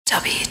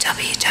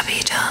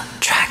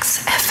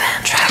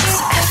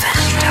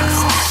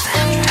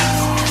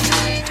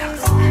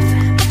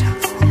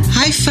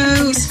Hi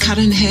folks,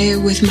 Karen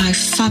here with my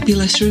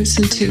fabulous Roots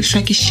and Toots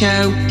Reggae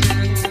show,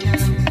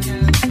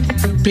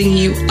 bringing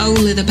you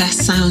only the best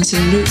sounds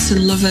in roots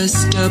and lovers,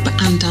 dub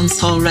and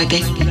dancehall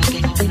reggae,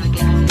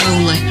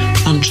 only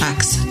on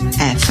Tracks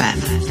FM.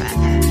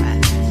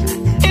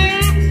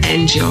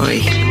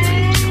 Enjoy.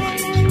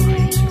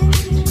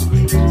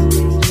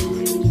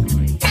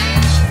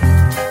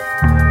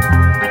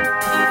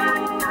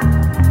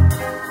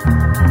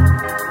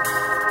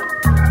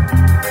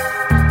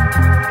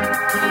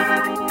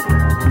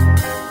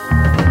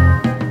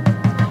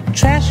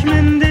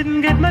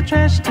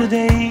 Trash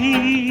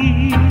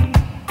today.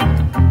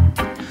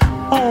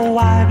 Oh,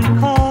 why?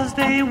 Because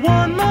they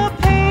want more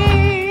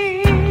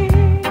pay.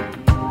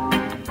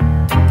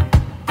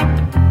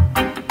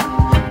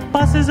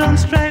 Buses on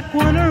strike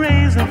wanna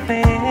raise a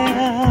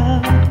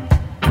fare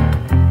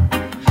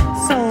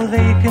so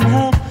they can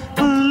help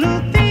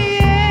pollute the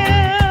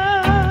air.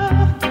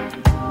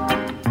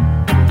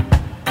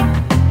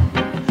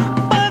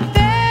 But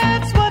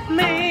that's what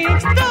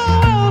makes the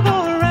world go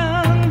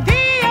round,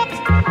 the ups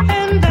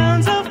and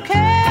downs of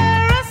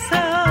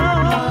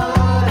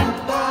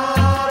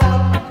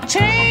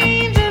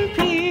changing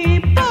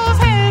people's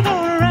head go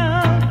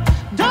round.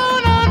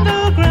 Don't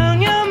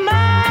underground your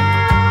mind.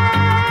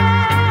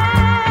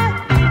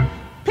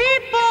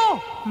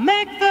 People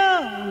make the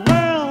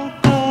world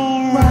go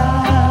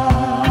round.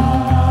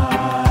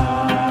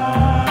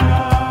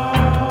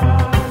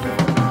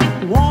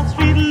 Wall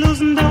Street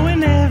losing dough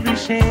in every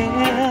share.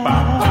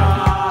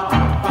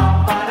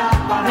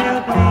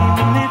 They're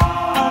blaming it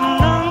on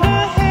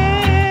longer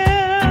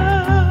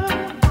hair.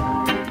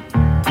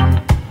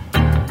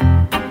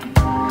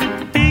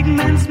 Big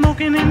men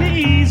smoking in the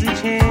easy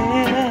chair.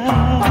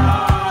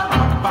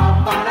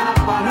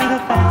 With a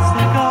fancy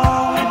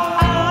cigar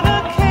without a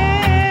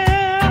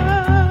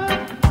care.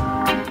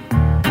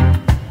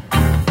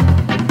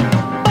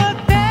 But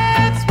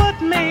that's what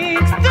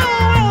makes the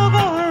world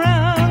go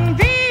round,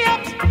 the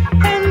ups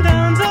and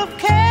downs of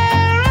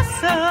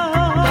carousel.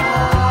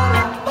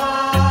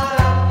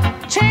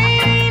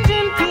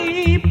 Changing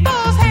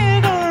people's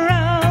head go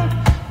round.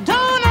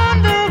 Don't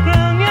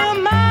underground your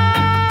mind.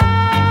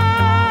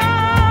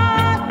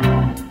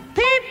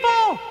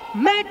 People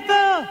make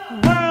the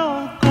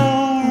world go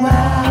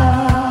round.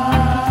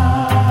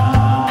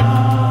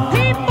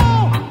 People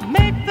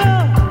make the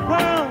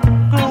world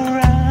go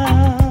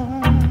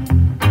round.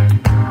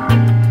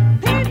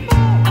 People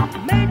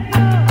make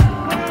the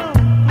world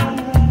go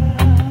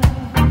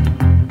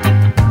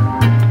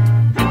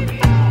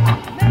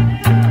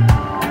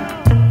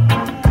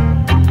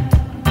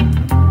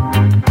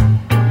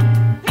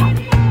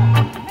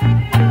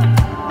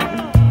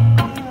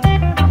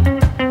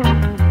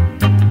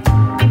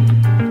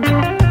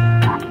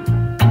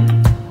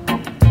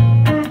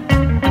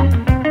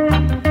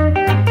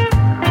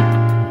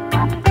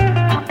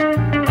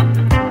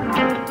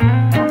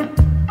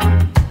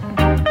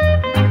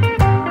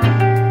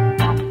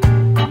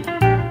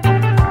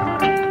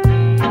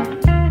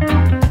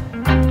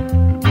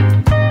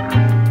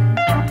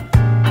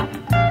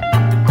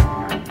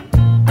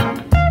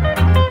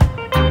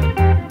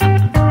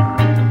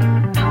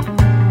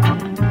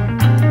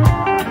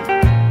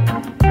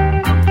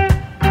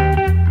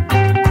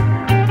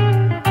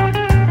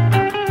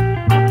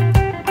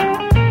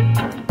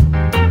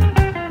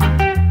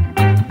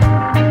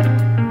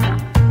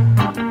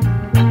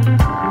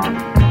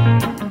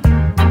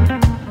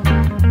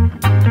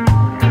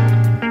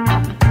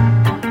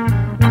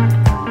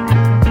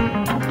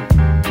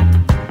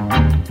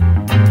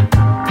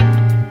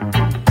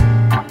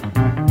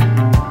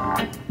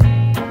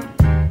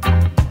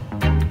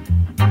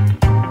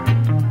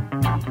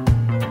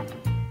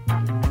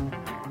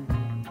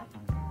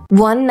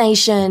One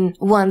nation,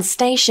 one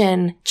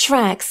station,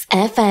 Tracks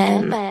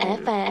FM.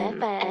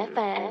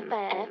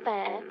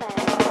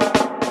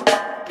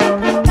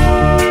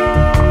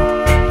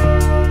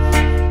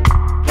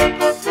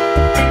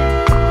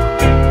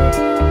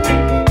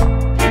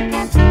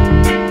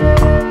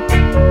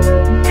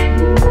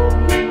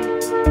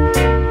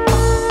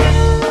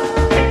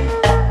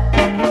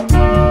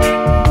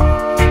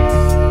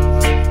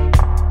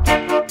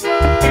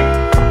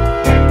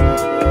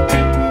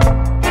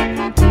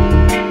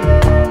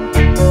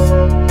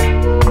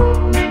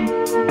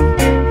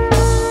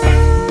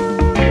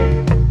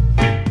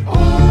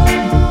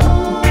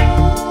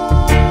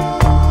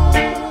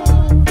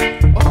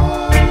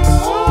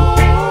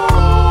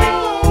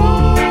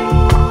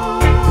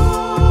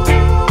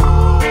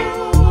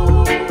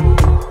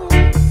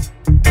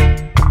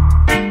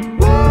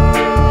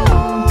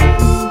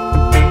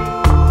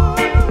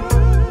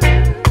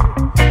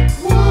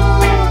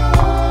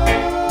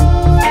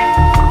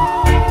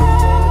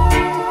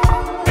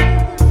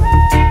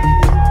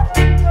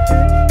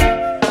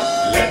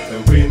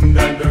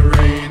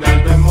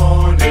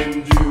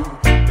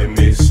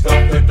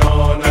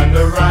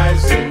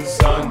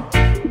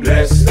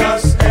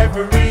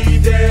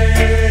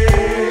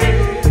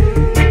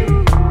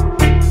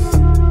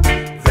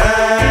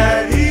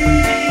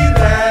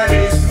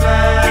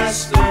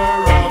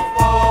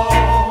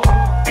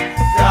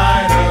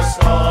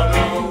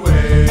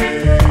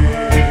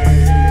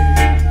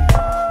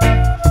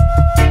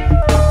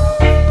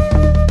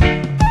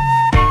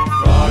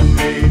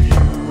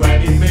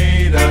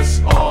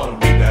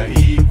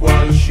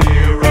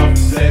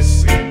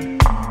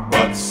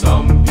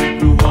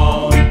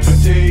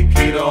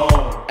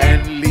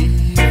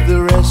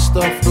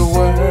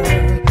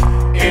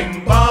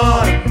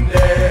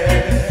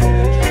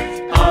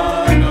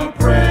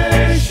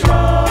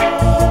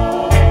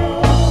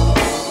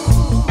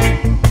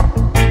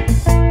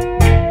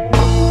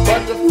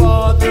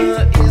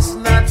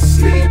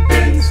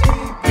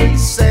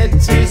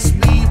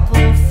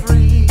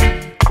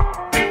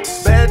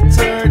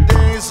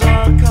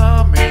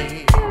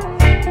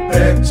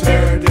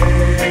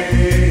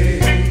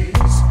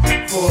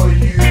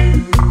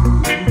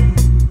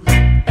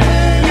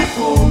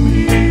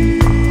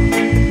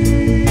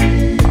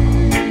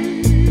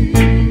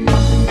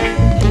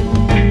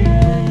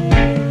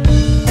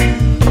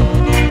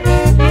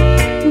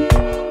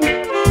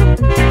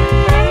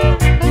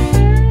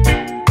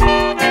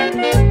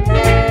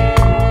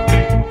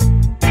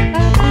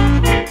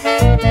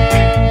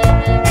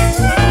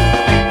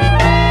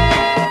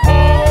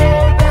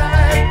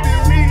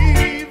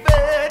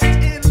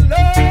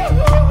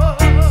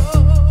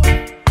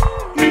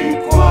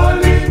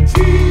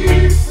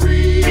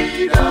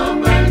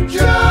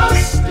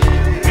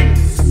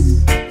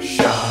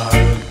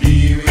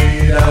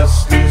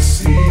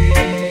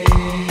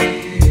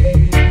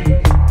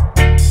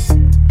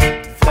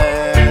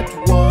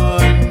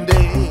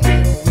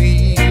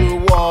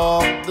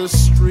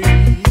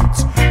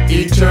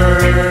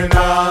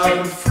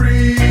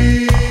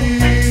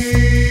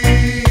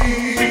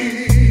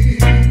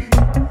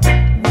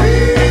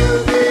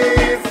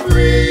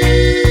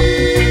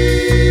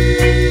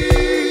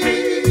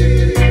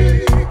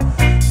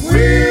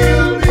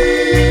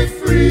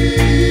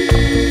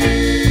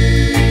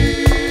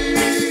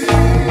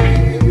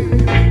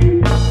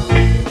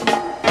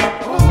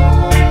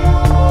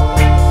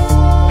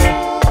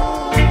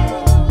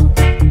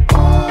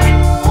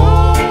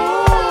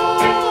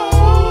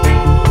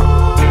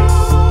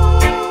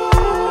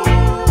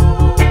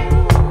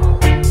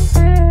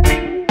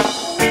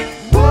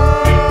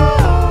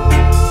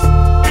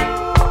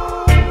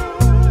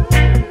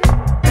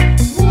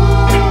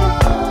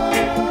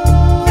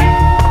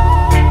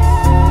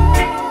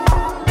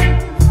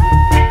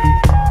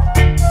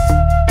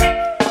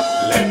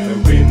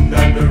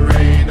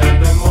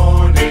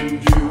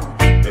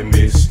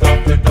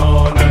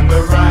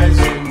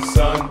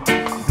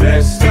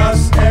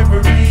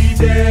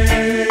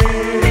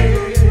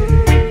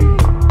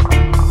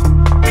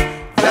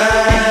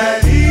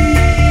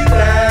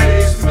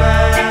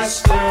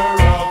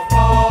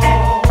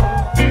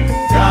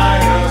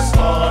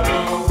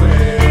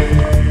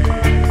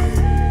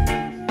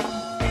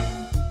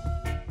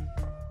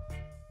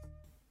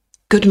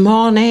 Good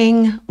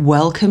morning,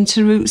 welcome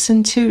to Roots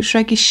and Toots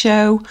Reggae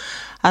Show.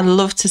 I'd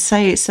love to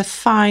say it's a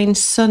fine,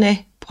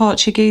 sunny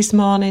Portuguese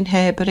morning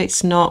here, but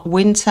it's not.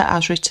 Winter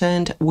has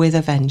returned with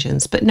a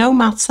vengeance, but no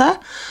matter.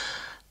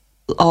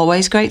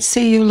 Always great to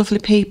see you, lovely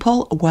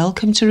people.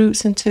 Welcome to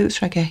Roots and Toots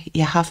Reggae.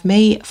 You have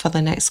me for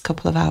the next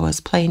couple of hours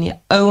playing you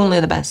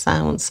only the best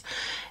sounds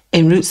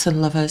in Roots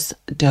and Lovers,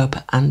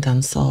 dub and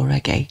dancehall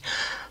reggae.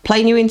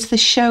 Playing you into the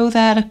show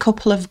there, a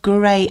couple of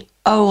great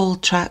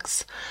old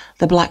tracks.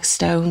 The Black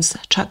Stones,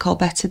 a track called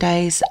Better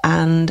Days,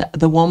 and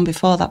the one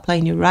before that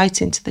playing you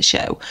right into the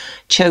show,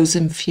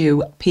 Chosen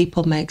Few,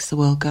 People Makes the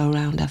World Go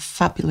Round, a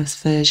fabulous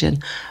version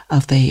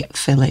of the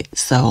Philly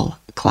Soul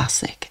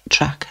classic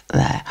track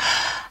there.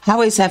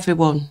 How is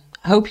everyone?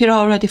 I hope you're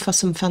all ready for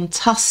some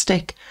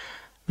fantastic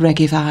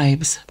reggae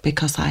vibes,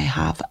 because I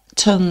have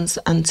tons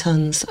and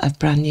tons of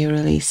brand new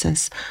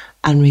releases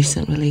and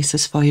recent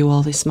releases for you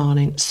all this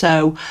morning.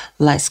 So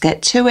let's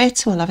get to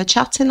it. We'll have a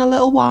chat in a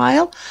little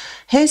while.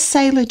 Here's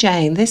Sailor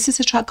Jane. This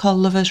is a track called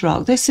Lovers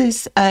Rock. This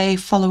is a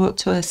follow-up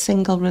to a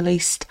single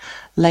released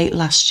late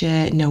last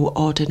year, No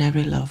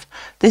Ordinary Love.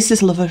 This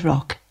is Lovers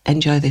Rock.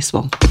 Enjoy this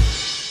one.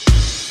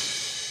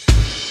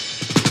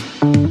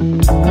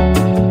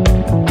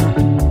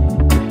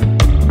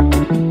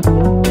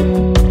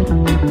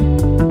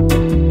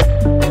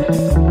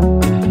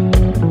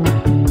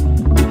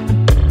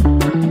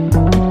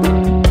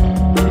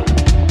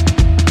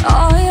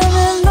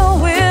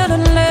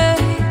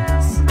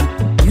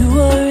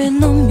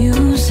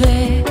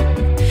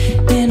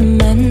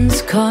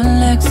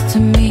 To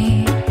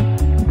me,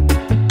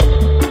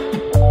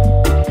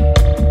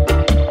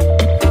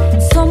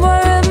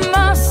 somewhere in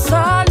my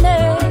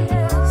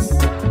sadness,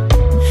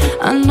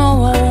 I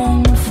know I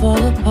won't fall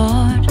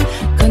apart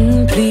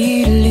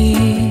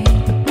completely.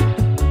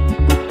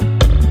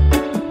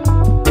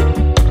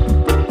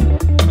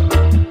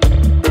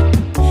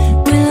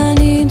 Will I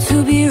need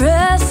to be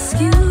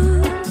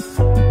rescued?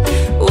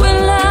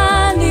 Will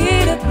I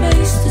need a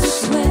place to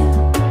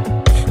swim?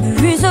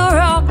 There is a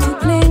rock to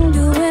cling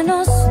to in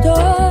a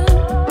storm.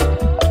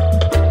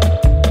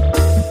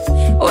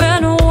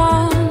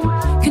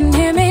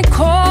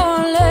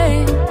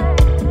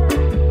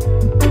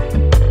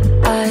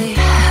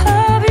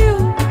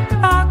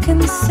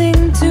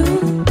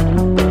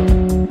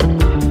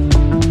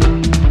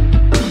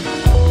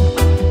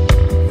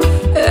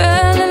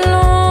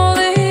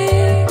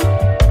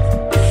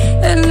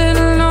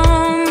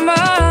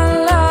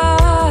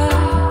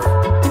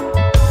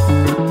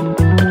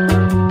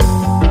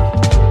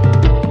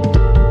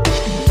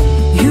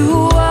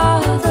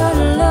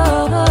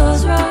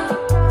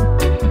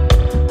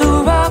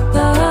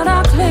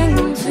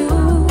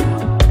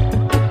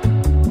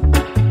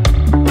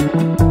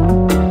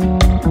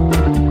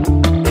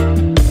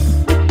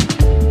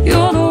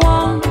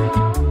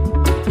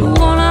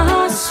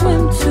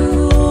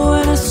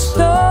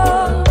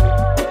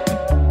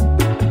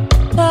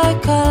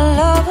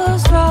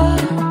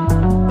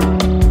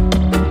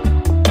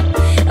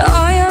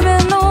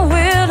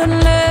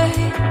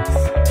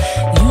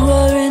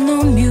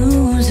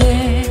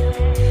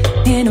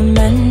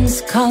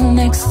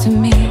 Next to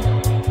me,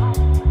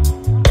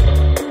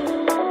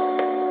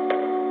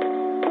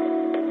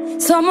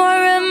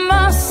 somewhere in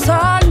my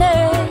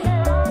sadness,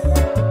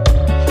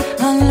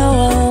 I know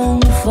I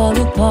won't fall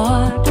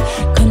apart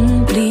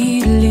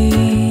completely.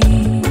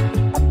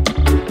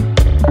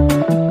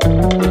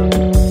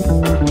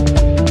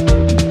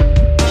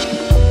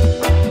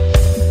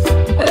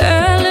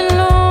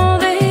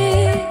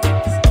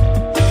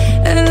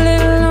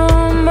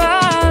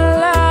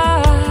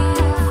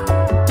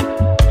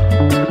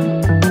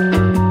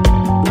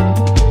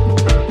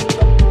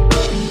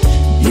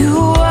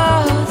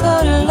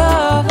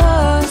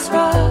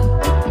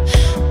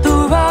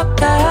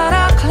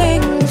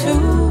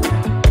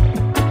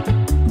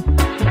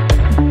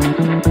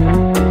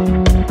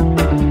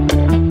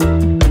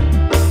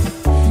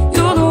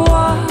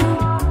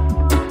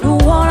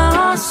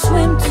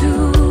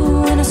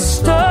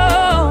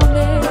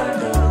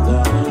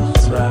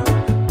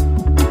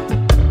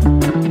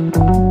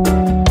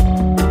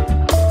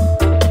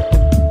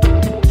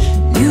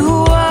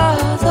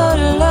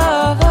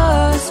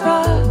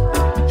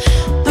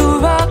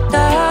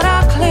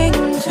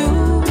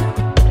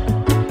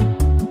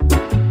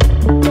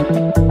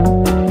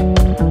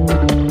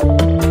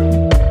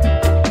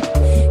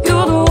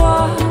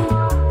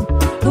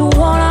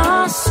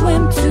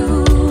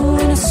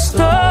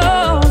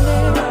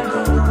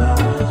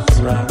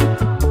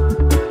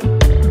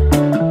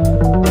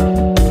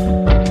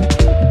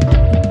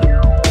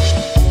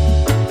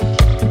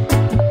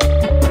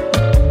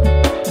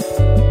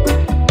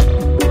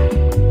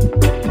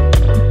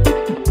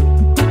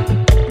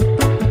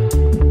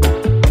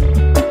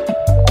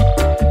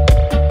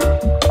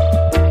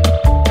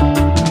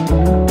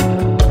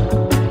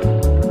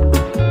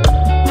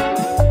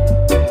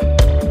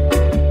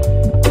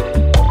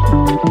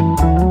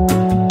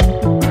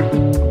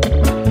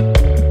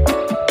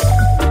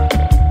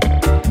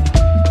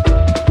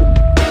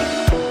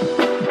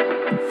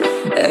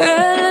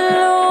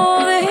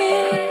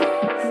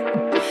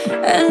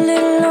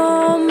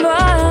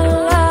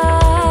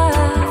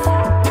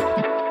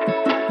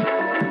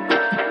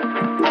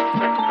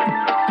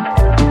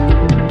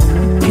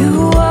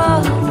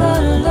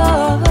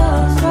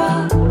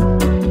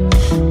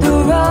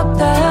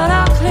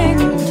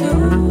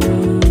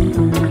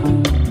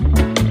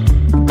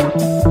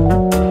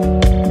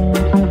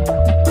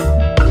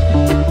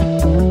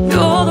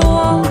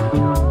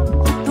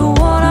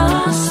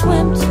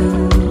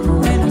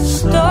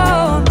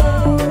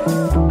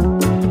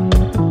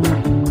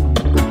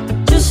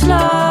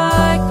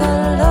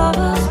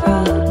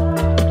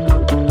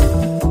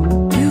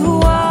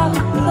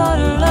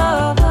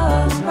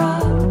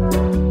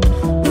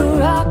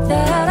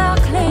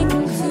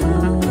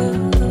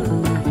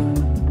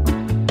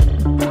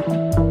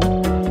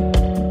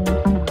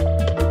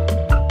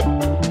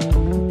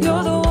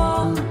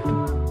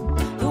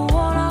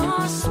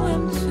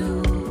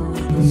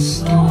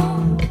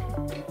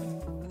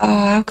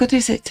 good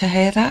is it to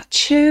hear that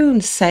tune?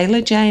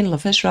 Sailor Jane,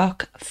 Lovers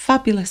Rock.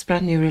 Fabulous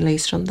brand new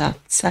release from that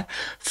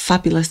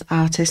fabulous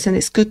artist. And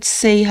it's good to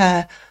see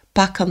her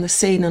back on the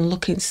scene and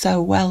looking so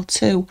well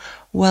too.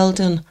 Well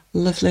done,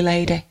 lovely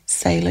lady.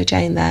 Sailor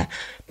Jane there.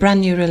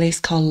 Brand new release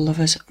called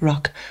Lovers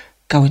Rock.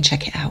 Go and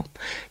check it out.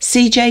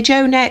 CJ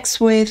Joe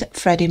next with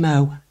Freddie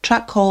Moe.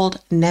 Track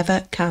called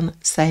Never Can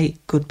Say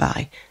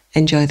Goodbye.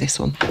 Enjoy this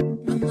one.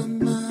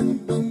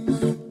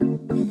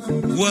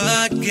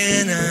 What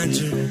can I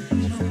do?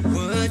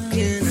 What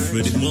can I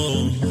Freddie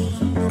Moe.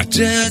 I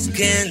just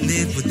can't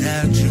live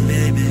without you,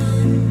 baby.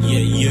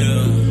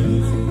 Yeah.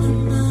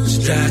 She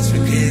drives me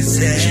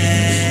crazy.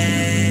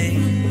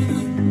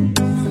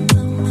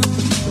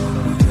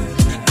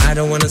 I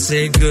don't wanna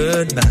say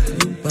goodbye.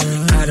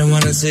 I don't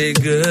wanna say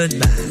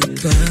goodbye.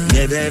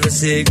 Never ever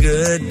say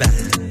goodbye.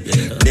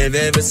 Never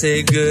ever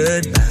say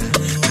goodbye.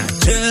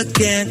 Just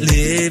can't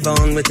live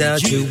on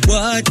without you.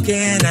 What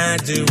can I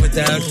do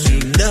without you?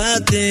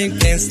 Nothing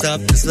can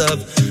stop this love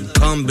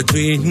come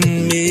between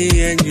me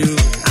and you.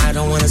 I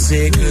don't wanna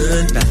say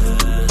goodbye.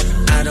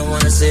 I don't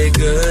wanna say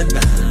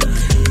goodbye.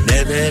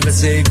 Never ever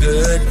say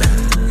goodbye.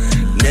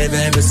 Never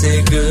ever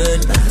say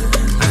goodbye.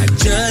 I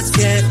just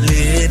can't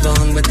live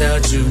on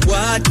without you.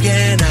 What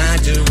can I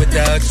do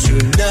without you?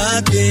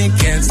 Nothing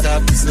can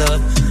stop this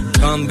love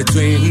come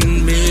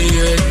between me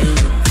and you.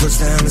 First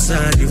time I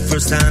saw you,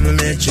 first time I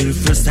met you,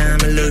 first time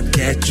I looked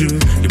at you,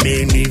 you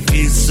made me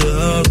feel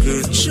so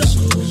good,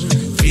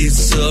 feel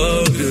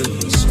so good.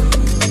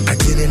 I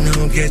didn't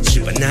know I'd get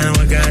you, but now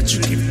I got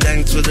you. Give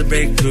thanks for the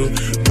breakthrough.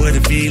 What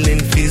a feeling,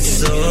 feels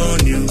so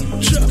new,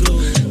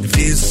 it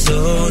feels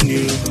so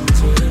new.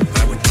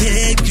 I would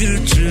take you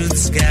to the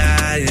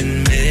sky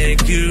and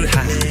make you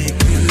high,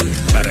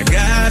 but I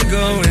gotta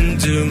go and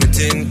do my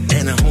thing,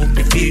 and I hope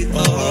you feel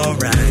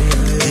alright.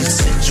 These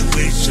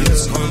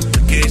situations,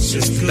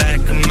 complications, back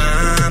of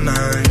my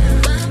mind.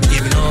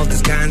 Even all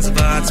these kinds of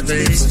hard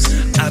space,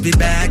 I'll be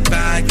back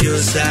by your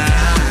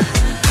side.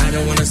 I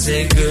don't wanna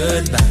say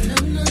goodbye.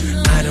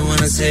 I don't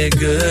wanna say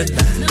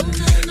goodbye.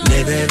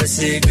 Never ever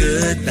say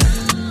goodbye.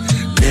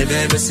 Never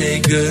ever say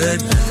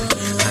goodbye.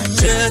 I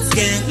just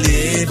can't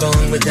live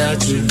on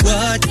without you.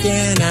 What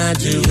can I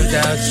do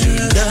without you?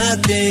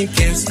 Nothing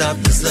can stop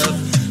this love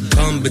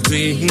come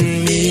between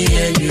me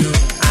and you.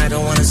 I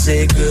don't wanna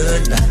say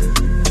goodbye.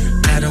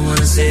 I don't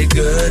wanna say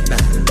goodbye.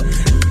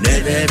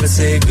 Never ever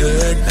say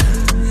goodbye.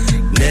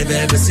 Never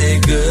ever say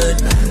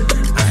goodbye.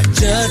 I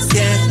just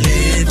can't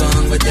live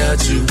on without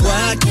you.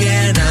 What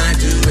can I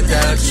do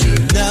without you?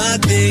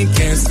 Nothing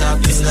can stop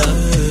this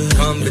love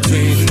come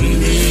between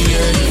me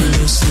and you.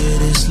 You say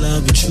this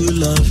love is true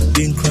love.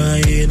 Been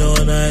crying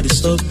all night, it's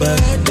so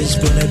bad. It's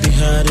gonna be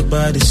hard,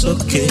 but it's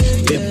okay,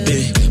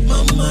 baby.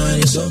 My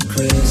mind is on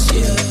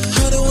crazy.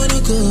 I don't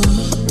wanna go,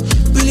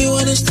 really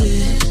wanna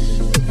stay.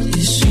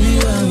 It's you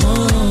I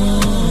want.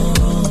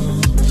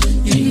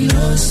 You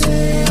know,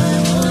 say I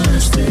wanna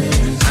stay.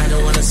 I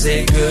don't wanna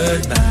say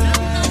goodbye.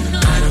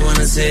 I don't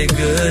wanna say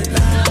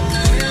goodbye.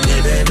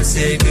 Never ever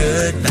say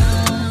goodbye.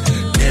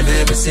 Never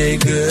ever say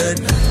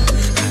goodbye.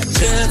 I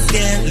just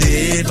can't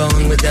live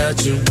on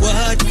without you.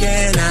 What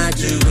can I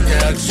do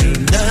without you?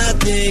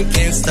 Nothing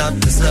can stop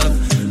this love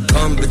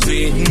come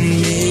between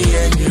me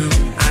and you.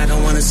 I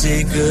don't wanna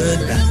say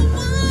goodbye.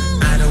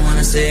 I don't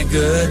wanna say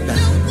goodbye.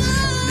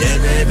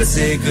 Never ever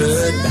say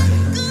goodbye.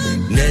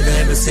 Never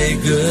ever say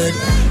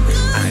goodbye.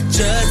 I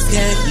just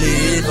can't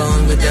live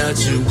on without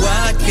you.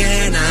 What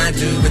can I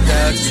do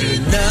without you?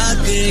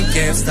 Nothing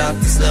can stop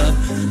this love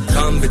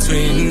come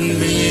between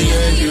me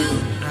and you.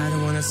 I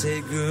don't wanna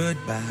say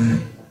goodbye.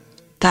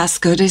 That's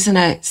good, isn't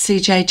it?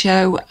 CJ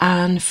Joe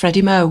and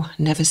Freddie Moe,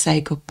 Never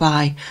Say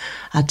Goodbye.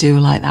 I do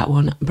like that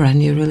one. Brand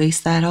new release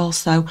there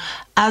also.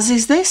 As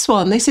is this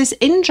one. This is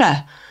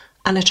Indra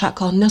and a track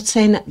called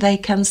Nothing They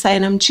Can Say.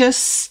 And I'm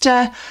just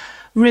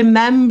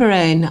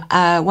remembering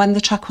when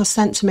the track was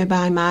sent to me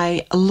by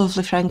my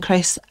lovely friend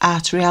Chris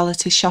at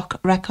Reality Shock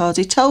Records.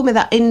 He told me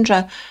that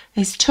Indra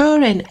is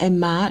touring in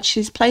March.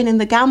 She's playing in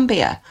the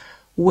Gambia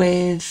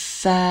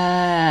with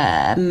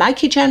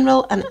Mikey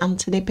General and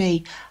Anthony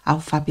B. How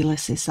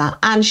fabulous is that?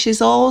 And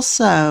she's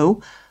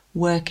also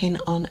working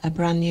on a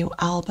brand new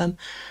album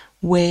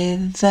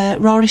with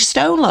Rory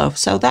Stonelove,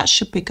 so that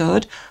should be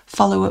good.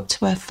 Follow up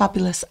to her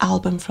fabulous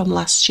album from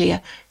last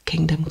year,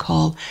 Kingdom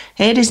Call.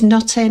 Here is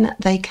Nothing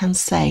They Can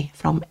Say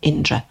from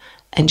Indra.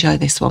 Enjoy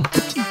this one.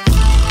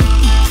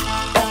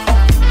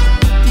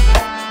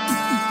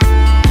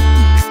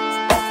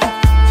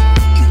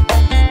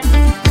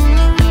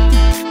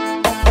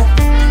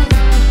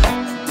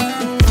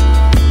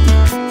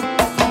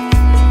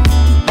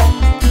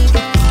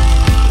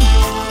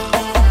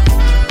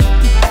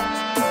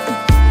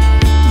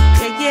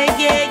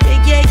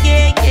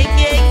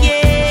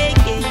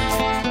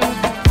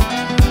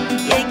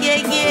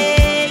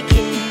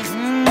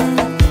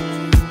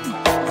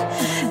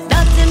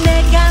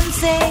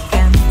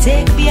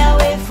 Take me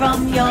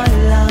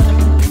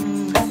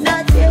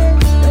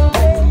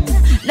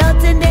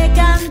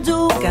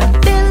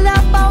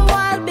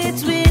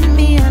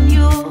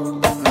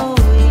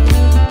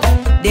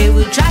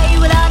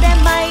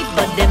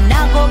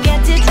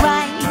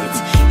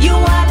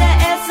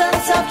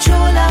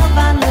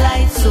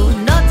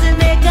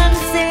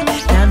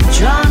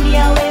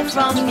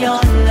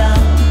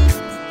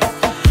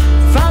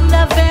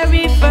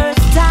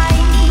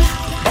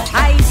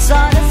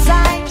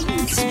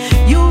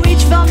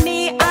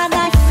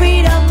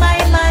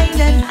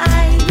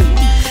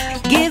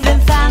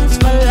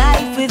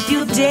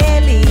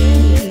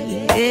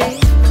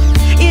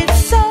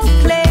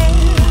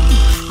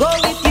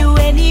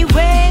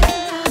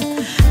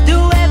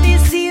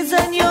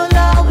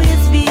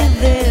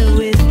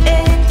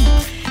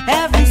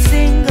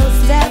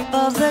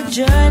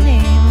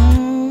journey.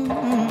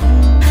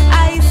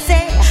 I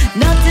say,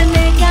 nothing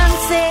they can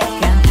say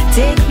can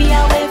take me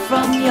away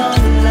from your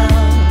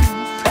love.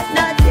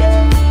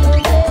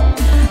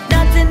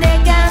 Nothing they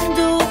can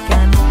do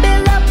can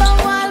build up a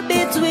wall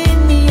between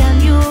me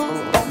and you.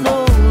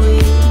 No way.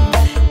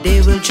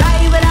 They will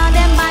try without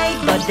their might,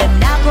 but them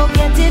not go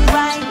get it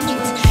right.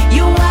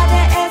 You are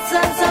the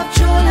essence of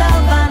true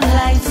love and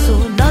life,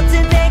 so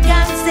nothing they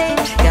can say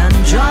can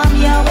draw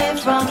me away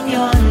from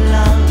your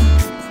love.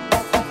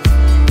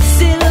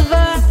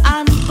 Silver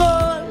and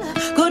gold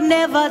could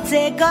never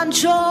take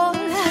control.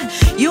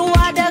 You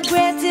are the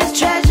greatest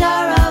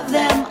treasure of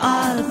them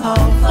all,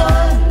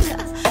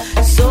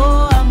 powerful, so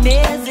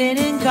amazing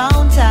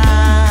encounter.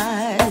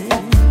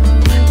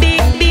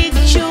 Big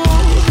tune,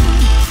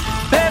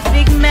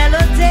 perfect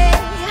melody,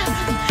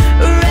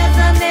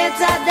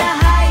 resonate at the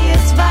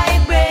highest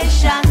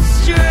vibration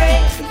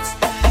straight.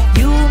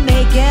 You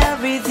make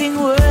everything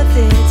worth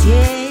it,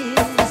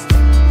 yes.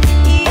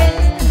 Yeah.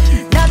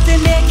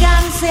 Nothing they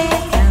can say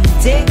can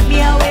take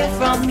me away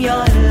from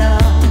your love.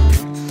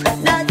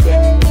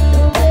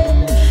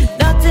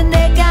 Nothing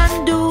they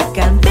can do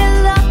can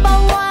build up a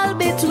wall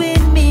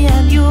between me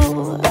and you.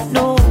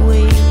 No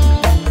way.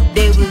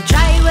 They will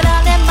try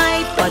without their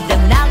might, but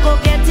them not go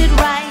get it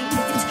right.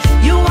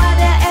 You are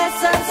the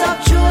essence of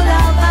true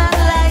love and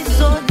life,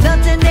 so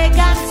nothing they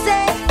can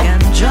say can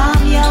draw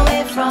me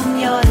away from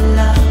your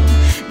love.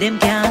 Them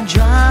can't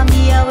draw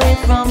me away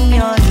from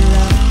your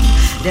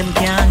love. Them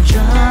can't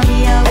draw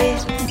me away.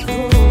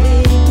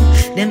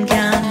 Them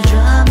can't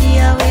draw me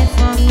away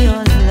from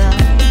your love.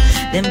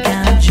 Them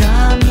can't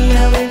draw me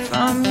away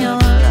from your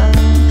love.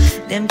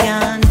 Them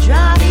can't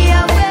draw me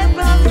away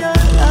from your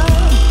love.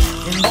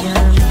 Them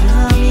can't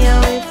draw me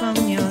away from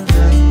your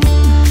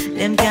love.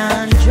 Them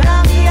can't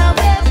draw me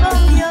away from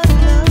your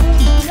love.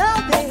 No,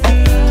 baby.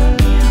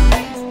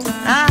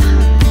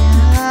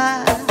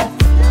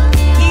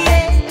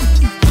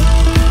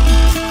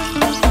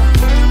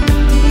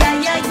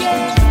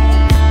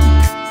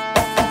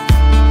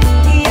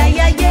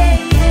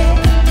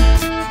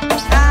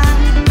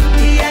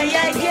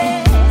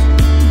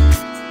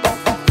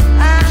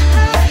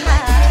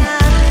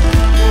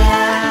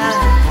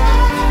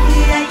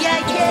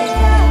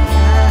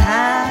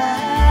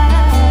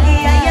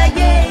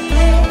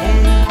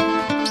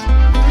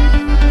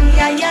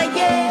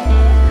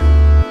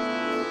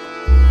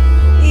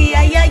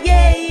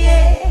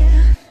 Yeah.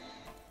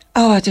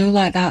 Oh, I do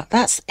like that.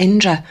 That's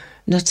Indra,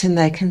 Nothing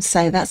They Can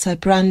Say. That's a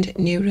brand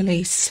new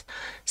release.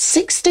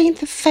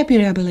 16th of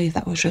February, I believe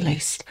that was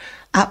released.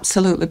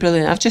 Absolutely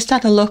brilliant. I've just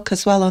had a look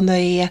as well on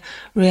the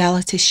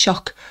Reality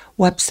Shock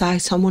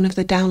website on one of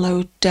the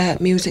download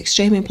music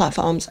streaming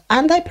platforms,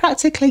 and they're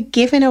practically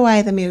giving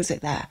away the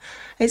music there.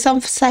 It's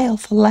on for sale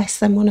for less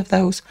than one of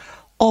those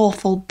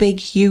awful big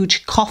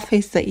huge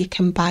coffees that you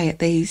can buy at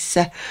these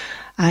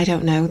I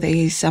don't know,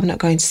 these, I'm not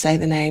going to say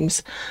the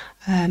names,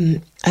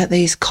 at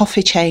these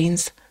coffee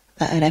chains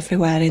that are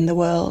everywhere in the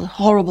world.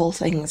 Horrible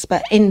things.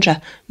 But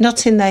Indra,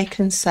 Nothing They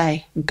Can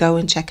Say, go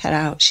and check her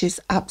out. She's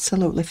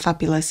absolutely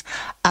fabulous,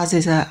 as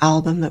is her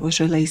album that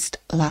was released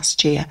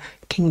last year,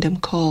 Kingdom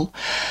Call.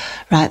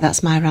 Right,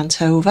 that's my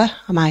rant over.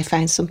 I might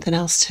find something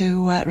else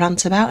to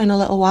rant about in a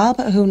little while,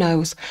 but who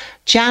knows.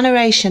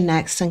 Generation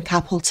next, and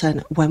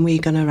Capleton, When We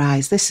Gonna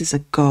Rise. This is a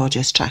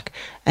gorgeous track.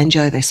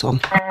 Enjoy this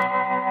one.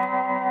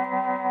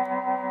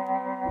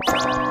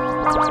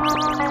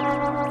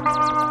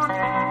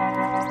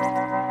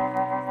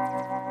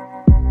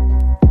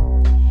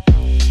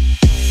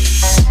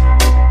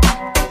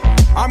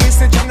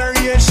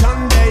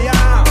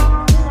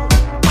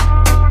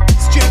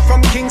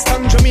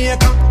 Kingston,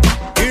 Jamaica,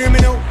 hear me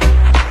now.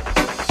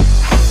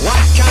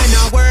 What kind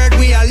of world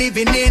we are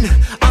living in?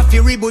 I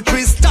feel reboot,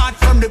 restart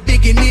from the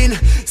beginning.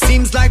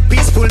 Seems like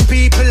peaceful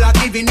people are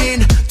giving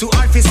in to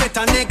art, we set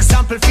an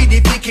example for the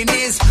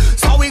bikinis.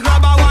 So we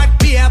grab a white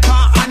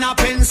paper and a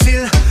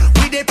pencil.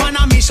 We dip on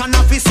a mission,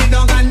 if we sit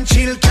down and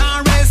chill.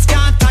 Can't rest,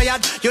 can't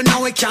tired, you know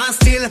we can't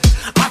still.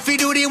 If we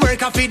do the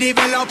work, if we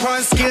develop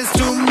our skills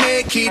to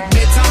make it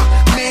better,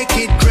 make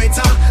it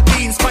greater.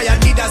 Be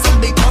inspired leaders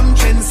and become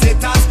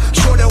trendsetters.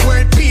 Show the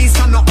world peace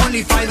and not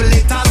only 5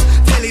 letters.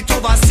 Tell it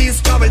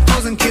overseas, travel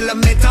 1,000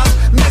 kilometers.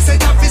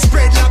 Message up is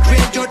spread like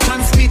radio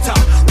transmitter.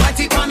 Write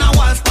it on a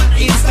wall, on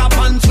Insta,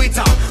 on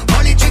Twitter.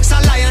 Politics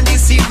are lie and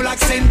deceive like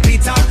St.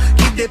 Peter.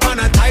 Keep the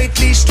pan a tight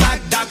leash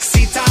like Doc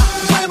Sita.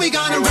 When we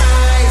gonna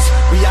rise?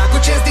 We are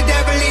go chase the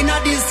devil in a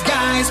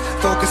disguise.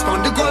 Focus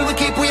on the goal we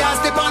keep, we are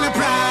step on the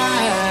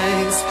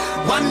prize.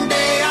 One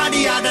day or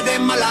the other,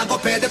 them all are go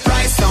pay the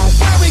price. So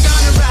where we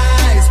gonna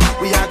rise?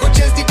 We are go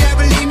chase the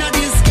devil in a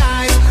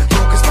disguise.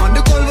 Focus on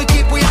the goal we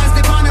keep, we are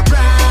step on the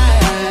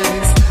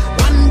prize.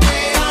 One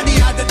day or the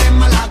other,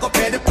 them all are go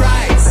pay the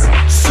price.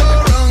 So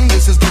wrong,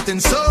 this is getting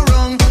so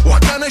wrong.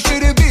 What kind of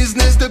shitty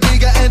business the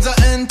bigger ends are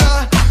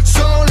enter?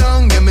 So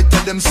long, let me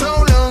tell them so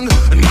long.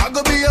 And I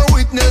go be a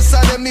witness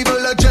of them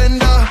evil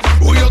agenda.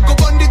 Oh, you go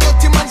on the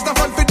dirty man's not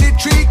fall for the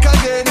trick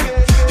again.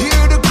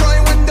 Hear the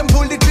cry when them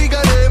pull the trigger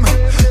them.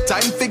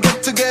 Time to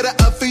get together,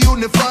 have to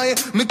unify.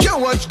 Me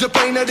can't watch the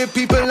pain of the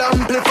people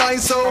amplify.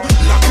 So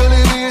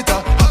luckily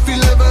later, I feel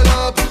level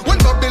up. When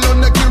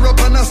Babylon gear up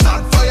and I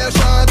start fire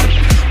shot.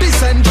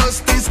 Peace and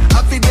justice,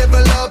 I feel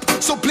develop.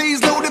 So please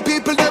know the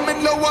people, them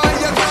in low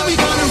wire. We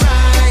gonna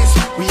rise.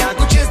 We are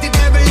gonna chase the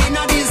devil in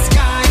a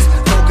disguise.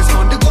 Focus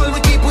on the goal,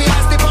 we keep we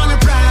are step on the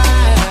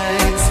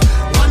prize.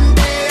 One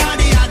day or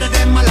the other,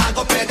 them all are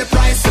gonna pay the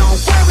price. So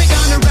where we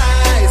gonna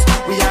rise?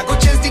 We are gonna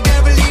chase the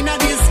devil in a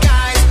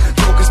disguise.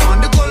 Focus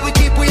on the goal, we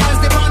keep we are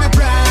step on the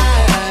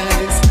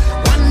prize.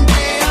 One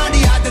day or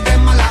the other,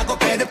 them all are gonna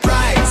pay the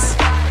price.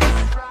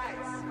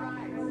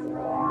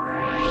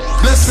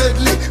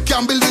 Blessedly,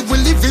 can't believe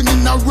we're living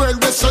in a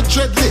world where so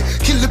dreadly.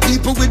 Kill the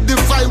people with the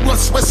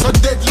virus, we're so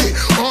deadly.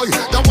 Oh,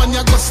 that one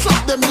you go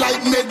slap them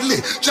like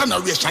medley.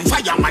 Generation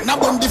fireman, I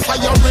burn the fire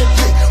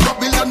redly.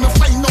 Babylon,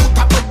 find out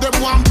that them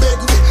want beg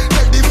me.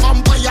 Tell the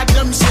vampire,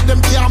 them say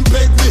them can't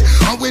beg me.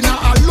 And we not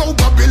allow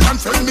Babylon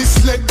to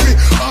misled me.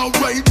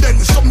 Alright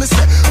then, so me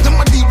say, them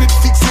a deal with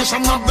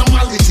fixation of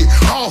normality.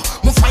 Oh,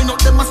 me find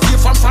out them a stay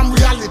from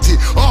reality.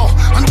 Oh,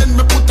 and then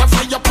me put a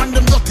fire upon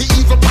them dirty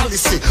evil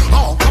policy.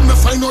 Oh, come me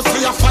find out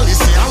say a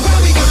fallacy.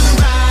 Where we gonna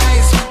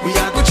rise? We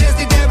are gonna chase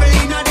the devil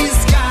in a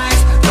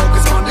disguise.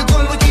 Focus on the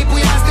goal, we keep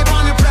we are step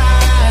on the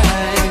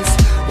prize.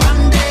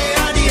 One day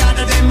or the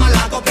other, them all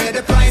are gonna pay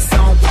the price. So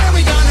where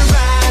we gonna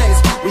rise?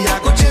 We are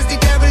gonna chase the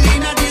devil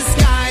in a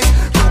disguise.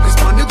 Focus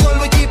on the goal,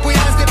 we keep we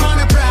are step on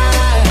the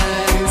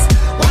prize.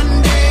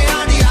 One day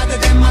or the other,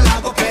 them all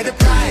are gonna pay the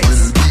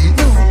price.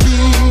 No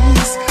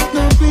peace,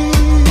 no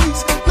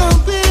peace, no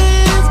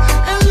peace,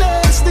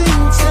 unless the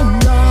youths them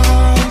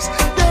rise,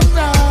 them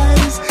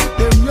rise,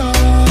 them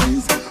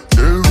rise.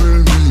 There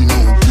will be no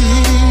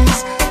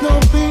peace, no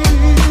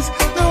peace,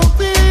 no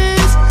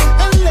peace,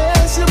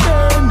 unless you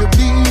burn the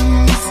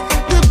beast,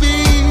 the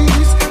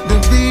beast, the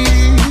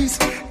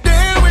beast.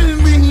 There will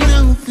be no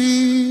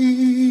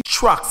peace.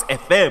 Tracks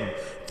FM,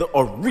 the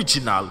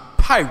original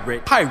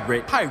pirate.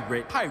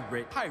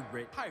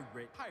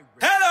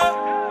 Hello,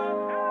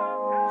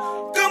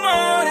 good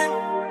morning.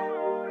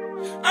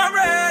 I'm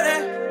ready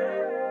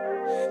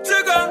to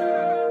go.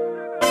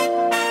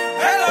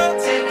 Hello,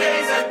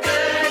 today's a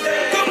good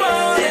day. Good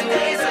morning.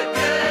 Today's a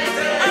good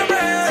day. I'm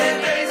ready.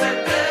 Today's a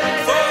good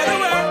for the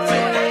world.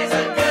 Today's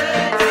a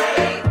good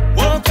day.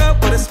 Woke up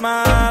with a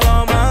smile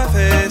on my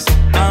face.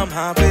 I'm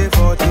happy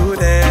for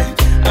today.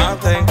 I'm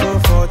thankful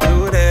for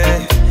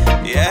today.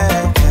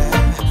 Yeah.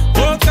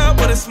 Woke up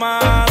with a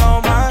smile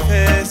on my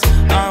face.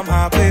 I'm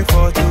happy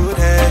for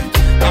today.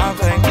 I'm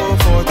thankful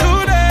for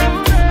today.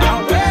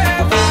 I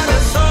wave by the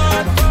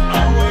sun.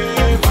 I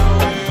wave, I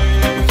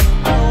wave.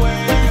 I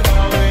wave,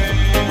 I wave.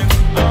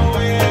 I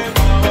wave,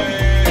 I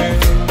wave.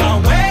 I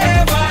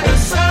wave by the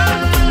sun.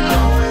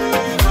 I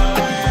wave, I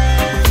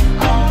wave.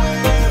 I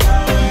wave,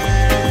 I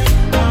wave.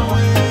 I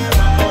wave,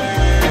 I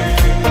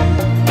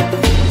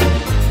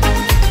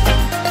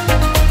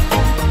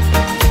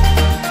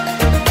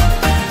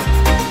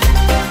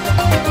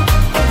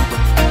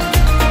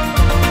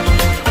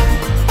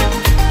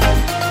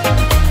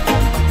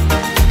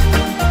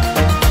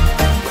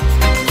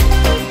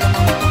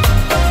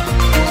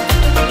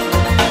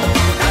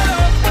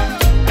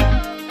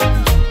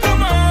good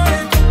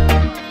morning.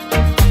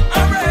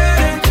 I'm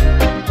ready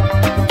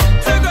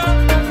to go.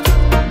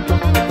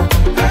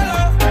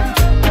 Hello.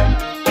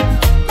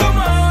 Good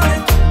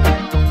morning.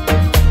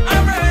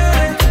 I'm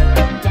ready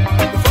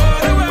for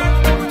the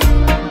world.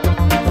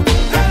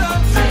 Hello.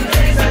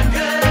 Today's a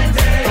good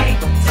day.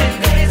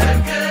 Today's a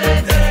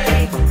good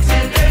day.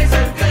 Today's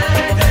a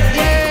good day.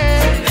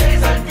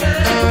 Today's a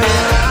good day.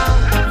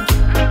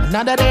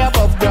 Another day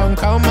above ground,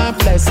 count my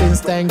blessings,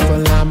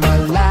 thankful I'm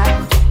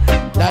alive.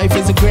 Life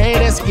is the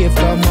greatest gift,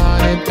 come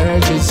on, it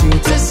urges you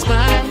to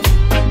smile.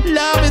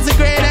 Love is the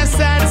greatest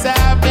answer,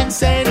 I've been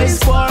saying this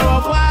for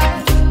a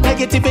while.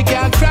 Negativity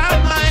can't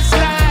crowd my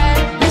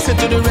slide. Listen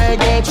to the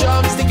reggae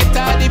drums, the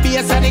guitar, the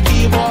bass and the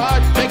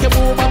keyboard. Make you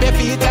move up your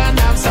feet and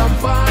have some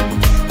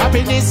fun.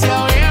 Happiness,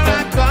 yo, here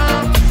I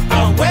come.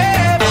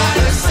 Away by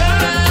the sun.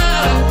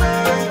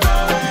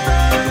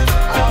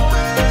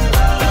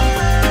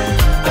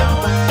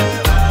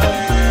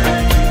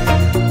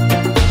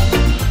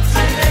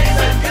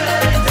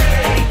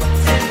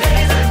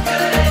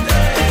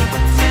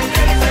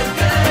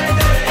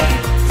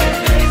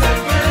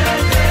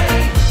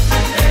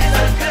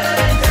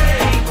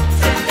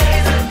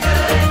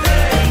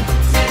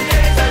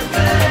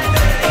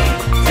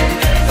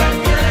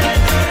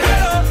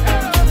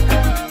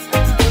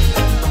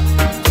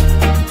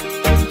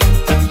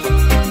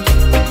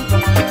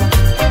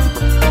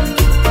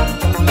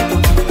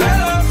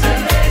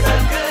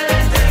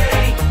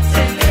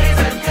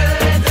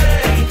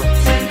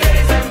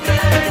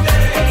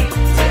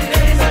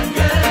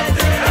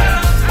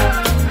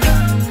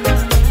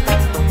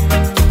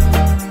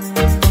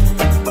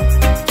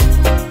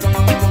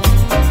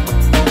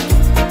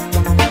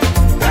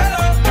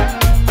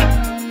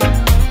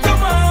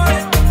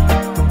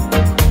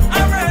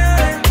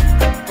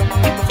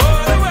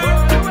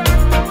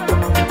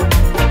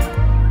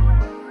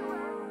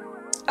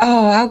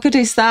 how good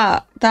is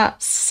that?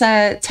 That's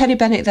Teddy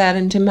Bennett there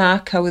and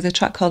DeMarco with a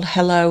track called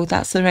Hello.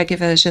 That's the reggae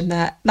version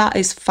there. That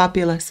is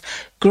fabulous.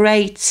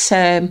 Great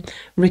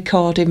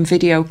recording,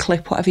 video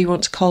clip, whatever you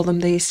want to call them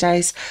these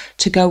days,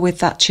 to go with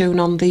that tune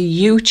on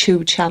the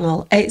YouTube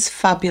channel. It's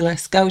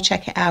fabulous. Go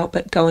check it out,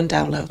 but go and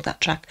download that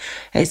track.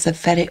 It's a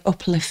very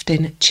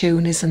uplifting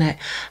tune, isn't it?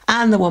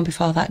 And the one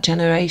before that,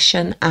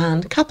 Generation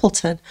and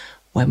Capleton,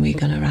 When We're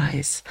Gonna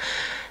Rise.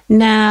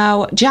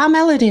 Now, Jam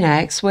Melody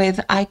next with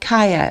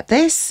Ikaya.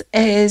 This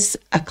is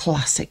a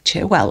classic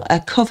tune. Well, a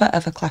cover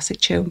of a classic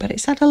tune, but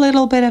it's had a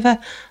little bit of a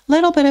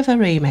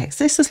remix.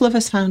 This is Love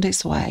Has Found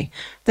Its Way.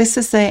 This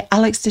is the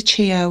Alex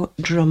DiCio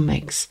drum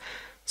mix.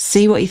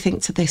 See what you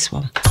think to this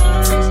one.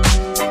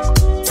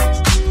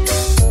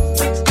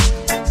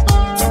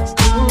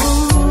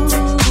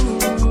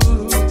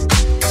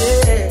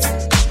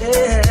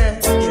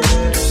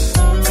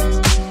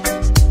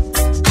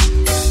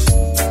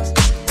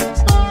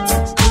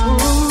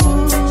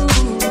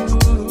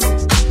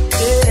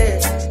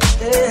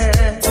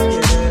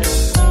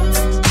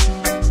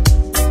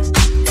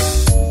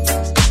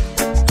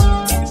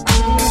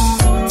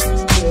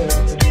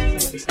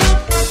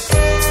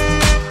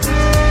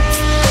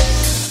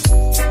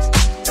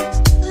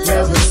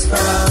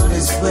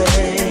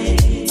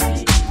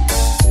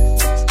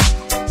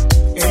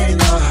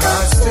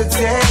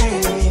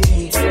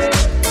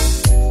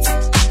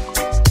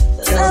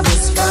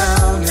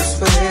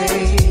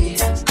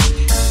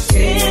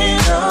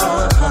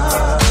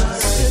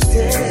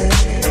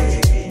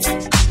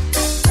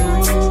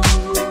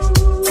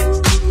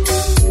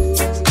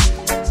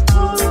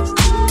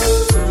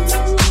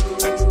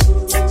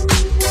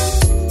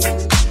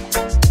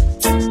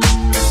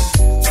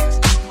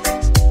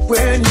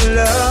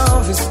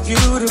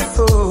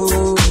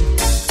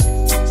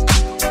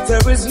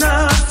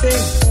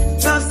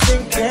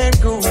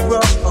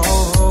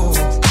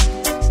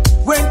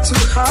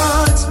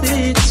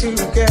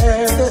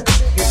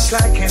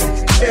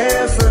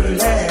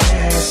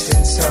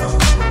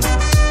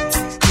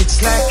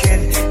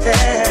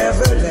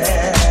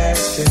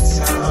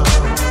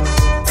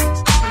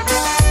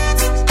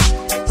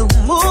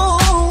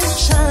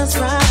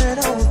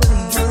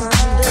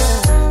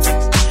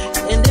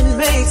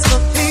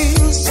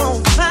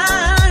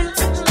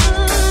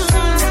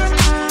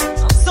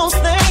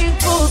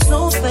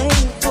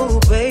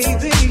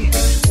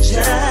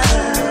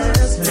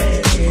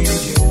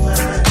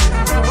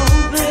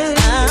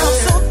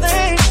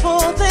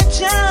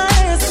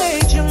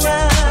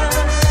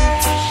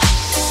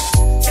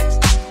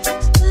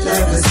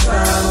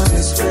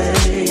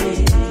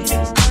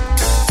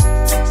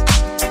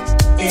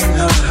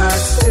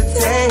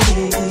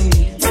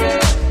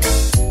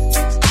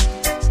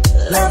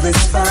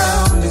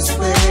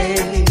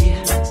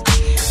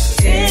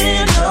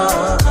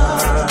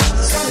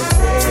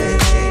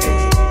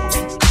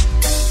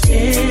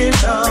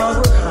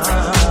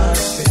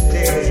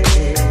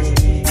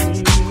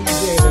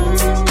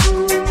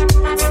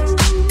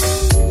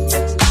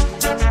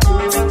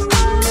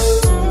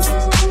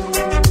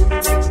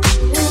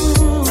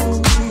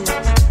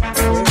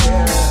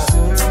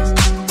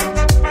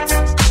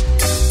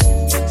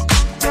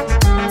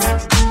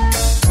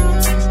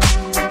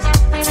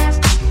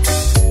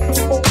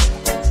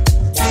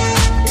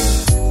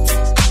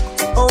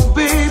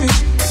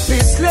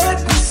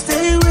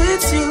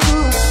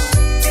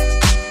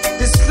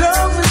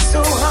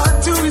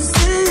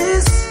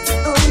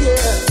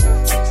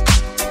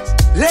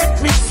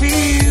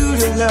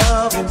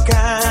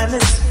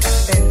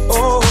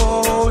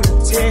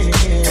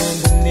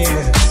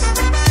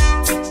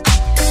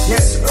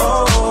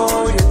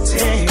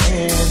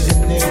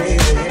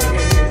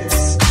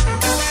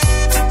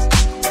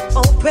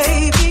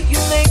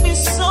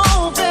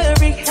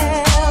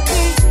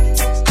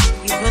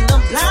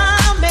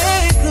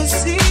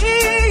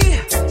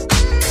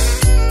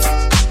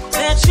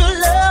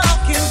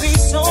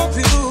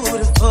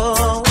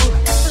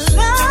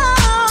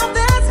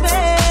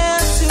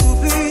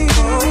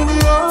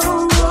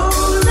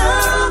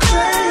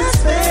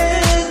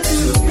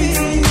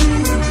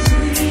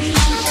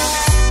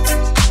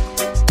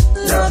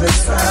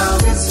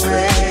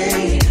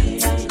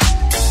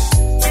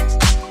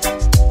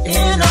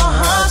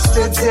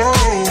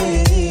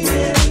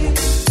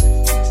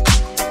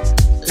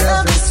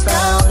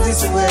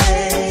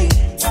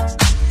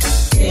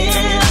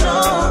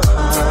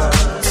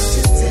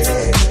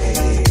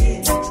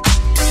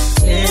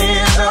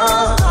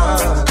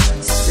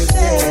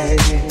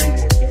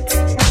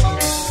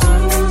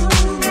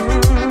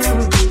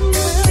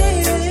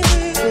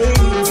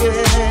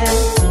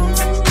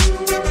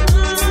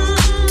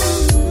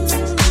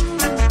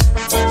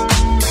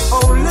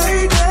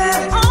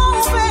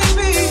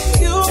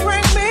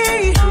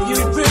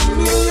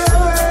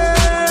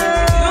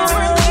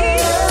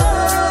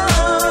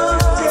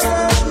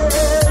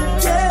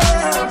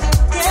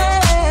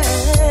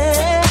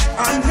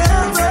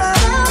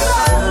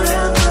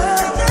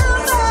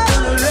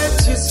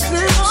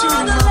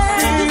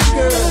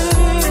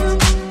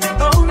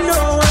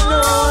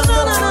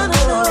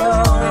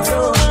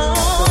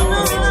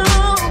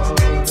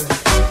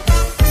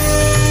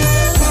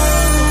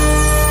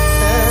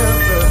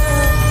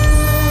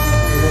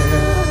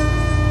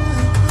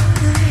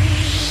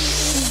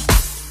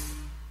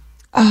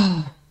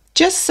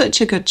 Just such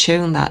a good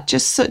tune, that.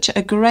 Just such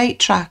a great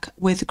track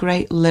with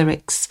great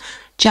lyrics.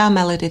 Jar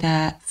melody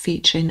there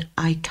featuring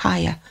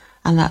Ikaya,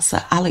 and that's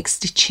the Alex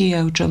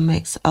DiCio drum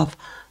mix of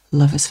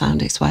Love Has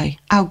Found Its Way.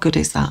 How good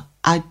is that?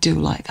 I do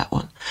like that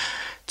one.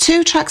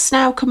 2 tracks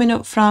now coming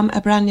up from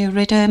a brand new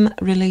rhythm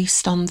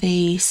released on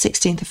the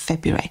 16th of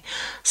February.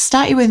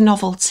 Starting with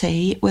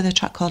Novelty with a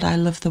track called I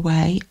Love the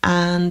Way,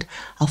 and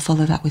I'll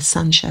follow that with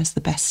Sanchez, The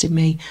Best in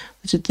Me.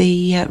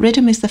 The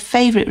rhythm is the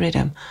favourite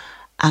rhythm,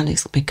 and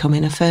it's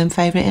becoming a firm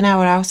favourite in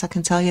our house, I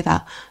can tell you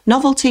that.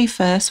 Novelty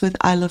first with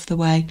I Love the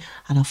Way,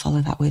 and I'll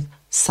follow that with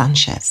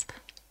Sanchez.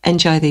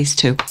 Enjoy these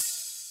two.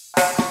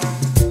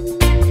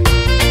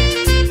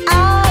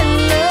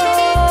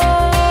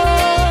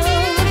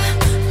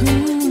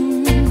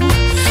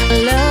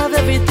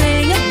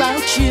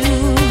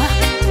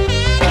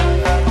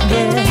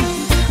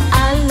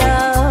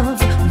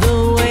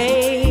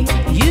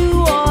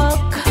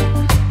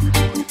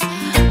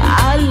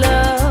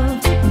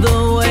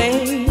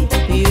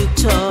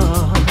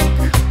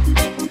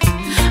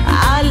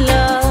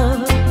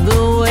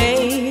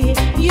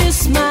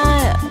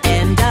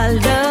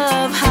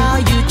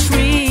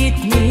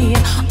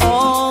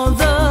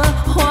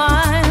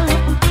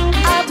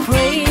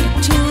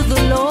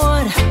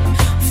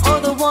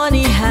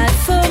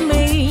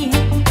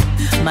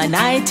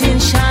 Knight in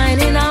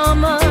shining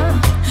armor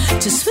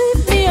to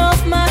sweep me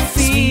off my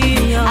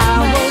feet.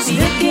 I was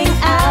looking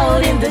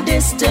out in the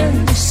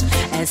distance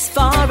as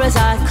far as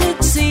I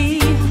could see,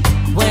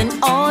 when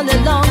all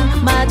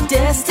along my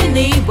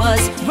destiny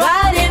was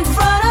right in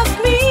front of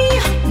me.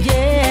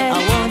 Yeah, I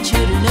want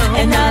you to know,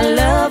 and I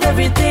love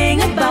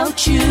everything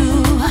about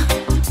you,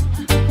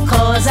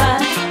 'cause I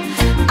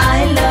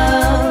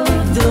love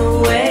the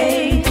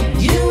way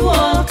you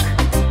walk,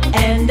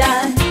 and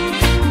I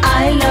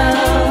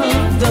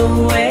love the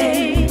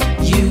way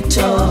you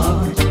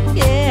talk.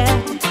 Yeah,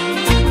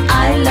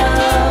 I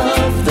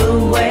love the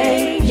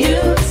way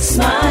you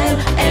smile,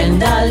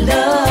 and I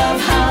love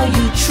how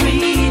you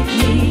treat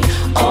me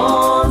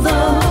all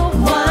the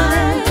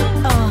while.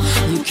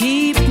 You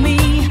keep me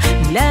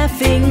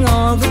laughing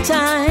all the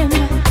time.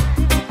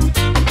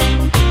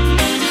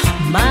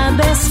 My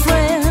best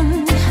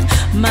friend,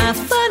 my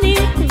funny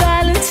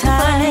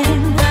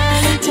Valentine.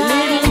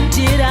 Little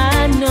did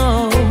I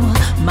know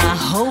my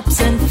hopes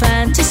and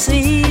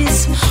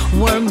fantasies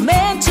were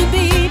meant to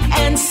be,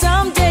 and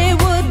someday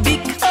would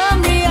become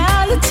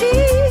reality.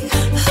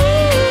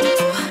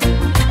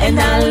 Ooh. And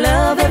I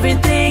love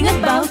everything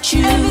about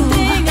you,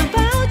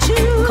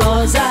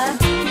 'cause I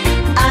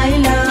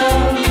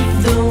love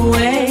the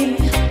way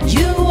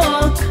you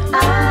walk. I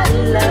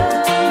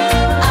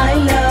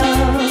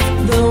love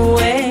the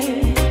way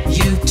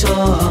you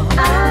talk. I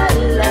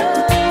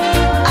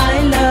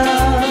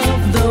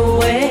love the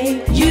way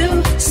you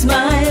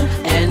smile,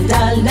 and I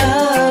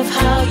love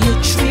how you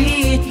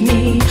treat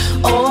me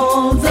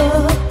all the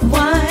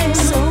while.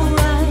 So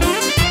right.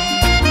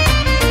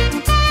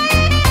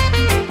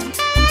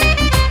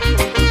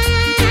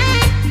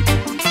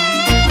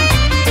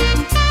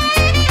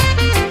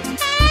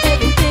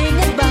 Everything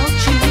about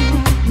you.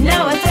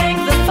 Now I thank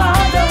the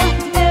Father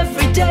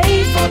every day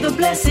for the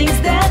blessings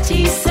that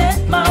He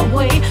sent my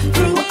way.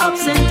 Through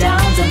ups and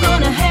downs, I'm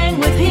gonna hang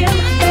with Him,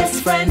 best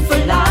friend for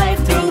life,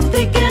 through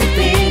thick and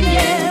thin,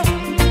 yeah.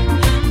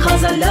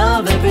 'Cause I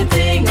love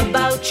everything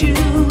about you.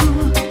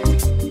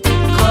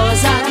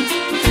 'Cause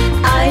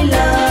I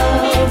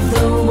love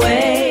the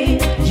way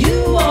you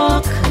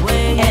walk,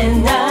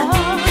 and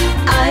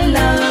I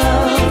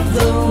love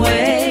the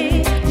way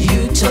you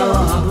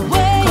talk.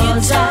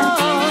 'Cause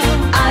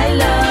I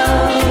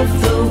love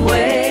the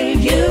way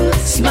you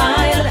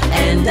smile,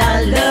 and I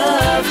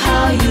love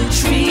how you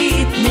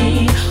treat me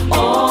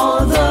all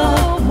the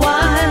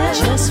while.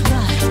 Just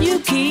right. You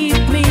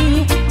keep me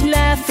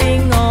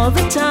laughing all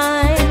the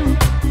time.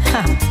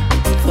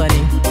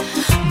 Funny.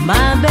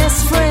 My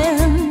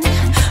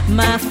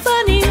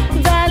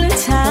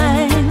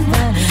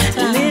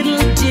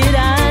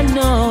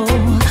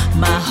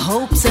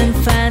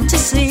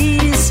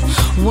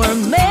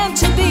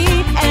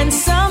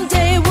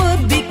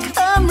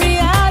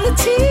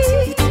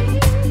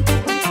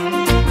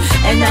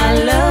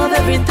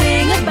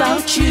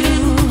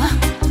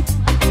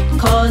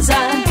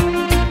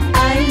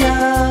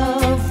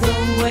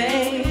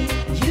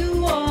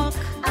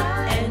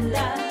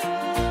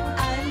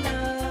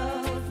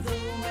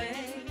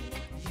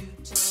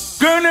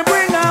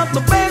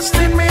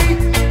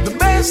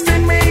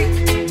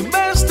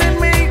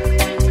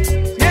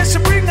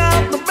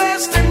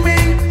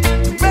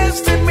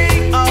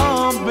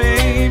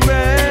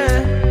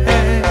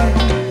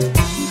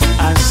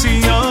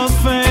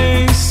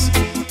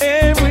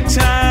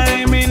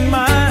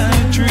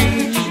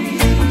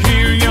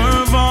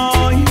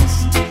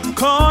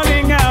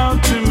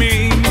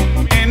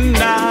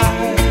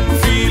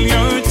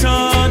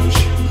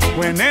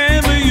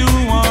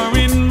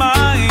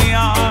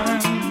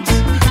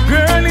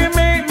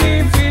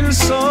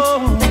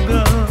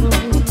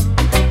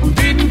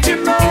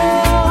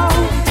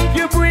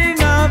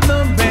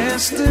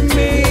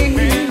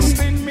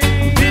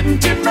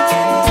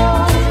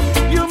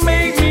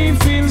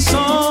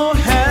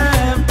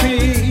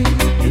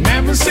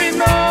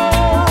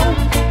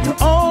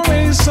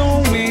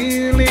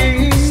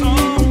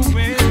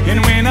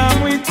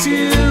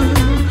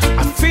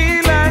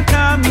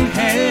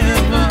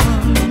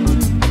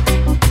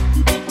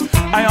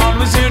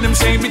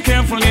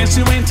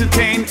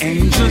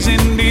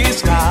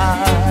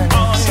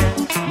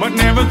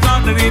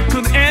that it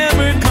could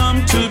ever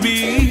come to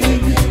be.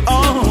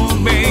 Oh,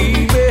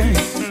 baby.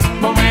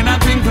 But when I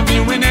think of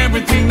you and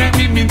everything that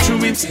we've been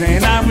through, it's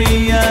then I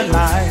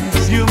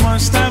realize you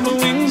must have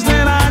wings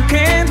that I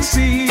can't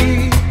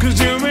see. 'Cause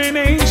you're an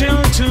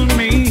angel to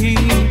me.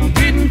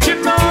 Didn't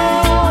you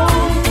know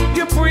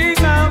you bring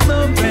out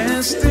the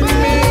best in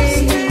me?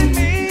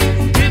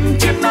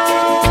 Didn't you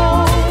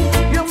know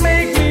you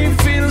make me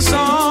feel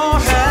so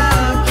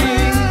happy?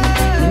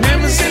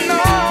 Never say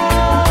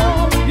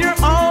no, you're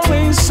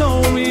always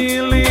so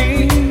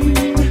willing.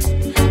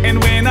 And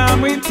when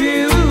I'm with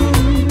you,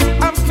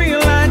 I feel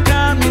like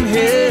I'm in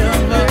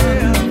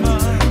heaven.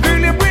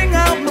 Girl, you bring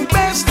out the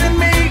best in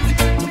me,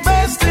 the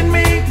best in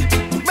me,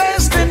 the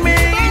best in me.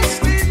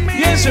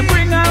 Yes, you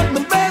bring out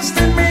the best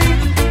in me,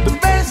 the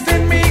best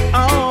in me.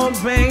 Oh,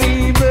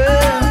 baby.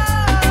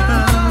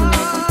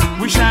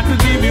 Wish I could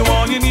give you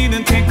all you need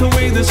and take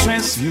away the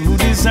stress. You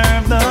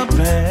deserve the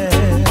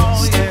best.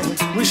 Oh, yeah.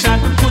 Wish I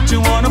could put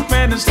you on a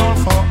pedestal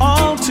for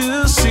all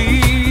to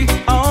see.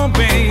 Oh,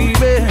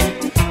 baby.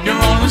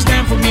 You're always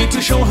there for me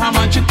to show how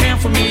much you care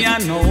for me. I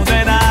know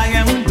that I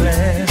am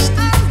blessed.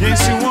 Yes,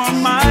 you are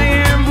my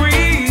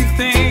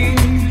everything.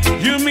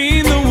 You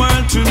mean the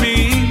world to me.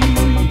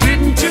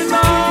 Didn't you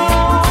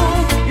know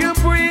you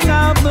bring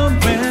out the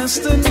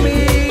best in me?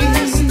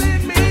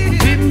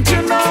 Didn't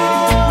you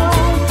know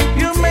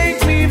you make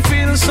me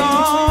feel so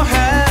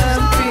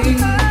happy?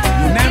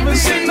 You never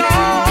say no,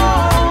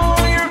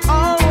 you're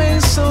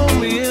always so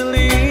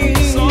willing.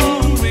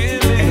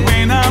 And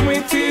when I'm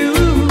with you,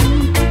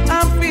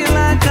 I feel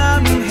like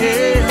I'm in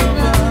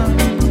heaven.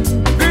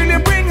 Girl, you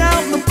bring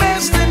out the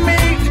best in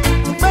me,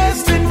 the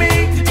best in me,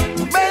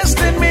 the best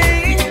in me.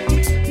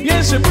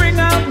 Yes, you bring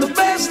out the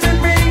best in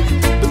me,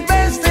 the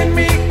best in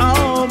me.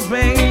 Oh,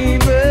 baby.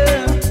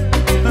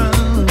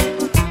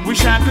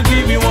 Wish I could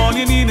give you all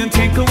you need and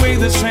take away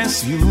the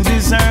stress. You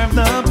deserve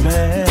the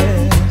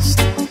best.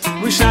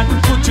 Wish I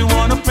could put you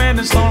on a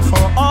pedestal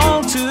for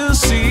all to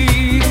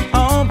see.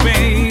 Oh,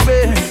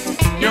 baby.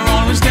 You're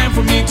always there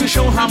for me to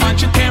show how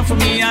much you care for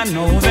me. I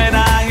know that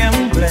I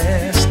am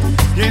blessed.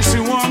 Yes,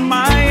 you are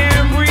my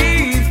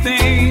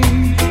everything.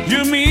 You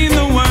mean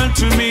the world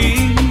to me.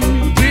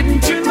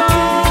 Didn't you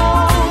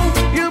know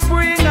you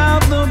bring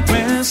out the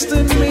best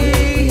in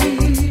me?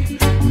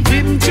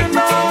 Didn't you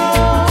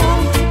know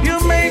you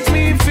make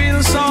me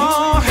feel so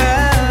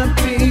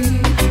happy?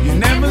 You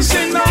never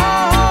say no,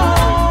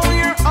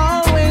 you're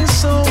always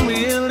so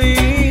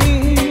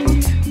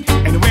willing.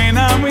 And when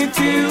I'm with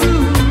you,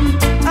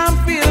 I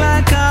feel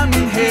like I'm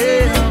in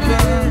heaven.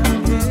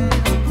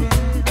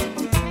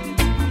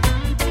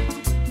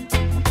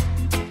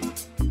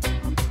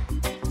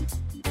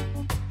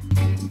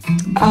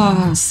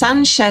 Oh,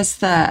 Sanchez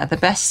there, the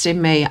best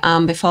in me,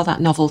 and before that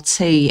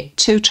Novelty,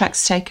 2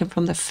 tracks taken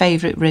from the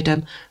favourite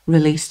rhythm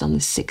released on the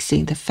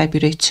 16th of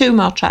February. 2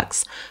 more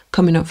tracks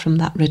coming up from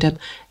that rhythm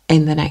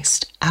in the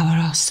next hour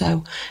or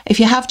so. If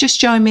you have just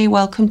joined me,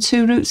 welcome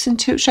to Roots and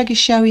Toots Reggae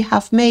Show. You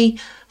have me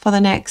for the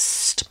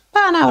next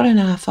about an hour and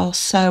a half or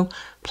so,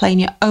 playing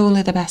you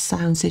only the best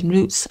sounds in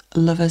roots,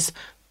 lovers,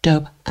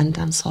 dub and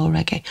dancehall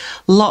reggae.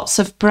 Lots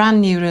of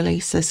brand new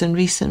releases and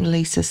recent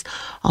releases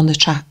on the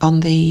track on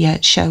the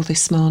show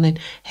this morning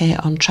here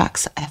on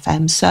Tracks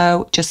FM.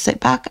 So just sit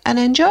back and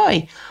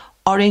enjoy.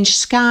 Orange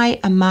Sky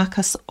and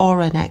Marcus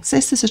Aura next.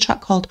 This is a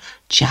track called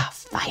Jar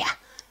Fire.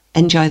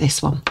 Enjoy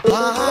this one.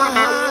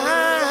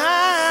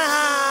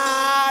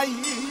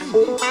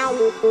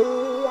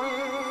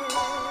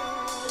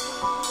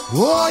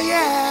 Oh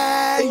yeah.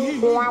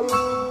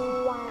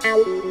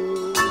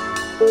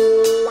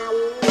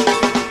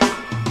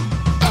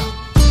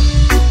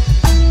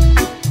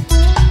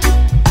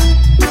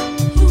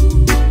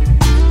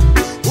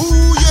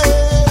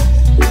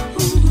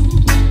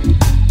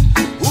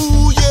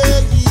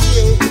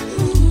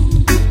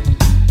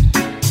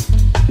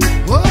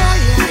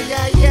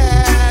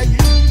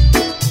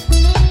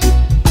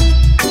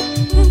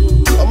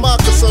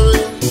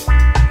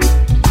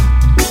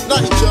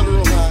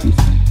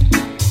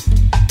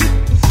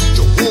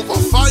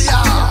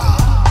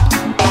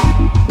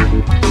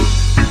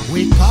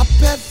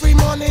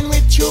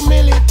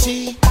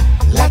 Humility,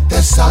 let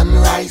the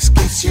sunrise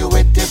kiss you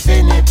with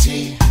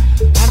divinity,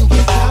 and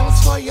give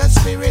thanks for your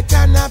spirit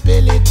and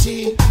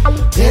ability.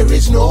 There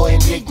is no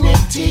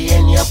indignity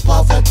in your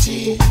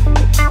poverty.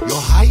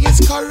 Your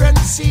highest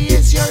currency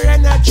is your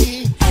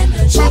energy,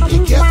 so be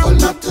careful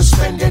not to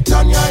spend it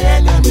on your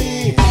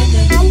enemy.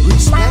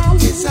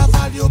 Respect is a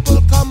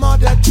valuable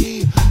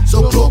commodity,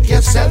 so cloak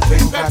yourself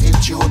in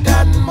gratitude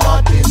and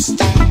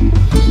modesty.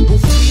 Who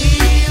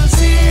feels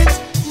it,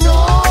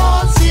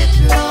 knows it,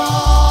 Lord.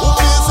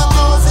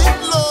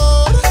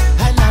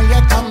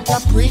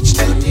 Preach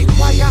to the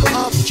choir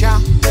of Jah.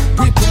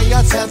 Prepare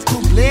yourself to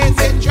blaze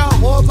in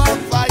Jehovah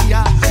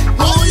fire.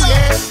 Oh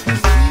yeah,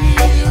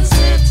 feels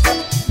it,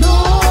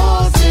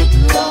 knows it,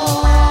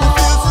 Lord.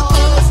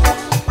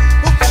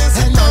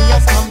 And now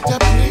you've come to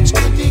preach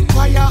to the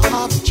choir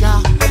of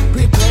Jah.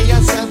 Prepare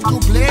yourself to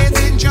blaze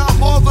in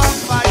Jehovah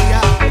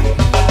fire.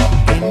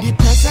 In the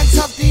presence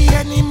of the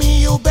enemy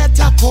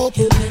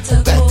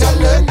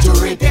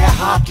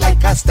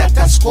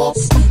stethoscope.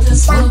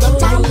 From the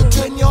time you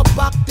turn your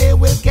back, they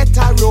will get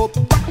a rope.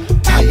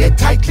 Tie it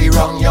tightly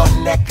round your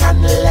neck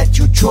and let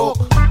you choke.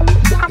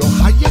 The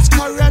highest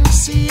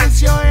currency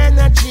is your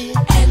energy.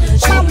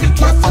 So be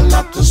careful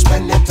not to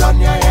spend it on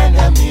your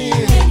enemy.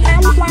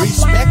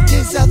 Respect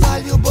is a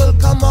valuable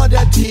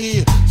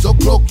commodity. So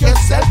cloak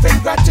yourself in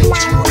gratitude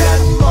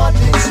and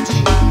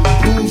modesty.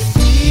 Who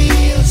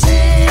feels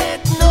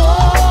it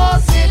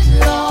knows it,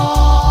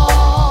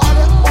 Lord.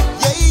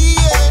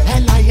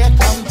 And I have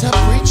come to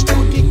preach to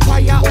the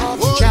choir of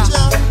Jah.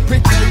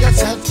 Prepare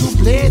yourself to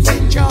blaze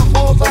in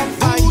Jehovah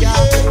fire.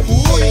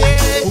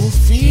 Who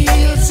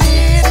feels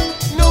it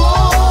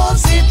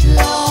knows it,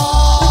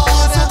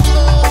 Lord.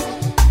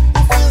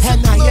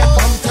 And I have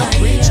come to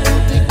preach to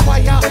the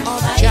choir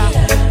of Jah.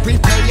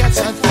 Prepare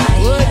yourself to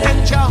burn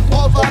in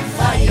Jehovah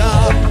fire.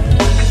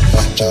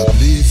 Jah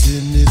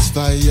blazing his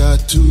fire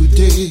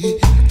today,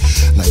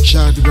 like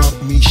Shadrach,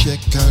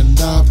 Meshach, and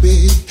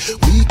Abednego.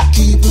 We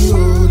keep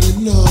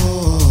rolling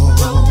on.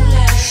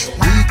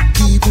 We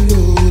keep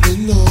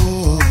rolling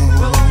on.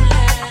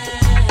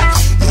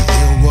 You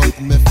hear what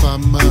my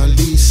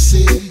family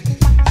say?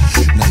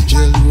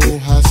 Nigel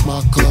Rojas,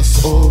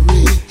 Marcus Ore,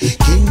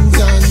 kings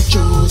and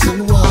chosen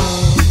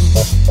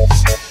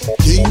ones.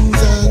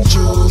 Kings and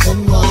chosen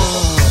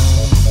ones.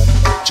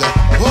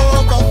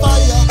 Jehovah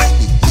fire,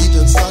 the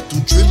heathen start to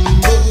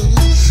tremble.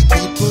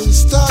 People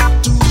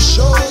start to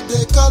show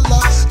their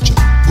color.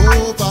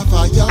 Jehovah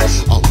fire,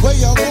 and where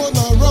you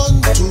gonna run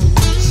to?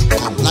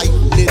 Come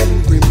lightning,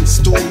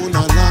 brimstone, and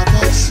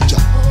lava.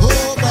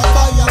 Jehovah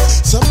fire,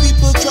 some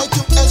people try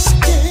to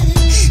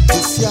escape.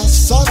 This year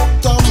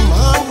Sodom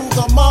and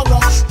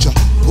Gomorrah.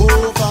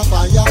 Jehovah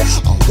fire,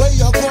 and where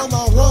you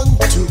gonna run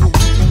to?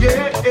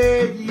 Yeah.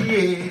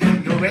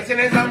 Your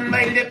residence on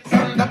my lips,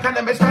 on the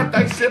cannabis that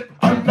I sip.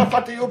 On the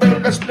fatty you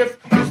build a spliff.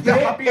 If you're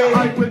happy,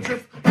 I will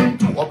drift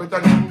into orbit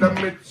and in the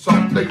midst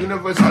of the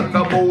universe and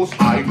the most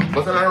high.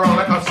 Buzzing around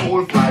like a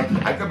soul fly.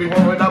 I could be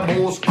one with the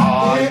most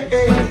high.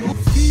 Who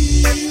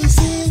feels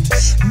it,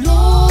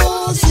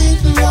 knows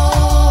it,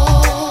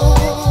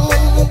 Lord.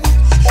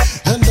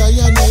 And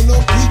I no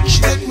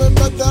preach like my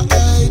brother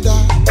Ida.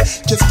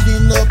 Just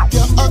clean up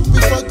your act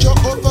before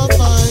Jehovah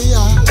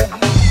fire.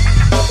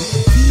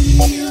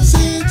 Feels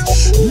it,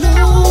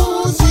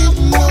 knows it,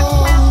 Lord.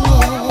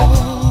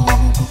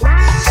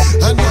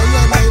 And I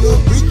no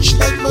preach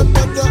like my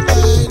brother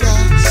Ida.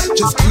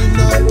 Just clean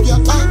up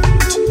your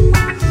act.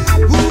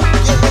 Ooh,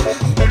 yeah.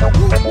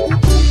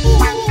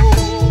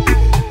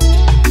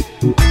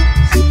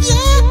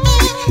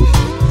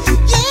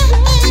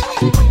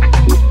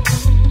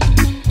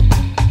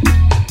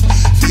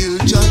 Feel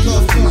Jalla.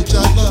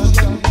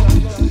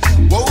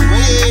 Whoa,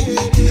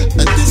 yeah.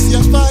 And this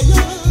your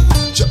fire,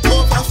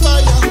 Jehovah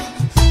fire.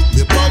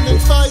 Me burning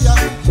fire,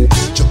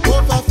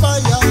 Jehovah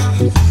fire.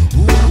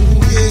 Ooh,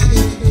 yeah.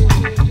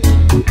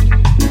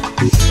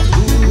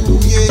 Ooh,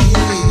 yeah.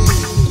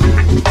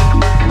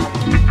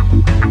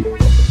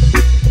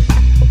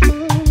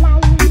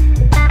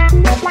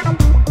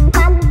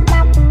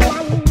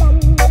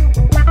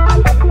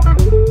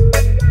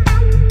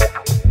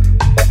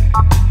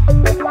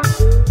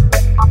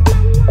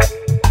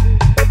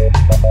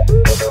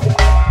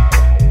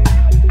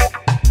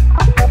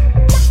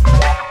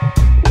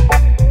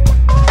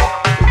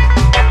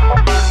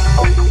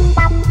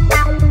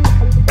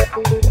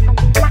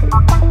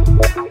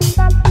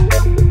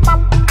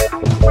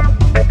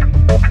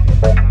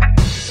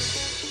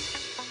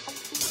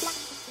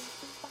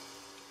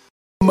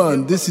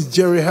 Man, this is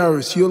Jerry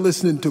Harris. You're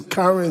listening to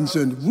Karen's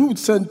and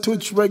Roots and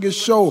Toots Reggae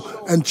Show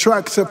and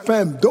Tracks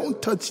FM.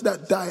 Don't touch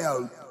that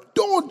dial.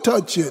 Don't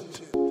touch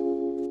it.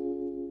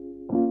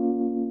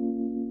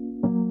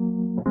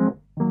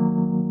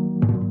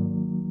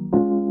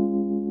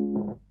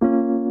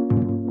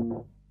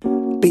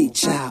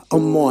 Beach out,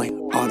 Amoy,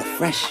 all the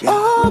fresh.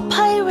 Oh,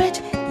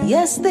 pirate,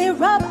 yes, they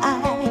rob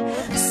I.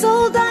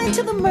 Sold I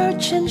to the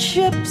merchant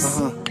ships.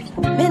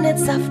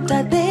 Minutes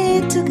after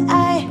they took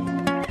I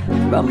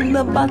from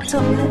the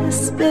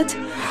bottomless pit.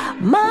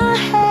 My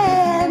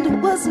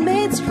hand was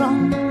made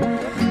strong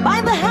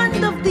by the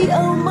hand of the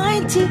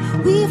Almighty.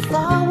 We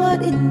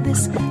forward in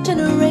this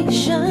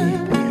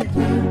generation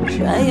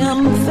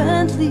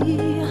triumphantly.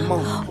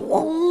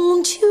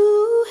 Won't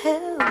you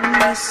help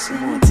me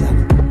sing?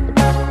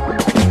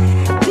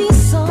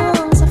 These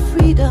songs of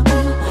freedom,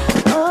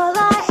 all I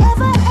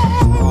ever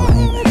had. Ooh,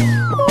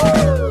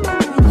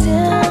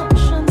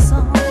 redemption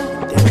song.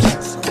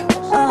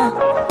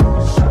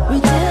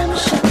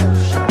 Redemption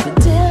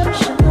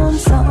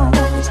song.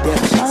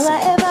 All I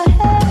ever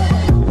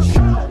had.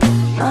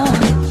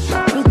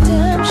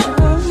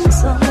 Redemption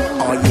song.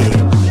 Oh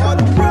yeah.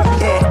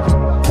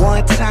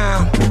 One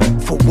time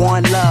for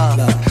one love.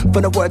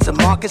 From the words of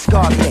Marcus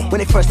Garvey when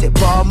they first hit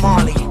Bob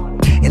Marley.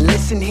 And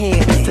listen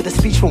here to the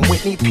speech from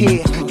Whitney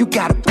Pierre. You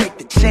gotta break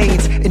the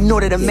chains in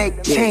order to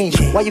make change.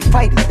 Why you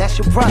fighting? That's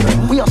your brother.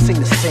 We all sing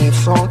the same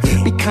song.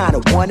 Be kind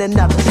to one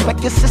another.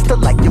 Respect your sister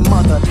like your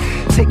mother.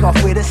 Take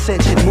off with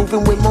ascension,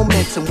 moving with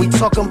momentum. We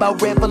talking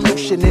about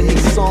revolution in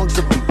these songs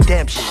of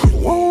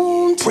redemption.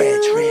 Won't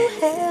Regge.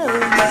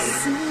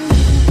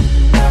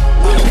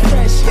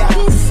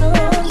 These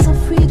songs of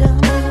freedom.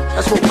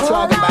 That's what we're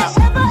talking about.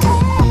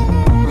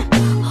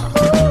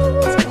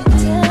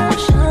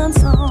 Redemption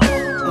song.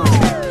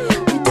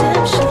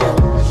 Redemption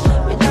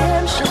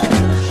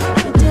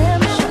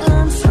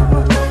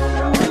song.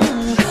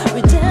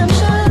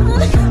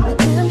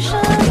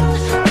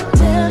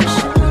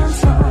 Redemption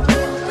song.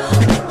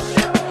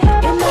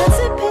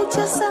 Emancipate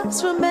yourselves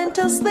from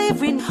mental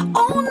slavery.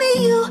 Only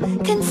you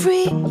can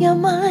free your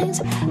minds.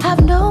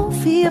 Have no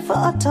fear for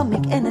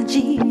atomic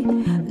energy.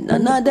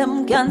 None of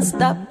them can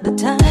stop the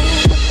time.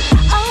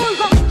 Our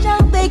Russia,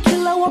 they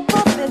kill our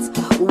prophets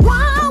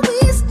while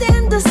we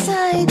stand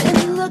aside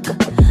and look.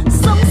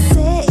 Some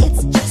say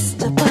it's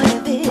just a part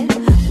of it.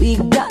 We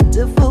got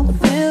to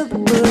fulfill the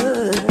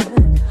word.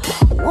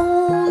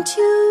 Won't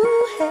you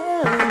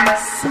help me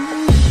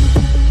sing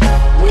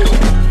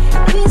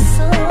these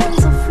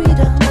songs of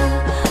freedom?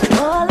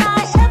 All I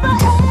ever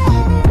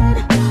had.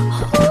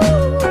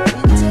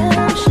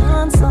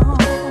 Redemption song.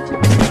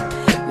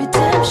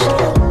 Redemption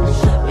song.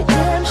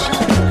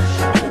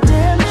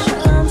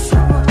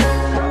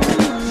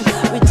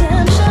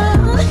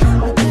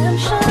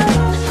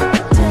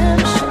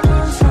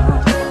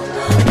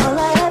 All I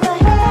ever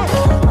had,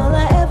 all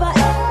I ever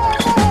had.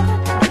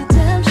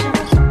 Redemption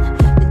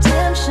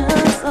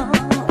song.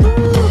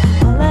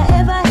 All I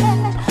ever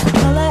had,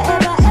 all I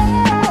ever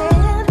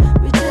had.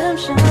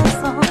 Redemption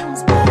songs.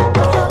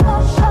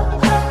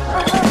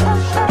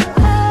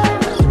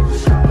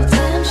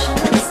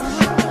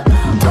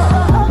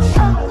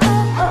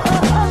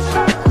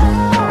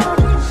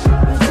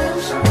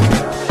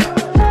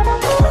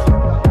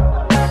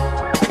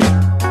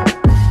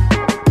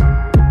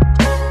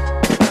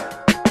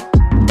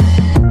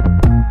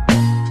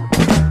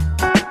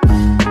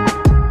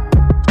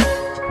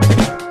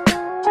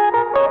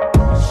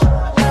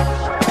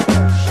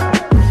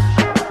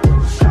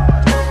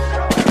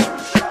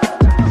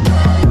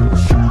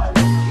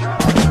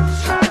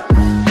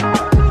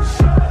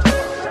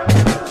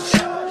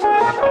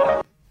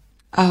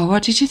 Oh,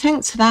 what did you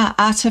think to that?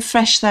 Out of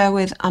Fresh there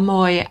with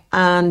Amoy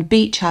and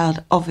Beat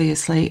Child,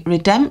 obviously.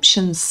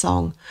 Redemption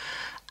song.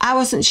 I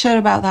wasn't sure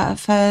about that at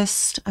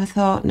first. I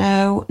thought,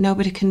 no,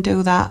 nobody can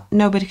do that.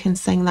 Nobody can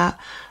sing that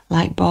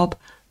like Bob.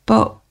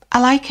 But I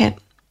like it.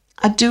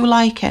 I do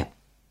like it,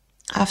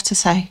 I have to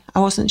say. I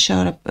wasn't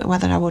sure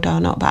whether I would or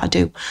not, but I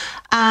do.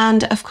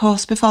 And, of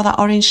course, before that,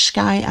 Orange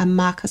Sky and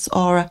Marcus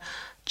Aura,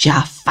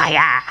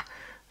 Jafire.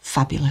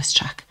 Fabulous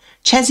track.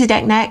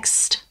 Chesedek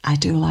next. I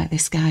do like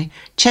this guy.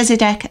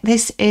 Chesedek,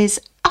 this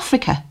is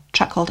Africa,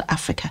 track called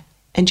Africa.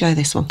 Enjoy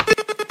this one.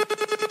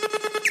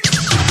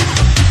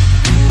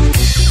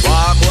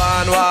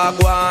 Wagwan,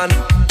 wagwan.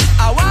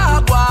 A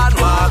wagwan,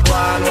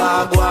 wagwan,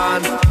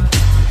 wagwan.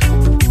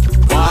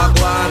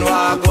 Wagwan,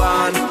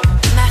 wagwan.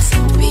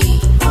 Massive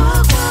B.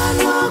 Wagwan,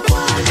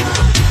 wagwan.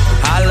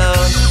 Hello,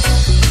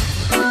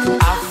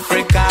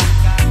 Africa.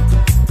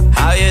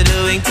 How you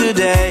doing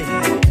today?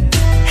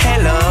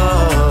 Hello,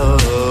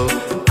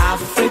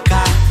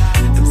 Africa.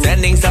 I'm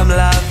sending some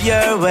love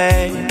your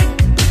way.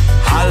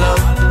 Hello,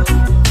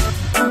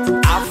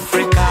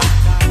 Africa.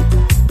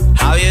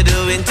 How you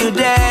doing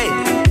today?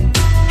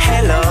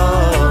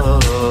 Hello,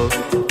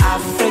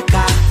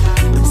 Africa.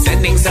 I'm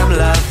sending some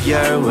love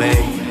your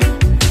way.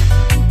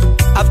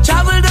 I've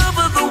traveled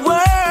over the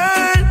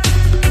world,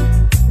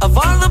 of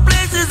all the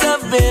places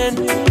I've been.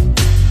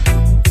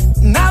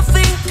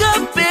 Nothing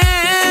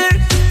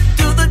compares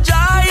to the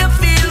joy I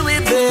feel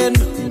within.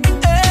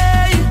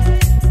 Hey,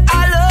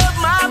 I love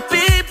my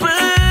people,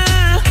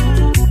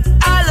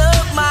 I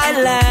love my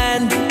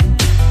land.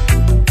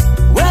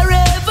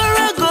 Wherever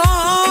I go,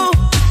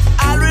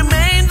 I'll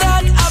remain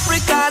that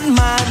African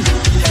man.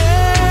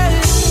 Hey,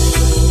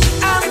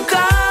 I'm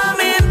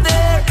coming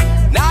there.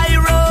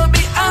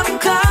 Nairobi, I'm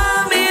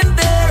coming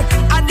there.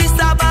 Addis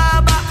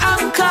Ababa,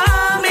 I'm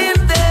coming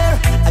there.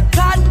 I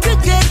got to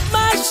get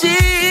my shit.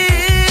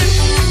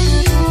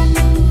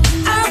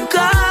 I'm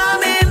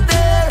coming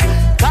there.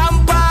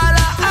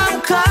 Kampala, I'm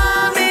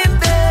coming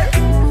there.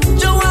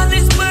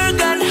 Johannesburg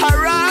and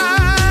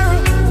Harare,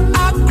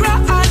 Accra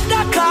and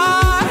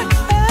Dakar.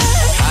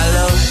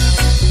 Hello,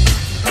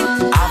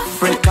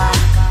 Africa.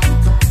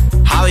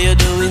 How you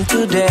doing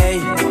today?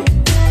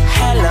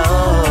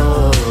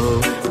 Hello,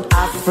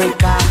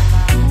 Africa.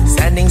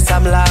 Sending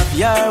some love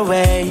your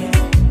way.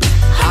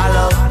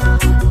 Hello,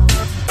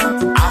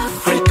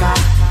 Africa.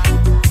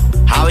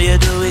 How you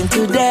doing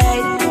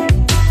today?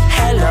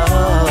 Hello,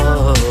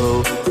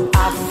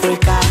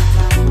 Africa.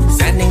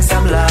 Sending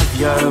some love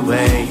your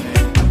way.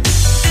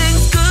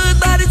 Things good,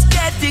 but it's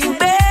getting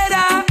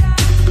better.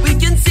 We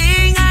can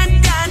sing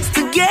and dance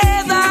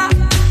together.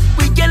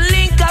 We can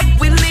link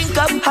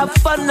up, have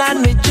fun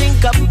and we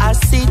drink up. I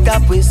sit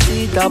up, we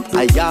sit up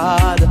a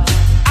yard.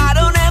 I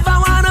don't ever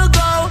wanna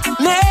go,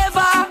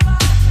 never.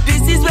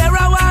 This is where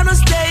I wanna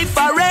stay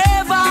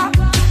forever.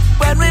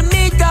 When we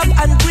meet up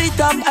and greet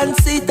up and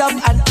sit up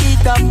and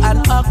eat up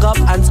and hug up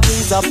and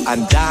squeeze up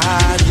and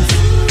dance.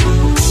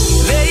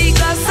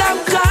 Lagos, I'm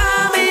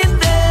coming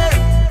there.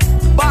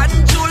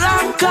 Banjul,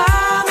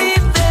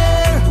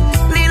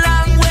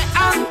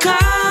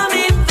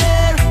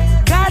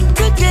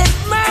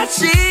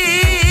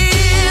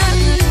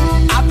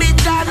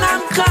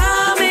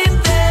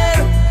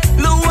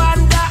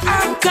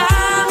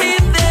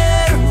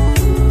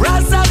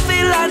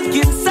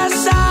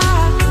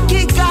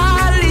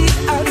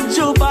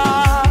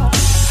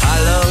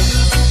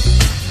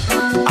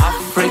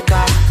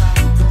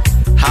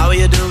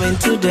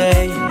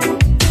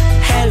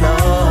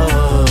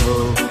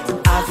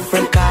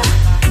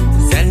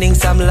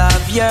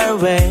 your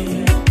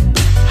way.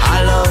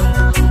 Hello,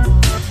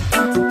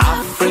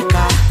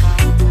 Africa,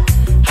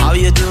 how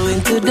you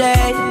doing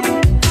today?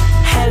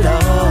 Hello,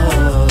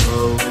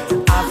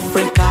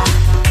 Africa,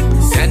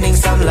 sending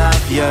some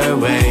love your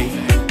way.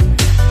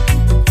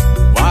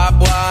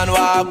 Wagwan,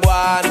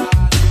 wagwan,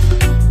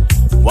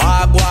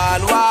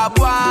 wagwan,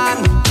 wagwan,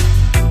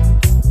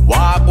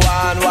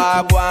 wagwan,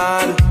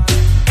 wagwan,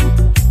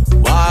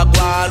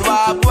 wagwan,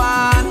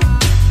 wagwan.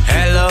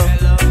 Hello,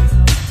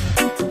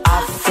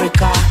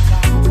 Africa,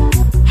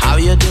 how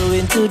you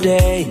doing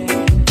today?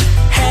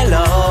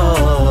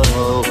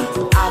 Hello,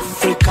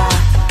 Africa,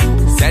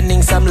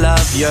 sending some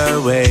love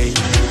your way.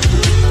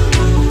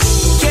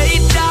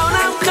 Cape Town,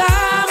 I'm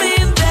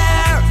coming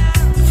there.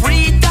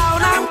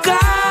 Freetown, I'm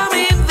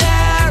coming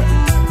there.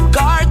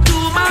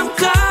 Khartoum, I'm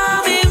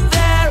coming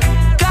there.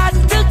 Got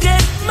to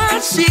get my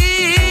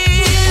shit.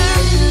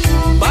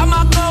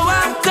 Bamako,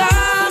 I'm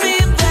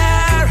coming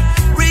there.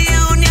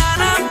 Reunion,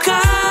 I'm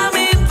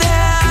coming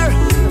there.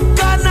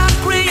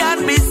 Conakry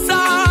and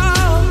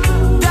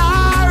Bissau,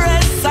 Dar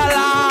es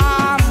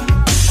Salaam.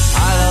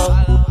 Hello,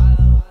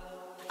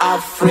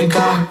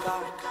 Africa.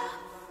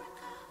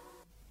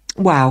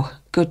 Wow,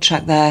 good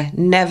track there.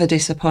 Never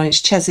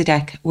disappoints.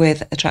 Chesedek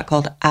with a track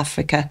called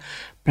Africa.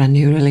 Brand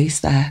new release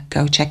there.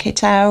 Go check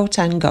it out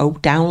and go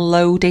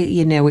download it.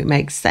 You know it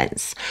makes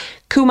sense.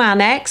 Kumar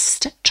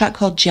next. Track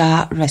called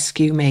Jah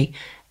Rescue Me.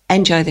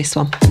 Enjoy this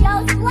one.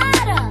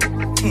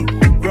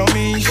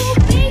 Ramesh,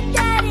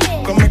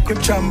 come make a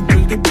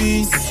trample the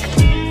beast.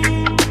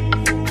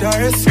 Jah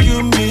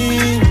rescue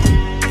me,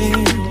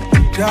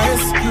 Jah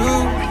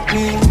rescue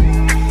me.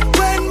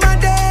 When my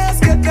days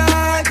get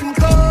dark and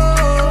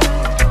cold,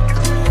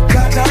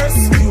 Jah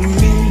rescue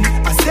me.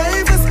 I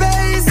save a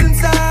space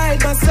inside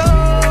my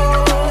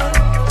soul.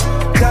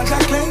 Jah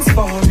cleanse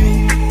for me.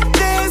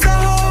 There's a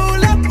whole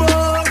lot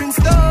more in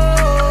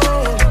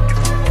store.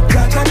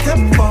 Jah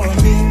kept for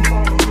me.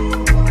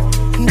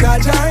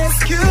 Jah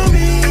rescue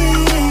me.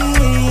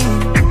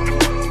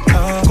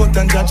 Cut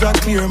and Jah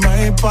clear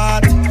my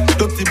path.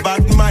 Dirty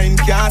bad mind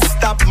can't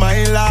stop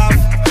my laugh.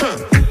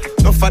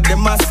 Enough of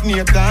them a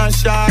snake and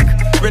shark.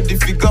 Ready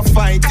fi go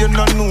fight, you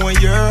don't know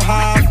your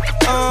half.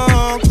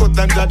 Cut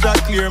and Jah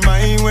clear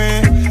my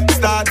way.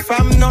 Start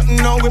from nothing,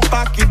 now we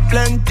pocket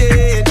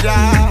plenty.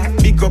 Jah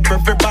big up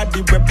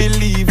everybody we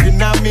believe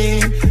in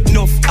me.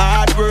 Enough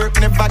hard work,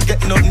 never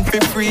get nothing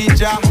for free.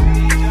 Jah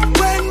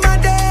when my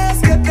days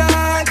get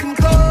dark and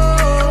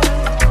cold,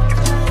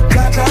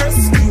 Jah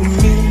rescue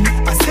me.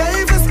 I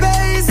save a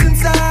space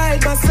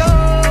inside my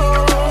soul.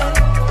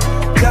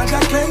 Jah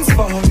cleanse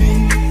for me.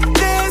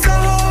 There's a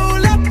whole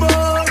lot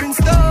more in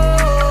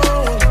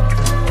store.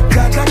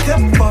 Jah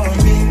kept for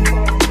me.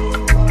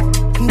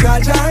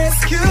 Jah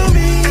rescue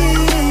me.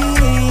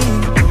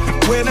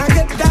 When I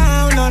get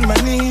down on my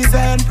knees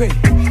and pray,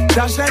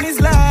 Jah shine His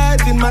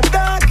light in my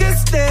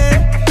darkest day.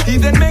 He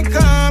then may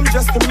come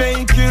just to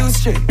make you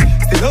straight.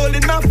 Still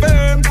holding my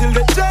firm till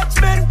the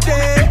judgment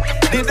day.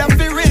 Did I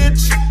be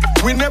rich?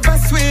 We never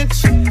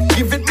switch.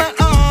 Give it my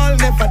all,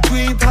 never do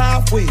it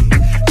halfway.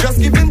 Just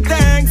giving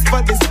thanks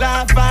for this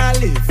life I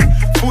live.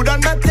 Food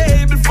on my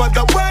table for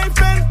the wife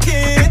and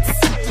kids.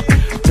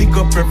 Pick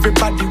up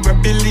everybody we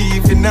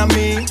believe in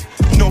me.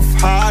 Enough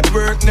hard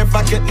work,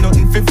 never get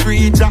nothing for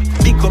free. Jah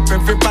pick up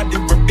everybody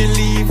we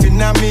believe in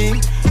me.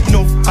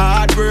 Enough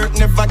hard work,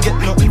 never get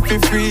nothing for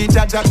free.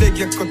 Jah beg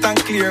you cut and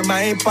clear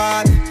my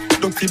path.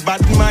 Dirty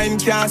bad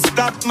mind can't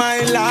stop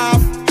my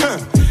laugh.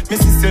 Me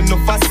see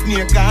enough a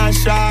snake and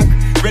shark.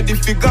 Ready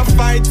fi go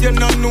fight, you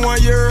don't know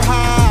your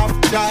half,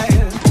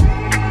 child.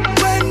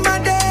 When my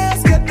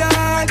days get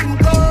dark and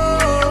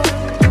cold,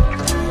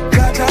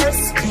 Jah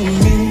rescue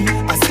me.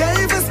 I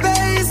save a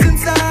space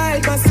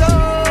inside my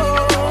soul.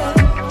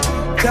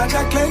 Jah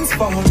cleanse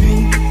for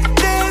me.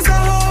 There's a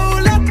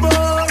whole lot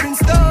more in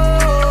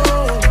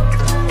store.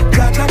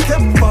 Jah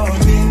kept for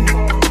me.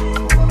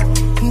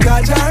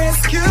 Jah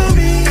rescue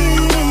me.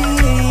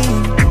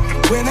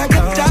 When I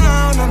get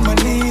down on my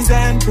knees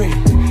and pray,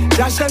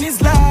 Jah shine His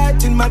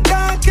light in my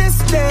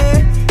darkest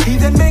day. He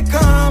then may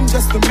come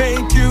just to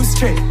make you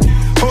straight.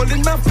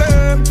 Holding my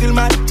firm till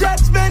my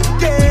judgment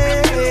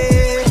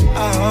day.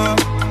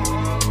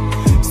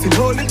 Still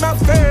holding my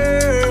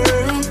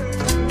firm.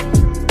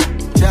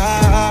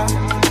 Jah,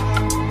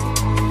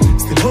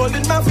 still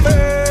holding my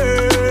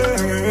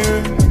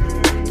firm.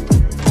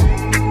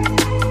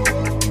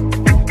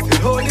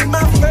 Still holding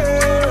my firm.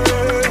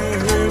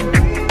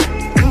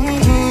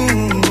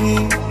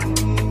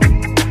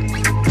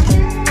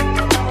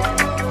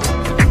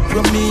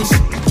 Ramesh,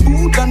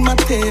 food on my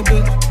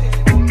table.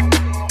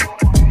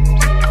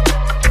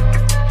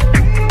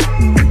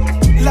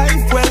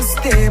 Life well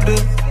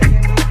stable.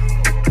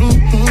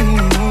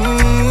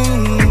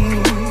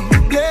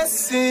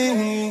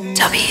 Blessing.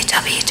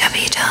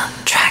 www.traxfm.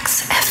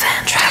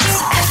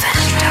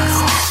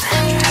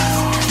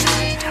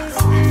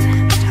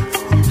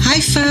 Hi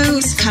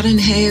folks, Karen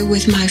here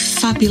with my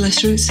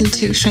fabulous Roots and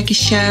Toots Reggae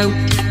show.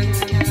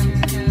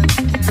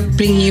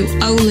 Bringing you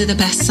only the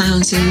best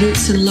sounds in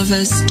roots and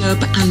lovers,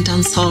 dub and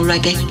dancehall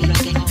reggae.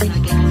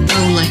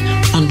 only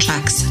on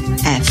Tracks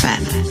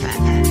FM.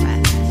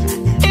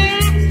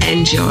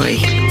 Enjoy.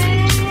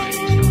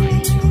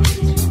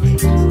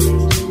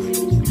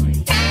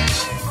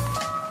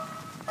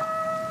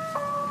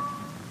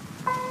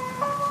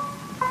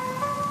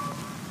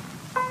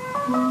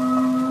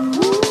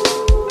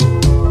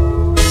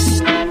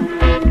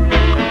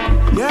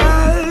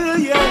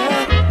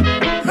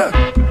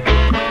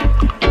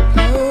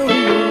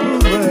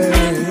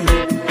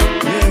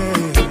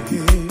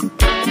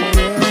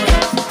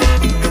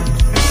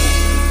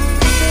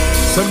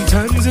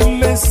 Sometimes it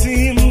may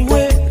seem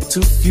way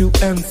too few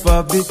and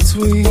far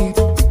between.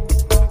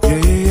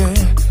 Yeah.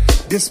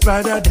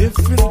 Despite our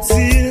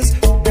differences,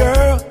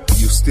 girl,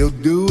 you still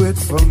do it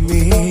for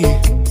me.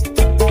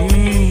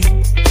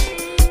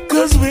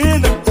 Cause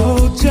when I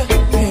hold your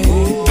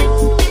hand,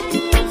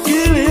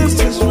 feelings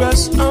just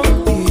rush on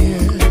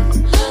in.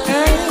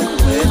 And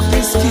with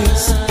this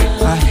kiss,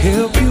 I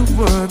help you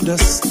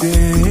understand.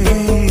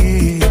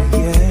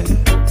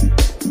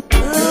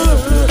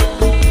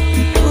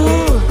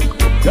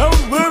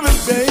 Don't worry,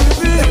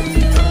 baby.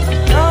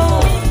 No,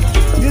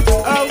 it's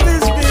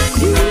always been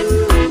you.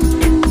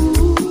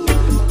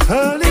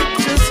 Honey,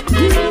 just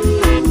you.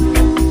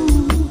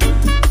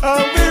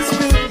 Always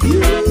been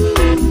you.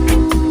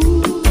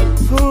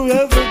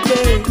 Forever,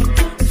 baby.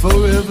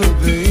 Forever,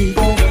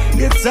 baby.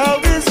 It's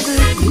always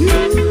been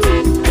you.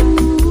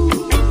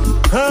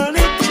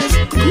 Honey, just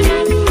you.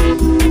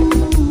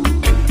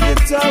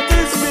 It's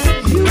always been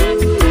you.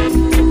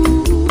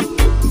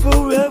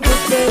 Forever,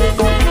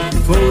 baby.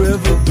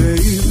 Forever,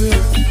 baby.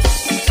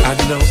 I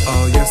know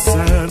all your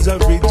signs. I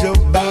read your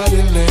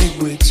body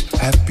language.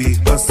 Happy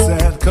or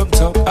sad, come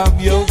talk, I'm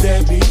your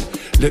daddy.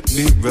 Let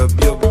me rub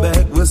your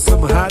back with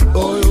some hot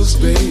oils,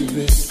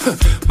 baby.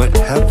 Might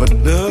have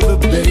another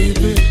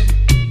baby.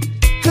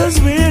 Cause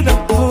when I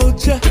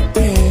hold your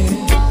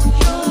hand,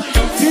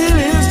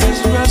 feelings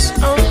just rush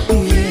on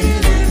in.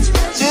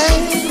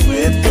 And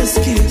with this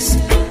kiss,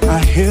 I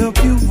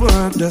help you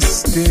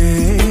understand.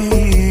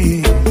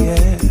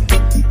 Yeah.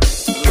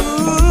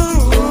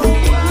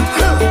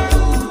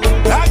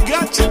 I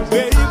got you,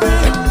 baby.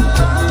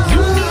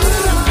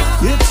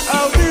 It's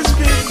always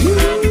been you.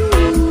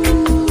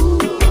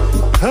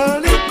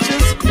 Honey,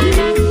 just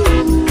you.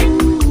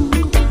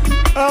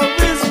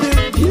 Always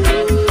been you.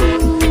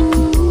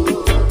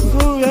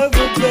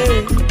 Forever,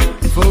 baby.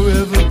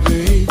 Forever,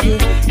 baby.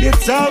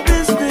 It's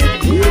always been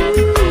you.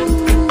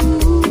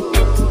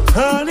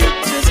 Honey,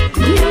 just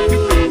you.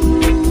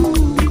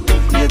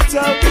 It's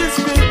always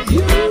been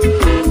you.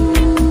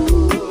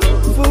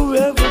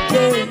 Forever,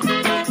 baby.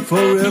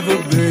 Forever,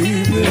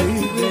 baby.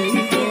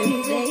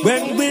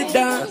 When we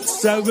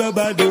dance, I rub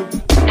a do.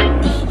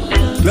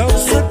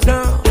 Closer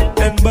down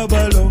and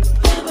bubble up.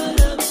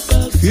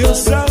 Feel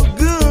so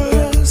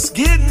good.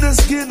 Skin to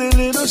skin, a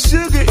little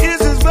sugar is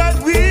just what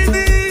we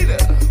need.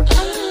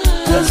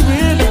 Cause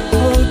when I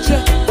hold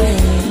your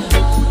hand,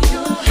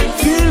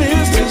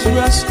 feelings just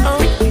rush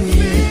on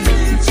in.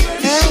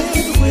 And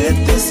with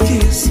this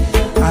kiss,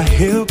 I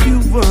help you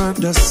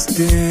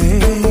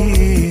understand.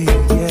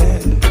 Yeah.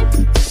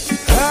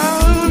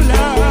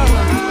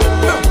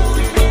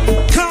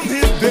 Come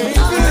here, baby.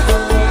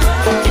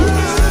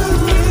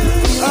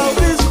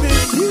 Always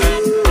been you.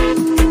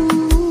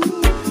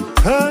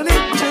 Honey,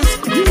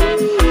 just you.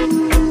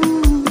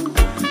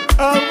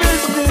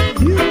 Always been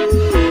you.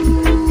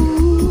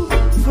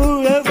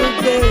 Forever,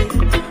 baby.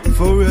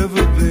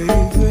 Forever,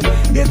 baby.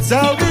 It's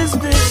always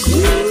been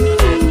you.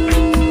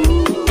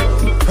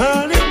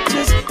 Honey,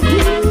 just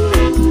you.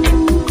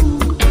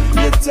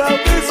 It's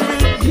always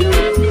been you.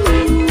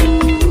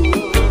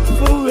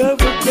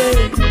 Forever,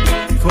 baby.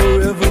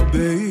 Forever,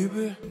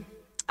 baby.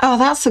 Oh,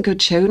 that's a good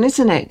tune,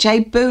 isn't it?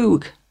 J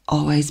Boog,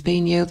 Always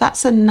Been You.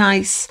 That's a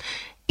nice,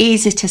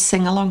 easy to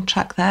sing along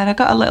track there. I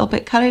got a little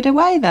bit carried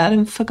away there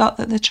and forgot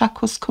that the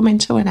track was coming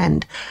to an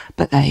end.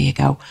 But there you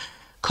go.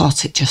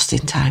 Caught it just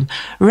in time.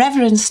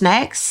 Reverence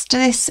next.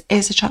 This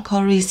is a track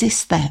called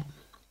Resist Them.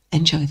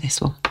 Enjoy this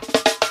one.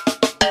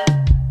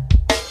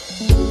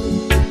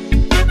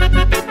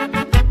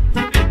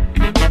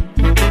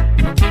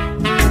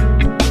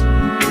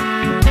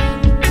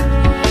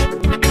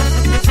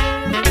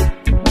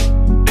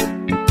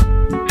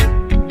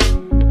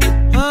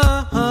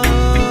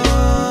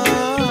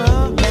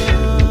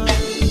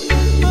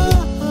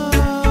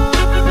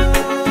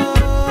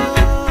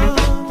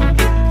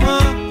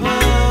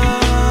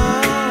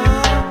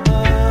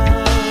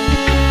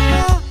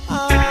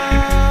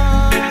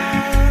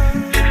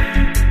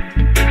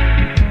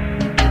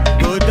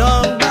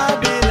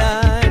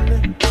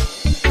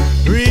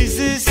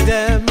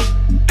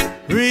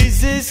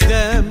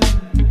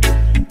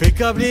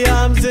 Up the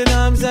arms and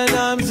arms and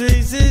arms,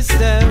 resist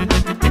them,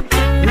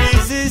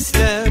 resist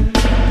them,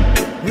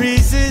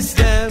 resist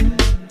them.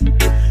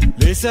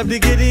 Lace up the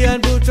giddy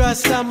and boot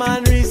rasta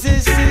man,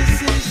 resist,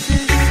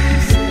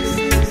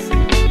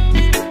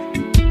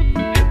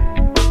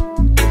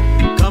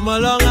 come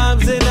along,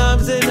 arms and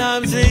arms and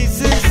arms,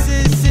 resist.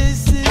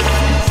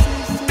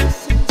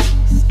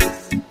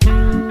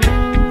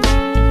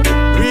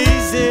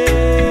 Resist.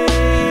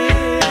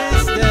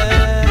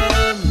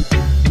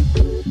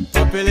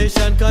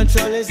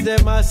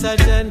 the mass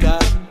agenda.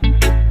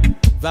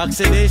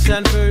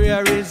 Vaccination for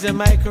rearrange the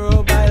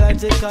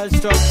microbiological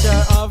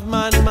structure of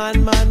man.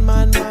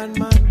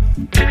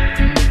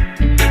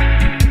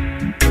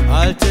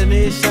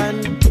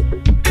 Alternation,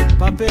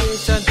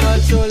 population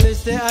control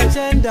is the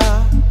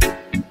agenda.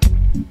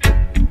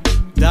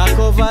 Dark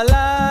over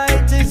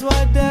light is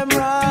what them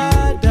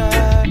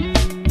rather.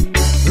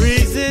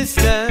 Resist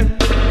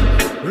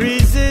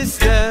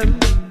them.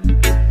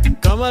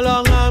 Come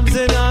along, arms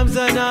in arms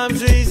and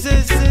arms,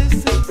 resist.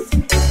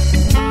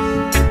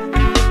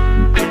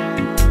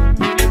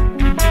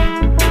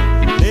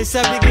 Let's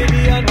have the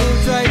Gideon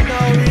Toots right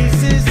now,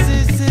 resist.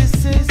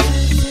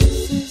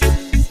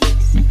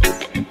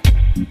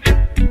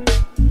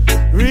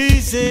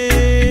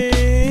 Resist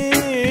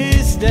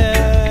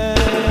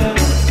them.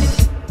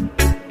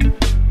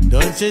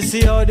 Don't you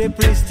see how they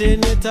priest in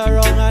it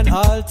wrong and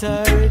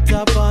alter it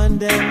upon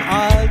them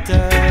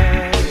altar?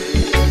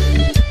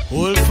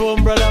 Hold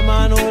from brother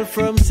man, hold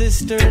from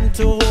sister, and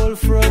to hold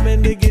from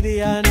in the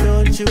Gideon,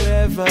 don't you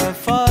ever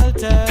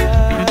falter.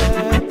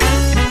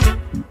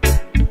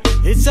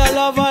 It's a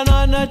love and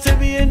honor to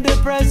be in the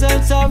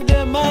presence of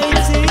the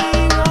mighty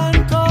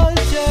one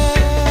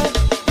culture.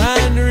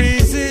 And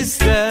resist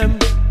them.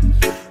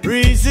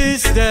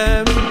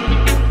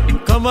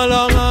 Come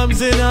along,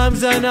 arms in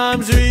arms and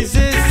arms,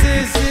 resist.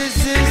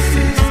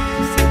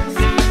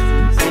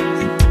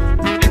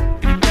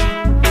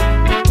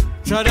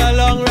 Trod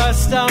along,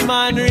 Rasta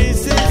man,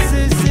 resist.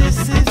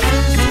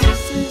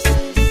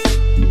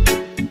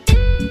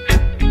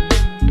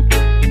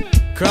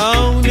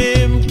 Crown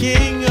him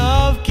King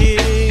of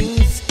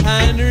Kings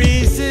and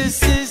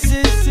resist.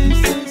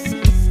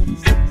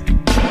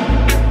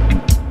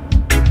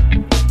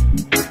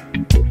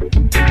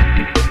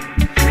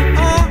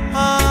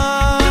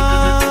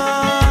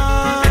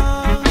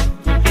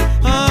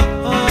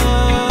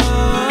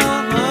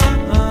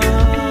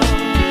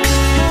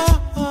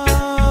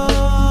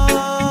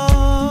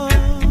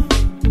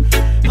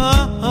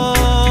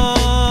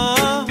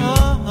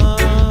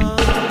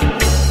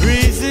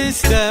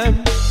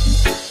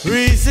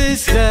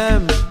 Resist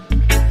them.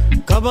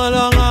 Come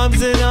along,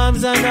 arms in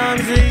arms and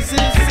arms, resist.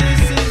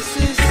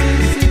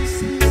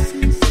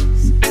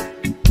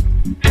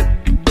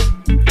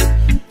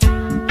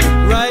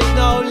 Right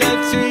now,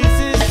 let's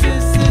resist.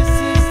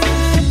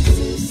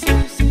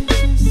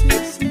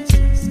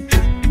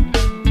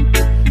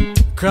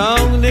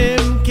 Crown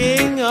him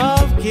King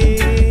of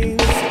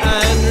Kings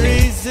and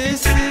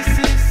resist.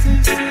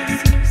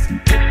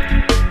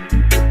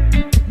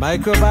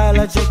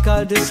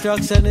 Microbiological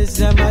destruction is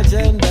them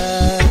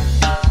agenda.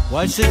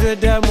 What should with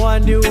them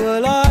want the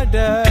whole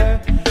order?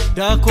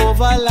 Dark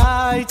over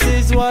light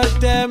is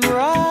what them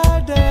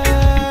rather.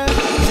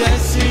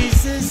 Just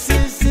resist.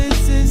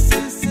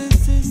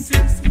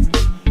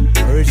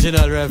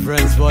 Original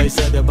reverence voice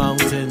of the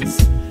mountains.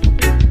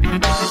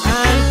 And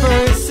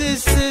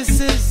persist.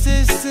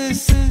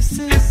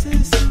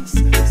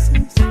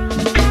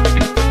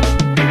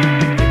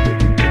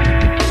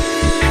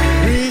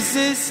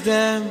 Resist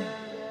them.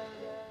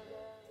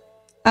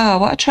 Oh,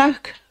 what a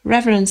track.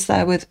 Reverence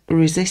there with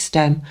Resist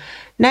Them.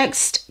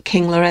 Next,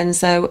 King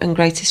Lorenzo and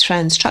Greatest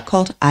Friends, track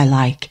called I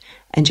Like.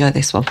 Enjoy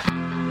this one.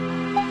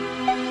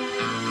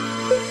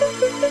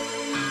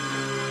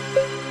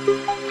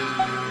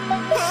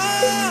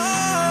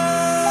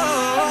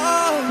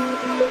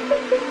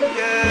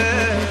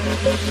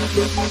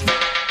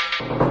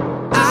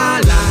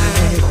 I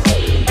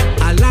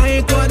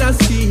like what I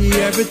see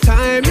every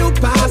time you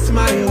pass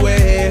my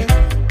way.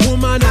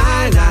 Woman,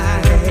 I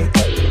like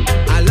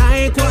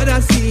what I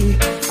see.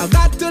 I've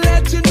got to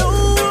let you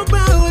know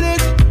about it.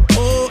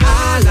 Oh,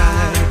 I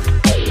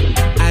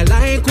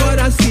like what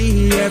I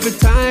see every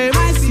time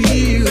I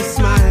see you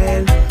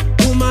smile.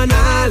 Woman,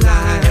 I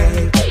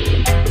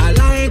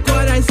like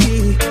what I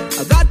see.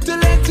 I've got to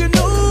let you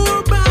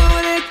know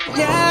about it.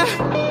 Yeah.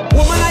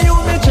 Woman, are you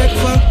me check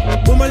for?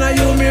 Woman, are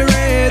you me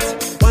rate?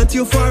 Want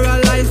you for a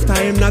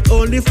lifetime, not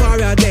only for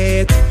a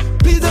date.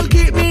 Please don't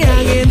keep me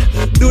hanging.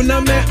 Do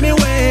not make me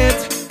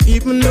wait.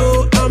 Even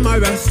though I'm a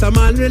Rasta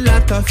man with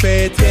lot of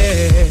faith,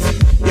 yeah.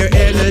 Your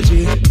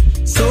energy,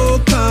 so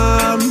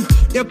calm.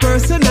 Your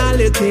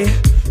personality,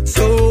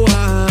 so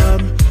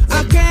warm.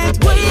 I can't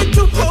wait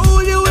to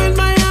hold you in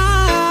my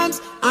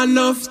arms.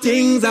 Enough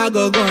things I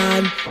go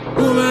on.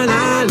 Woman,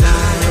 I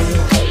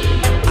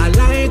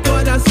like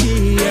what I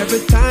see every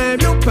time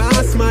you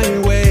pass my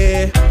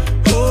way.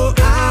 Oh,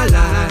 I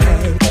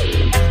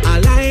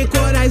like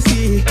what I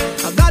see.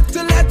 I've got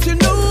to let you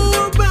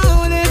know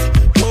about it.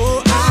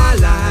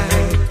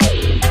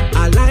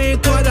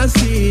 What I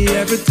see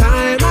every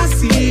time I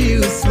see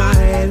you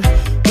smile.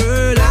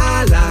 Girl,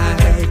 I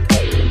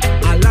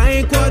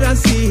like what I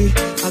see.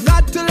 I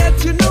got to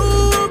let you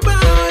know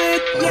about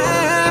it,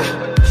 yeah.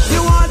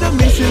 You are the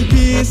missing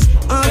piece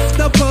of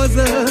the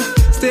puzzle.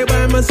 Stay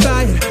by my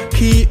side,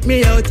 keep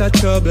me out of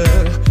trouble.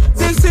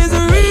 This is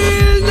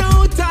real,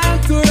 no time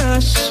to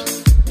rush.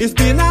 It's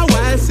been a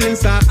while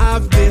since I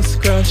have this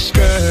crush,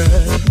 girl.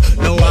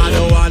 No, I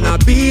don't wanna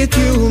beat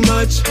you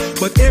much,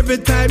 but every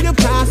time you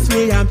pass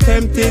me, I'm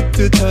tempted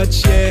to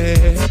touch, yeah.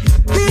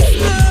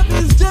 This love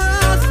is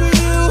just for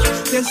you.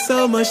 There's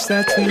so much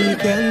that we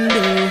can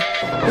do.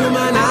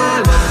 Woman,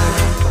 I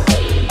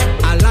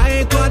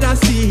like what I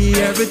see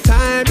every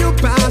time you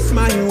pass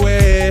my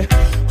way.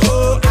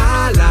 Oh,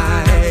 I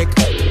like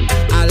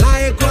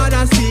what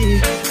I see.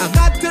 I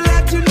got to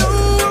let you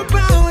know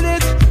about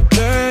it,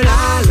 girl.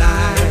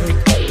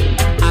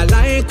 I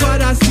like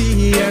what I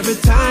see every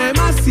time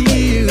I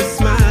see you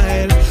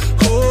smile.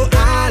 Oh,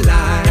 I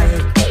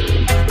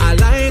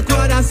like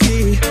what I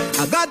see.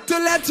 I got to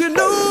let you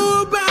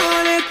know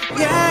about it,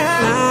 yeah.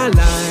 I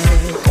like.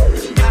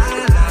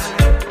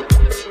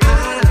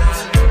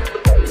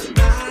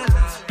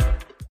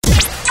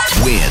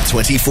 We're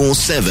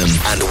 24/7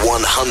 and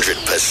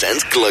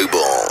 100%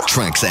 global.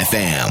 Tracks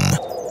FM.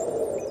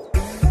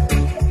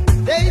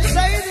 They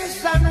say the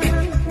sun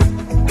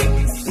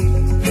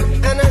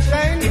and I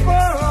shine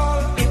for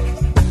all,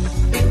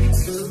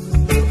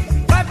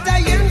 but I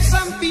in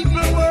some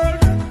people world,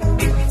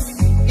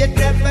 you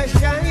never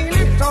shine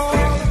at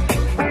all.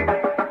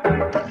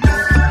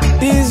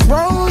 These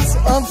roads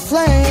of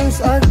flames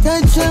are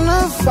catching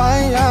a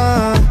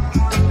fire.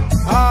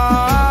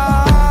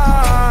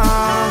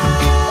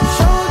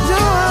 Showed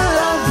you I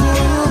love you,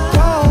 you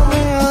call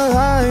me a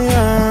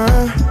liar.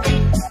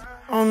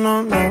 Oh no,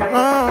 no,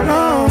 no,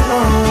 no, no.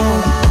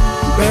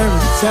 Baby,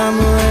 tell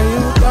me where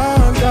you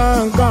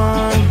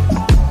gone.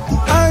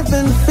 I've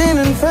been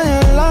feeling for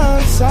your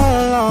love so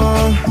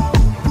long.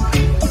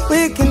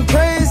 We can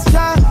praise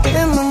God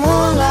in the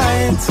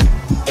moonlight.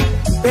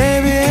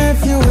 Baby, if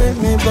you with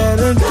me,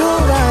 better do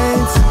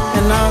right.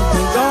 And I've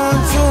been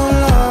gone too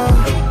long,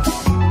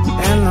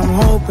 and I'm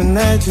hoping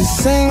that you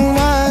sing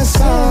my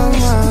song.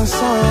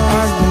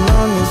 I've been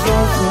on this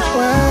road for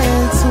way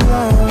too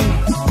long.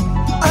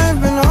 I've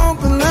been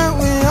hoping that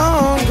we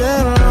all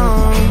get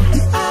along.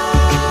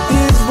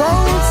 These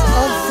roads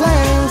of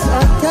flames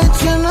are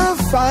catching a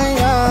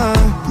fire.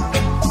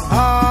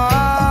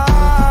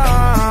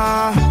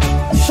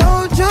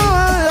 Showed you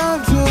I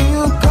loved you,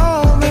 you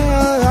called me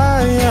a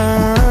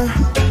liar.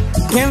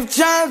 Give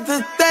God the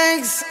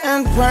thanks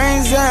and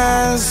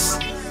praises.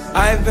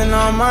 I've been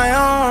on my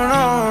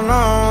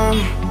own,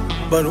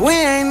 but we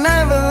ain't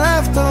never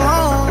left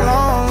alone.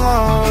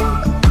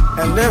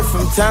 And if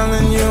I'm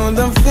telling you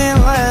the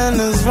feeling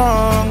is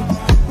wrong,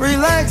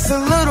 relax a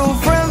little,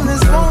 friend,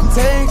 this won't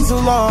take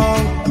too long.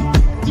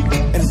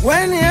 And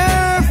when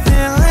you're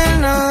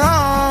feeling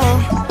alone,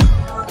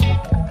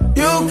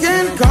 you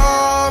can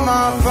call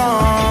my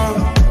phone.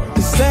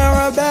 Is there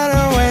a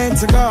better way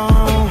to go?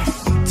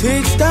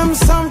 Teach them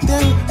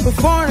something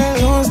before they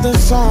lose the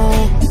song.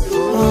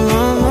 Oh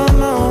no, no,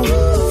 no,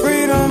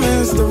 freedom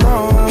is the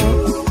road.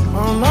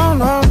 Oh no,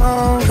 no, no,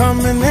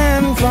 coming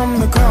in from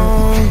the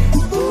cold.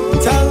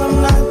 Tell them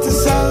not to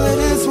sell it,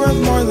 it's worth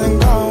more than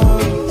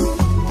gold.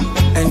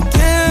 And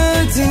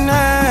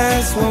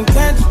guiltiness will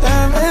catch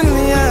them in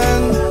the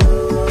end.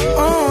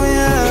 Oh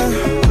yeah,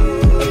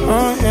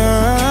 oh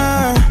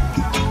yeah.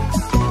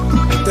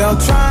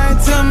 They'll try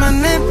to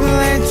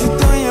manipulate you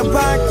through your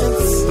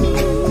pockets.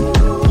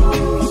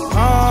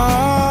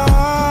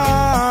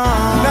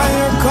 Now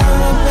you're caught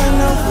up in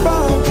the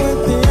fog with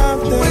the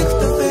optics,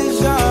 the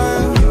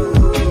vision.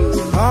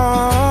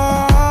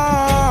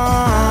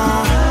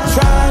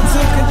 Try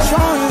to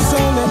control you so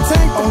they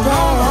take the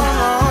power.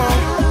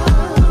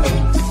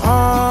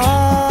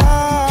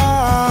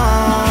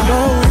 No,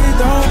 we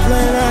don't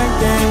play that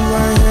game,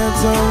 we're here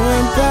to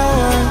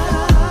empower.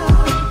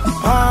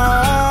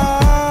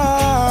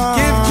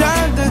 Give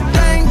God the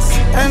thanks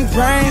and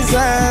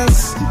praises.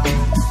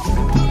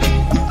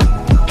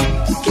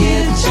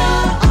 Give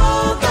God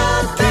all the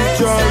thanks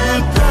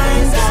and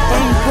praises.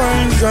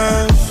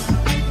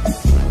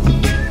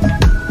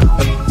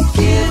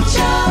 Give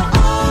God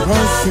all the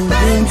thanks and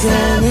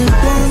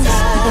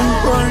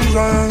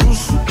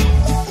praises.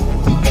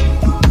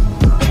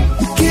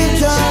 Give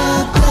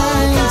God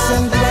thanks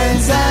and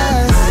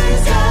praises.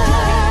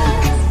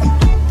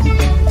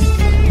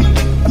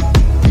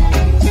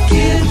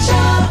 Give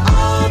God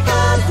all the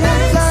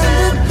thanks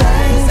and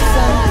praises.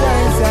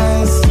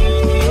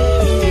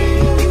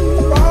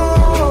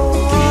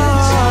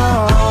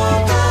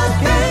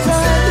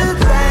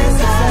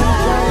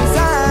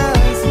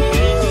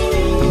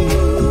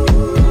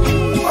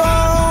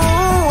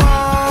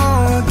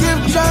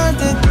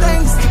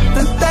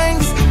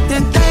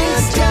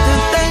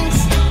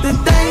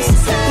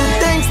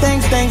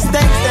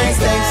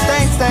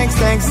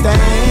 Thanks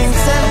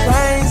and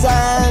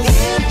praises.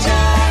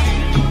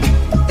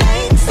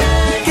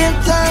 Give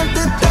God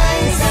the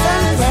thanks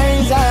and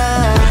praises.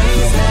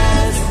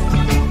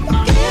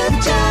 Give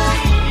God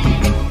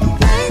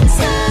thanks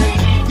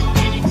and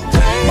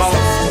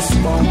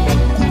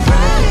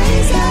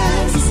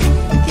praises.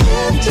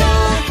 Give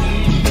God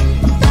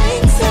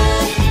thanks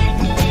and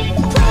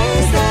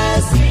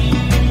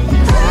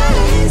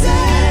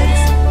praises.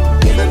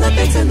 Give Him the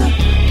thanks and the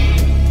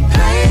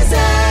praises.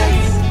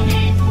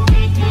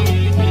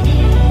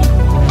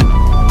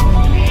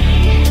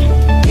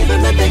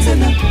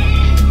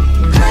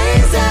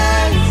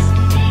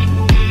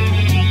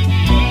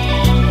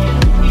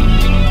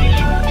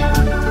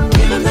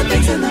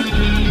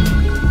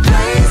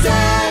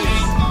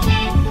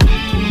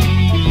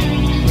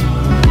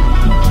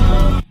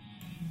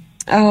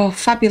 Oh,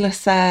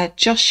 fabulous there.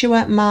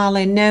 Joshua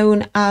Marley,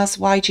 known as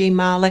YG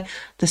Marley,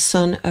 the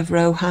son of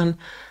Rohan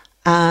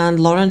and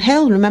Lauryn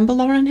Hill. Remember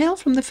Lauryn Hill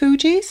from the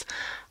Fugees?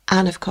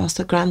 And of course,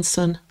 the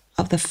grandson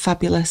of the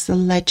fabulous, the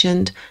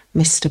legend,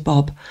 Mr.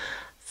 Bob.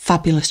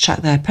 Fabulous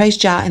track there. Praise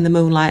Jah in the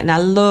Moonlight. And I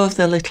love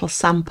the little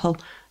sample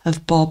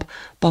of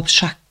Bob's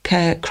track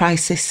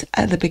Crisis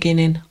at the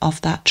beginning of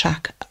that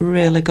track.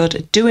 Really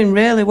good. Doing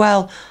really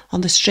well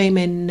on the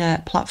streaming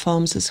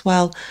platforms as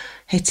well.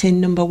 Hitting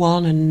number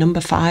 1 and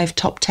number 5,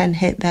 top 10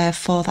 hit there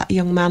for that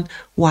young man,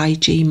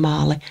 YG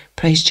Marley.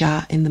 Praise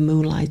Jah in the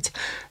Moonlight.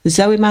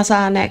 Zoe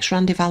Mazar next,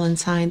 Randy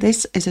Valentine.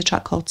 This is a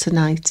track called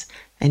Tonight.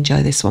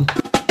 Enjoy this one.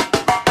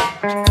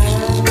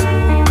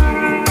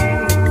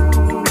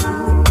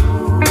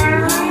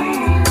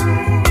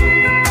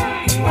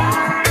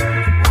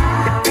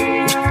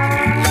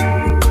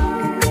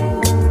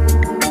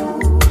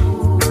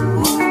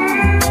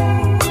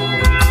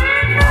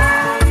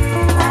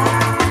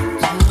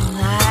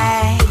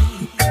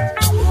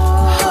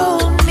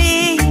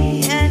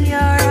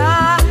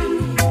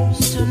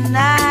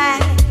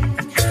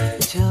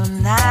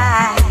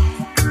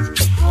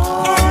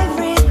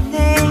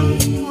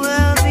 Everything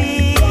will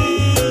be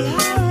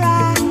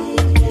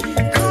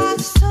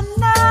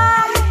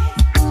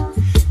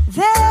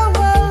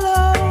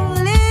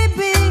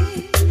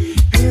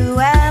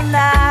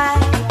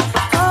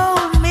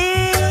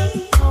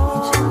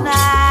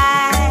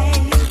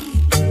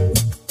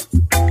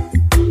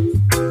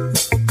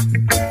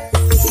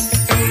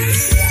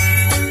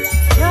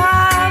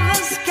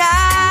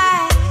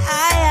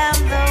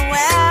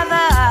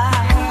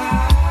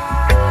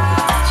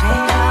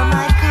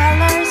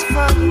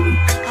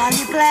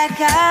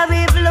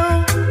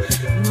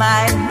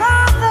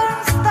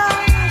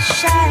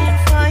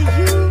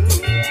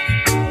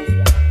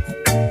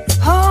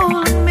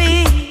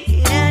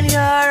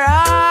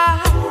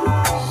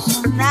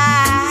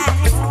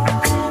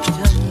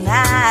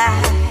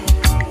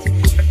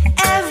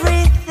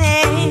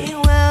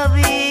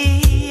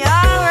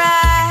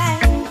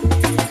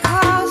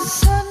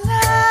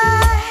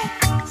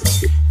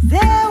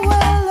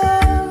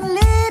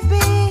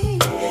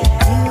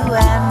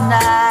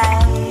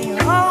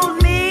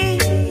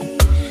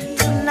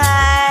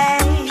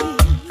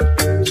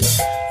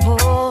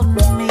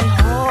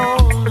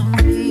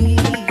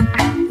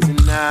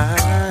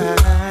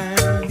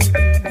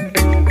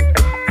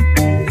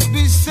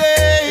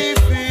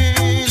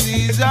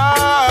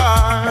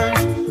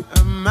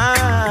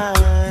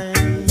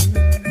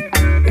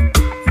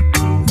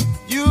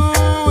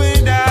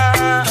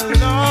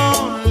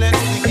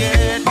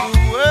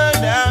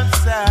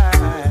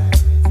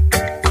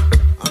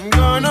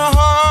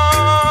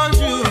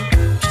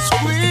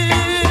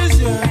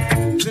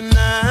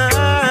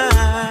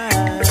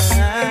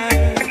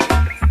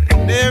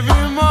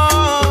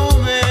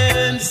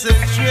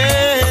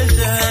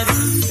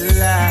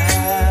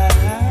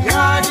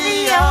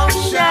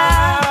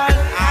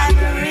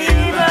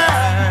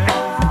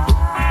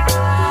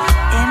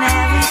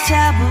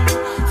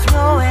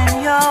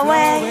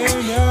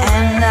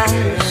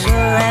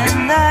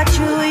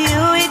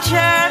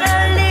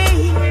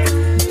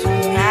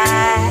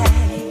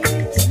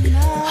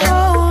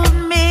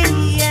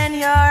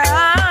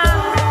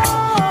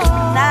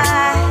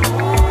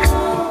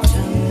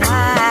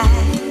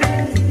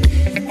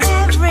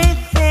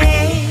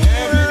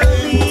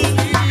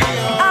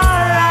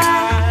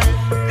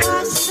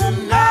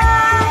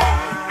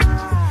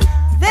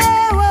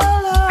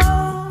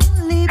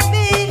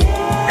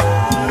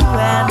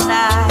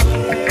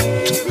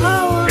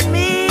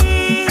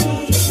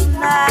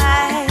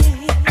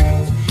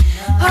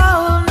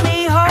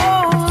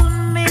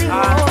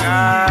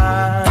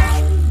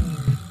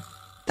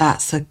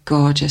That's a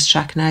gorgeous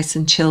track, nice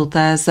and chilled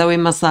there. Zoe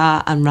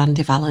Mazar and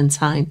Randy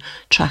Valentine,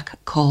 track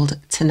called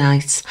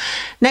Tonight.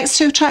 Next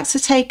two tracks are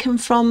taken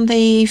from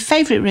the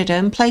Favourite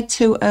Rhythm, played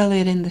to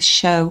earlier in the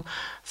show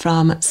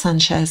from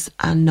Sanchez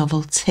and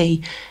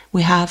Novelty.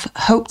 We have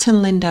Hopton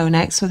Lindo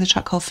next with a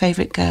track called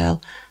Favourite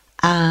Girl,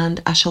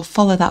 and I shall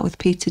follow that with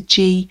Peter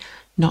G,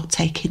 Not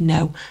Taking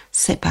No.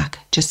 Sit back,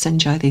 just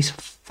enjoy these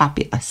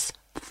fabulous,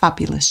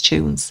 fabulous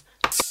tunes.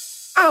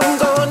 I'm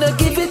gonna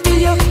give it to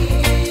you,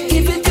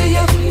 give it to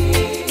you,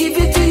 give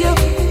it to you,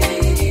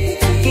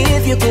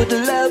 give you good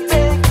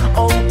loving,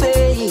 oh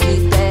baby.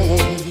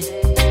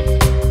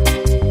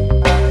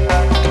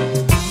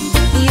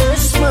 Your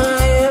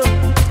smile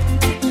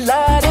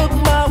light up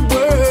my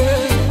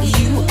world.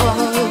 You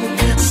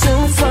are so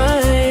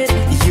fine,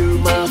 you're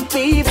my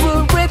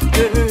favorite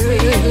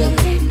girl.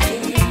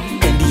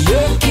 And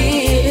your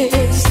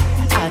kiss,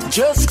 I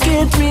just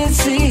can't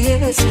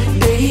resist,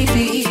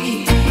 baby.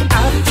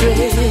 I've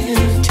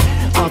dreamt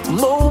of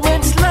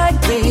moments like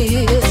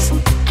this.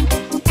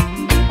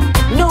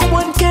 No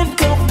one can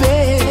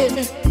compare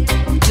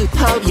to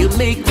how you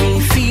make me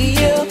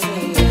feel.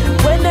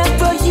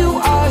 Whenever you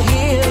are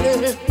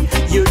here,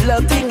 your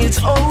loving is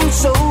oh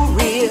so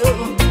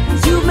real.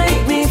 You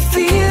make me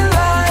feel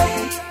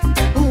like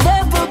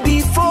never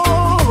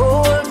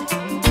before.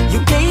 You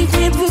gave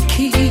me the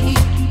key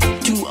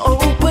to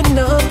open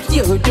up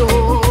your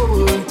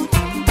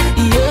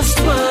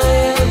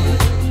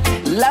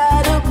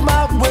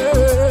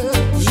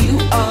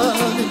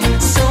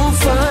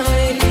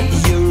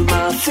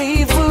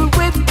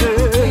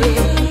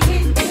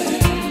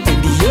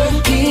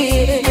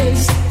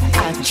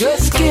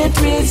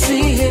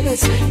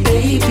years,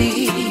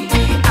 baby,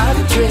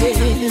 I've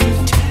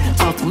dreamt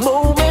of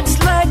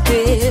moments like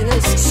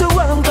this. So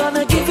I'm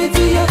gonna give it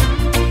to you,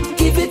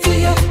 give it to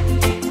you,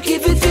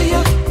 give it to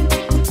you,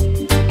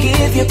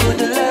 give you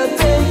good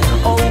loving,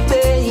 oh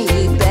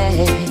baby.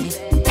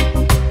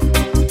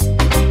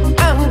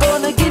 I'm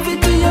gonna give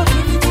it to you,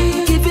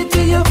 give it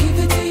to you,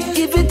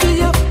 give it to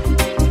you,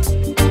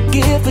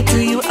 give it to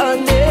you,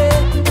 honey.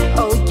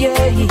 Oh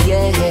yeah,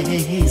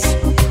 yes.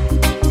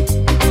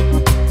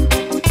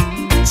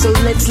 So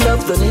let's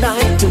love the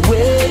night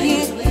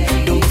away.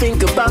 Don't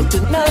think about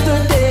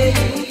another day.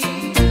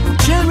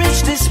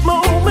 Cherish this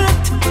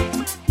moment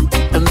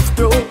and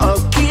throw our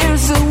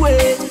cares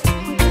away.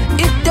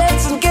 It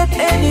doesn't get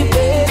any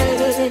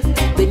better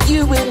than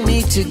you and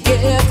me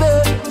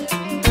together.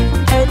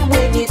 And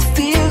when it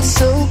feels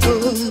so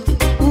good,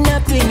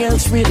 nothing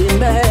else really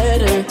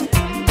matters.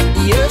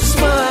 Your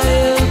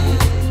smile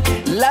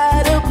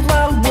light up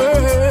my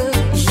world.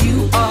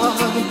 You are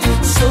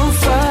so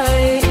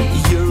fine.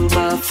 You're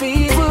my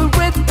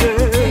favorite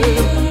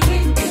girl.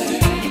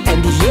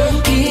 And your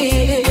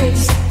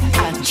kiss,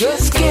 I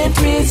just can't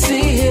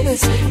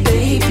resist.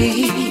 Baby,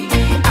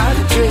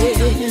 I've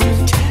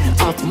dreamt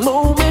of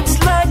moments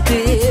like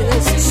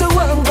this. So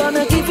I'm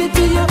gonna give it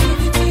to you,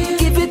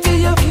 give it to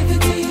you,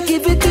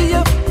 give it to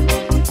you,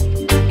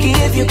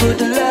 give you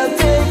good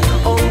loving,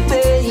 oh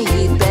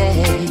baby.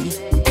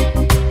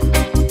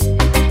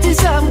 This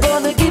I'm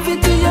gonna give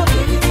it to you,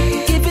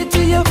 give it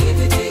to you,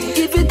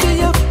 give it to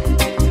you,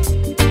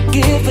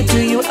 give it to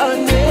you,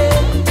 honey.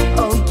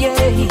 Oh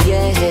yeah,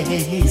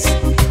 yes.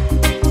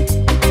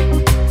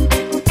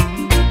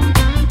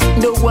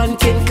 No one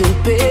can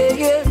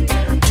compare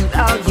to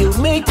how you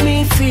make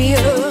me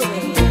feel.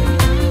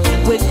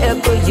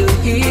 Whenever you're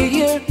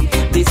here,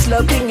 this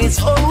loving is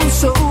oh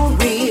so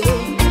real.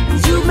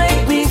 You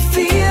make me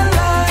feel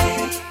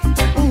like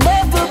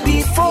never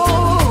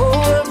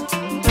before.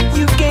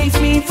 You gave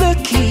me the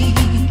key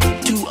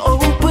to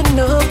open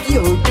up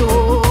your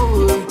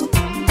door.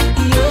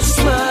 Your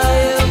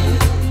smile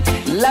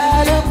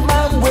light up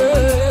my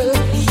world.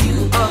 You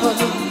are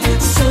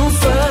so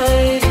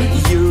fine.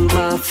 You're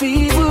my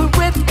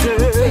favorite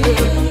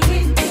girl.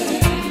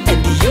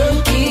 And your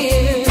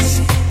kiss,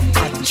 I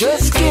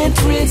just can't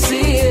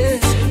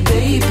resist.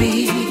 Baby,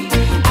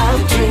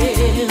 I've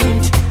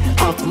dreamt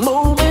of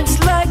moments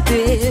like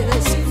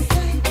this.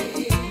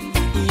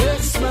 Your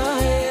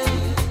smile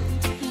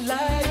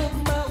light up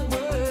my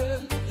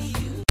world.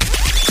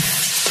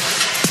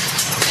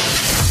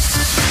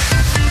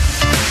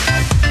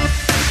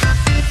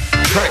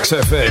 Tracks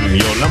FM,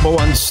 your number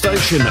one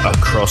station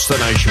across the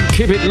nation.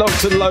 Keep it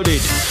locked and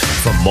loaded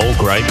for more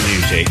great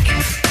music.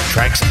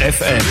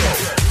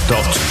 TracksFM.org.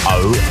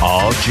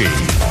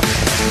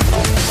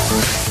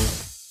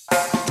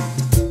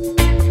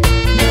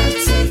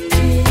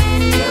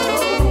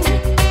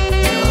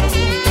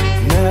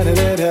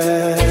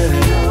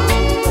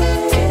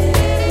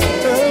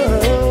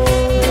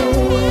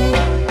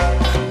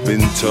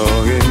 Been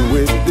toying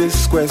with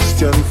this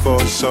question for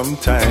some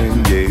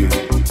time, yeah.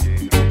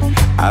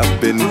 I've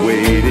been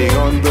waiting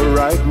on the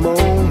right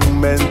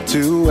moment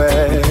to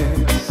ask.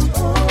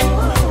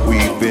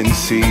 We've been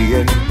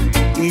seeing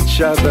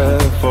each other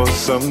for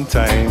some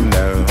time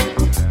now.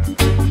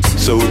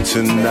 So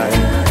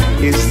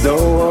tonight is the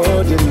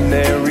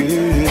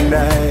ordinary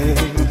night.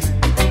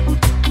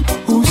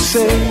 Who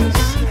says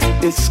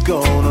it's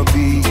gonna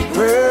be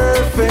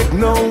perfect?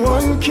 No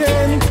one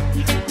can.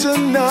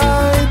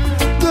 Tonight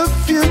the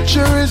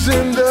future is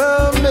in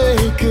the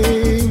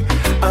making.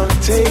 I'm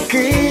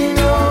taking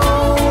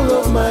all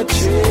of my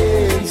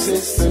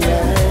chances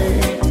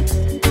tonight.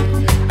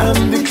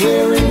 I'm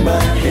declaring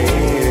my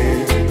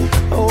hand.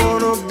 I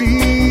wanna be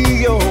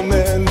your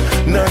man.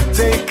 Not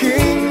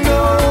taking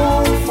no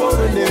for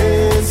an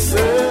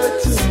answer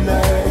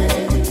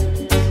tonight.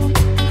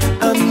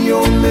 I'm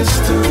your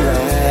Mr.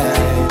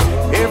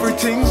 Right.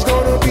 Everything's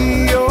gonna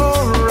be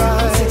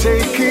alright.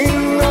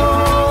 Taking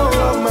all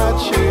of my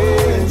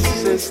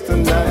chances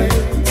tonight.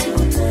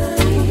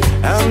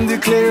 I'm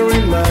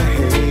declaring my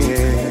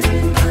hand.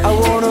 I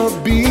wanna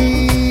be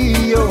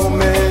your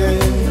man.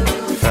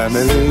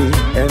 Family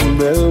and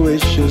well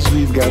wishers,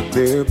 we've got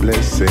their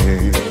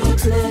blessing.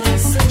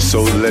 So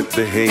let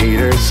the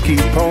haters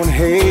keep on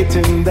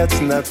hating, that's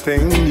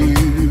nothing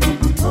new.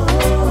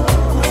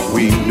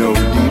 We know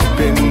deep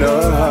in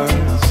our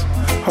hearts,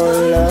 our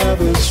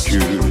love is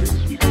true.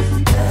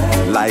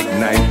 Like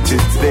night to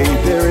day,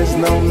 there is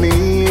no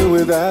me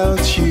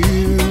without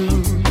you.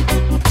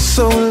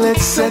 So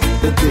let's set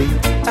the date.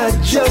 I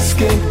just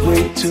can't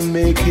wait to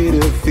make it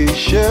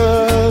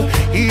official.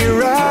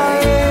 Here I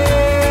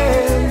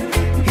am,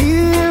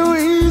 here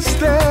we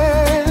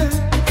stand.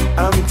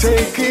 I'm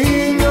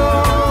taking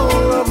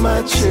all of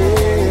my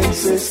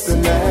chances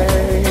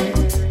tonight.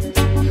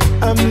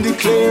 I'm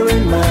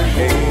declaring my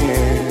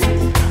hand.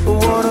 I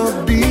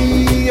wanna be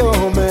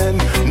your man,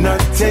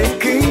 not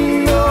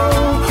taking no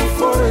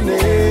for an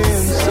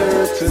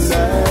answer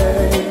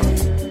tonight.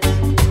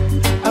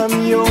 I'm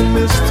your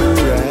Mr.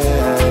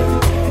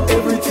 Right.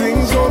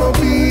 Everything's gonna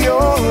be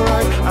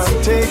alright. I'm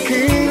taking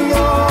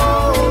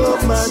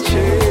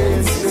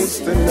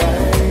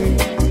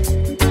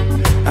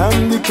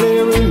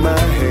declaring my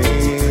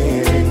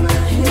hand.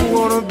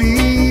 Wanna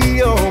be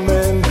your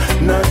man,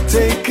 not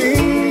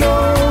taking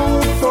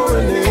no for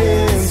an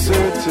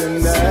answer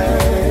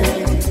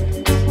tonight.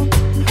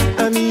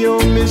 I'm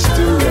your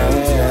Mr. Right.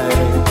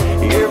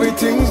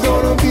 Everything's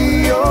gonna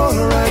be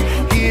alright.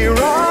 Here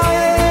I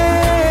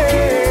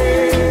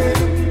am.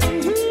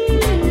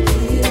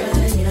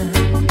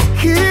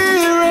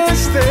 Here I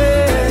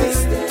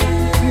stand.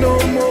 No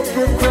more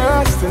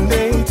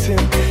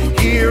procrastinating.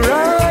 Here I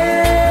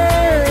am.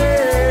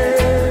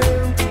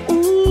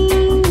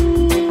 Ooh.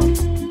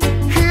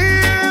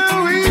 Here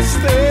we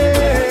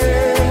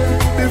stand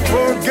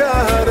before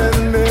God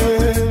and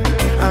man.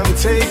 I'm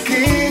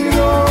taking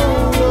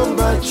all of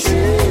my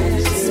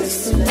chances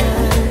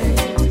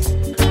tonight.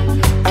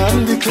 I'm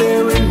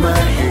declaring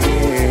my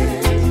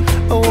hand.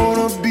 I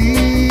wanna be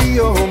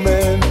your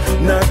man,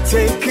 not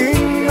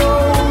taking no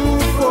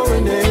for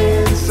an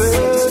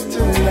answer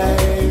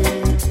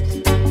tonight.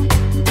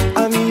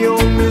 I'm your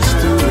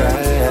Mr.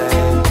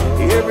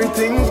 Right.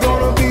 Everything's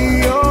gonna be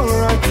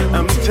alright.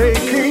 I'm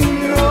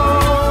taking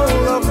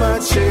all of my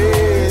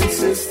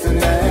chances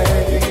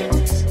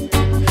tonight.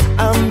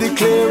 I'm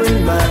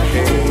declaring my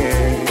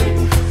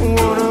hand.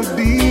 Wanna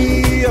be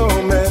your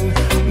man,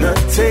 not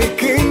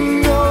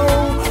taking no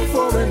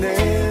for an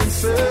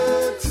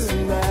answer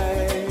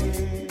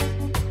tonight.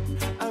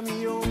 I'm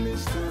your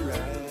Mr.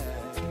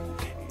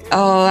 Right.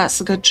 Oh, that's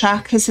a good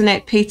track, isn't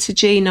it? Peter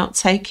G, Not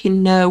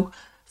Taking No,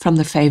 from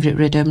the Favourite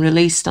Rhythm,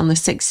 released on the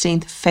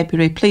 16th of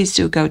February. Please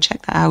do go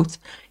check that out.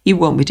 You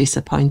won't be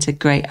disappointed.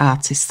 Great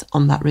artist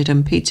on that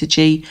rhythm. Peter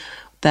G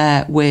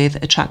there with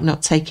a track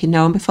Not Taking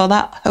No. And before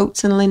that,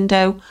 Hopes and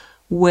Lindo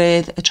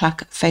with a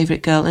track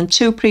Favourite Girl. And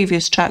two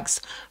previous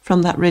tracks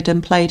from that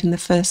rhythm played in the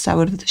first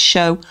hour of the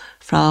show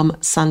from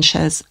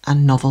Sanchez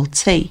and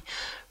Novelty.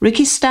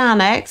 Ricky Starr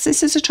next.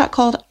 This is a track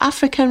called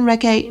African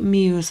Reggae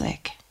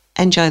Music.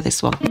 Enjoy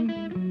this one.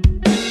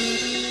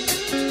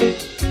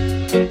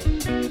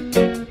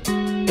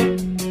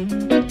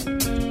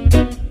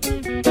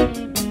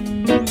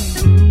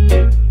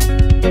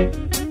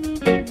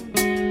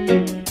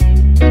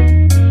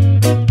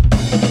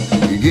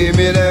 You give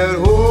me that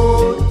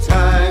old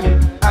time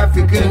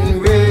African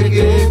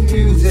reggae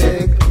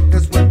music.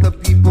 That's what the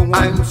people want.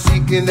 I'm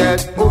seeking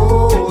that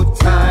old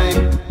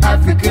time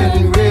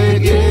African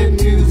reggae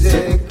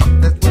music.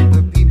 That's what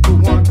the people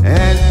want.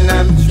 And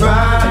I'm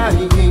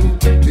trying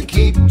to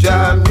keep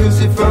Jah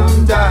music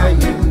from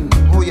dying.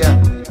 Oh yeah.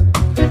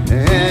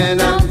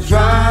 And I'm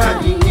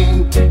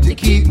trying to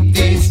keep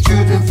these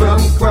children from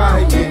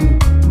crying.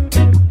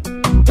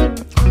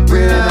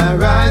 When I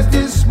rise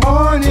this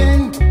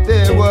morning,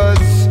 there was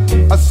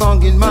a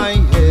song in my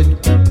head.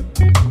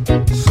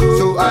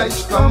 So I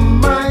strum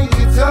my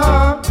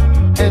guitar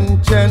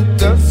and chant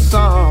the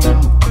song.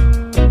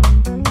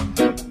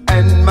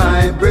 And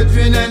my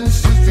brethren and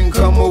sisters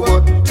come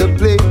over to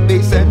play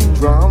bass and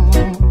drum.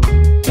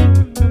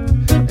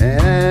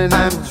 And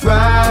I'm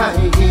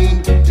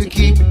trying to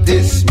keep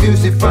this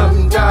music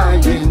from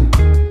dying.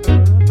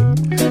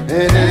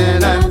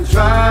 And I'm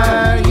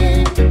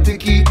trying to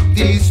keep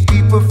these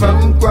people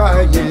from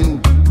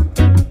crying.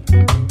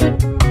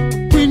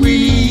 We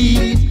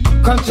need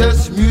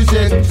conscious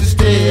music to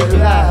stay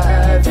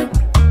alive.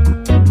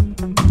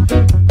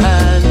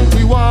 And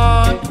we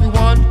want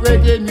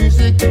reggae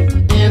music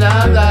in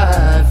our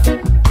life.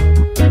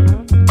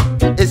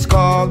 It's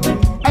called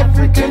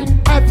African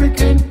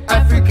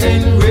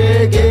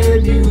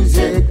reggae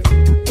music.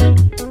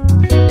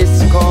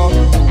 It's called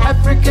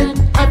African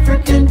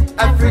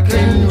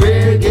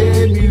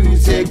reggae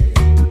music.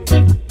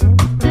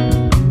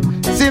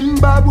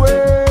 Zimbabwe,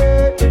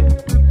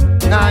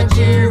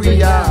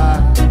 Nigeria,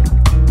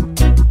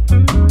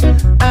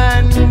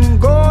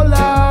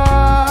 Angola,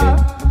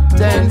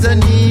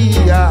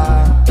 Tanzania,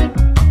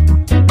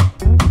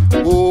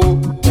 oh,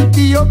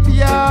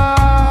 Ethiopia,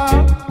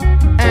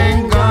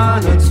 and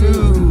Ghana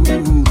too.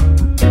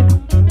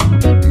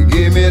 You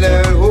give me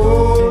that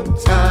old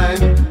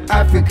time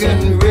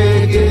African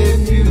reggae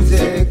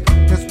music.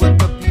 That's what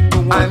the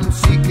people want. I'm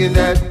seeking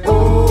that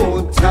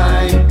old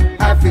time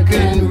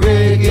African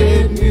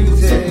reggae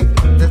music.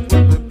 That's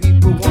what the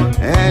people want.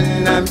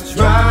 And I'm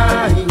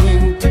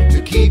trying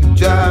to keep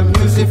Jah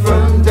music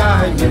from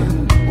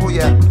dying. Oh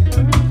yeah.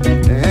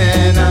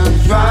 And I'm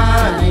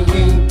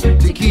trying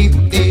to keep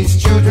these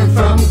children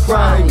from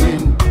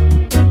crying.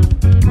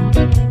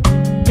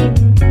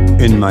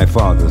 In my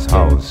Father's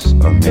house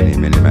are many,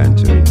 many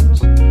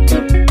mansions.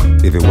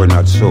 If it were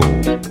not so,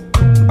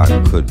 I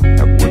wouldn't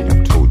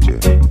have told you.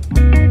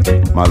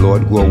 My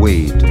Lord go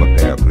away to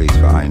prepare a place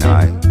for I and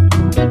I,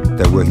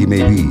 that where he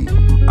may be,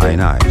 I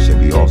and I shall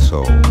be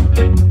also.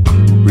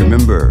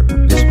 Remember,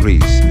 this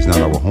place is not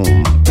our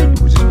home,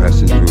 we're just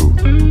passing through.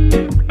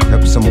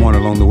 Help someone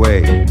along the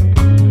way,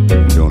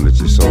 and don't let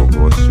your soul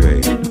go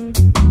astray.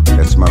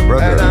 That's my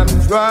brother. And I'm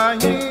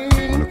trying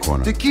on the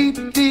corner to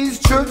keep these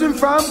children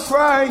from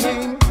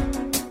crying.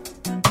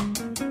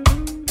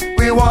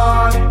 We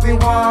want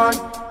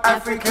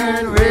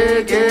African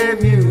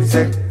reggae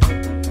music.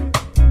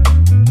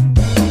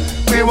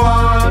 We We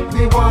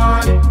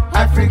want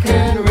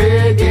African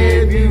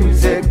reggae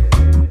music.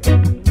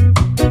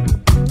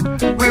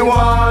 We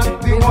want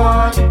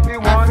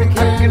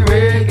African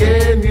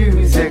reggae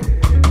music.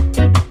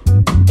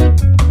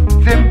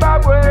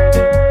 Zimbabwe,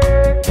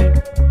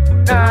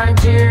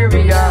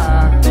 Nigeria,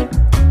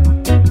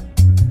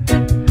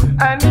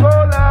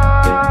 Angola,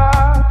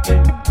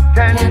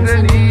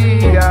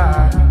 Tanzania,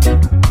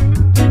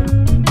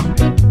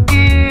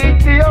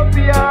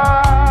 Ethiopia,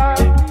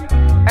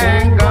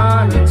 and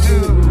Ghana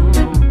too.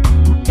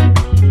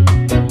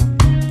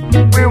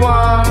 We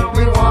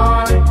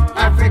want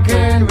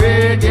African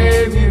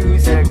reggae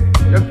music.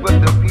 That's what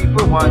the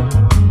people want.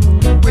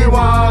 We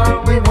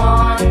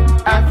want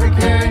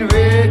African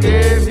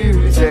reggae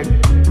music.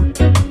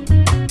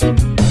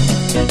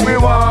 We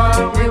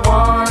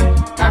want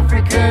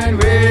African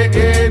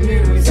reggae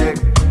music.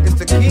 It's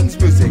the King's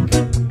music.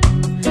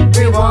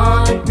 We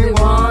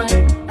want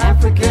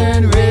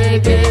African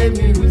reggae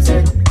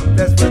music.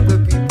 That's what the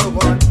people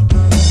want.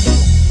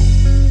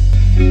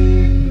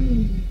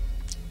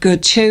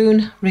 Good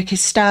tune. Ricky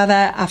Starr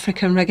there,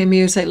 African reggae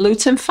music.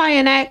 Luton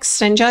Fire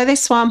next. Enjoy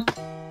this one.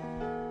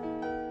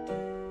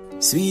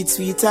 Sweet,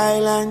 sweet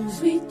island.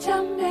 Sweet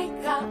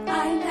Jamaica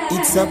Island.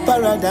 It's a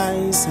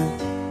paradise.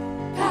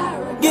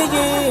 Yeah,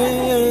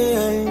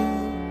 yeah.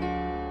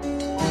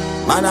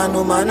 Man and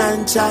woman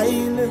and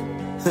child.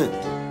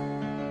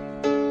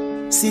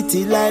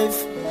 City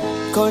life,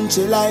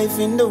 country life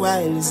in the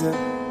wilds.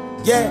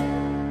 Yeah.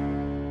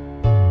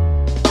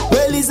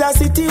 Well, it's a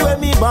city where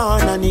me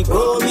born and it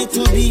grow me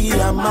to be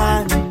a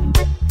man.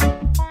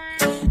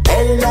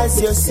 Hell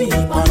as you see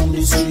on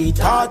the street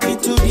taught me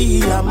to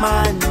be a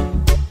man.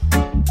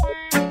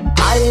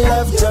 I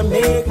love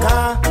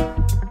Jamaica,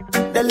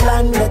 the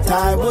land that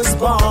I was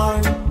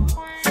born.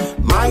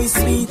 My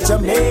sweet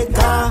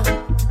Jamaica,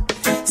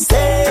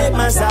 same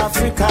as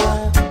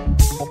Africa.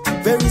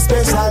 Very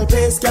special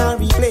place, can't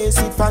replace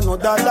it for no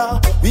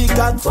dollar. We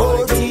got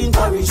 14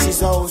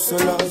 parishes,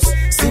 householders.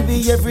 See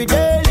we every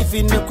day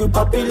living up with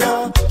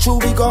popular. True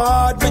we go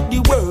hard, make the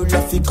world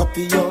of it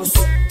copy us.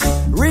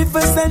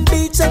 Rivers and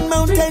beach and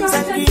mountains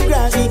and green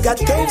grass. We got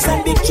caves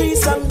and big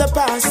trees from the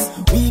past.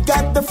 We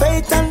got the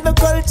faith and the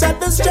culture,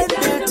 the strength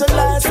built to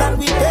last. And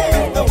we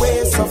pave the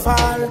way so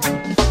far.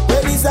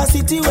 Well, it's a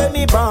city where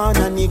me born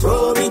and it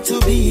grow me to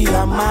be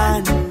a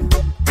man.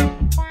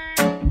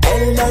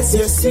 And as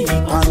you see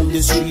on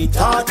the street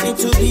taught me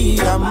to be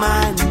a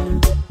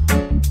man.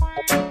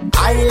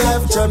 I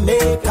love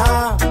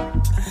Jamaica,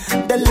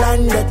 the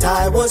land that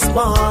I was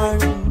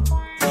born.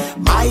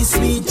 My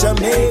sweet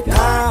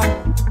Jamaica,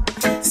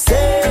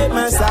 same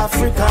as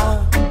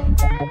Africa.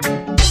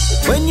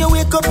 When you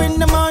wake up in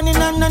the morning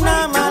on a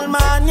normal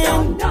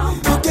morning,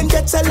 you can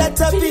catch a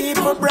lot of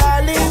people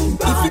brawling.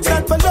 If it's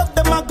not for love,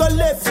 them I go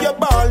left you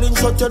balling.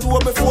 Shut your door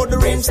before the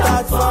rain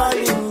start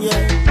falling,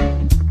 yeah.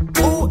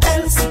 Who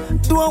else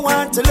do I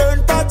want to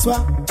learn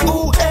patois?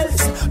 Who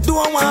else do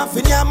I want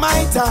to near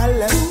my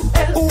talent?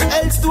 Who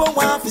else do I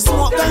want to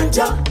smoke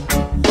ganja?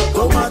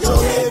 Go to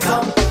Jamaica.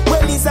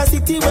 Well, it's a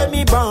city where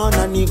me born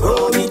and it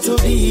grow me to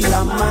be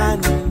a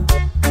man.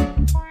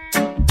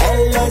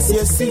 Hell as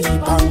you see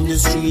on the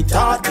street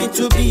taught me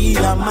to be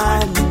a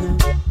man.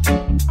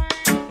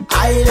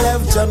 I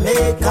love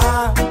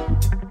Jamaica,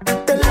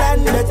 the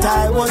land that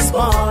I was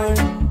born.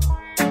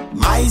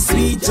 My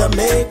sweet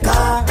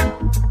Jamaica,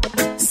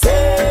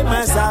 same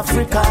as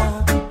Africa.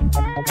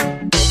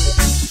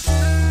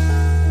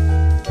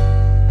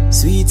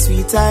 Sweet,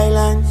 sweet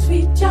island.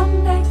 Sweet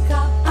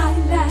Jamaica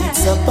Island.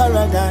 It's a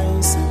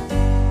paradise.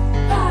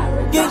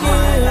 Yeah,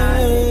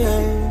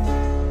 yeah.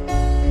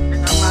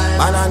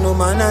 Man and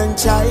woman and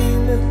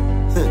child.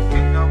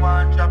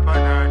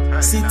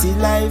 City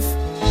life,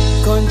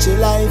 country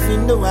life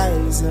in the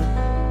wilds.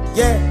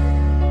 Yeah.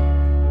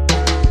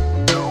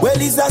 Well,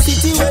 it's a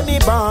city where me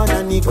born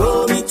and it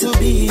grow me to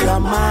be a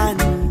man.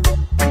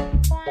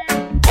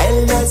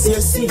 Hell as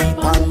you see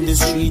on the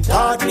street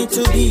taught me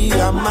to be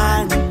a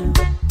man.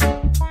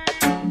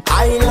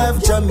 I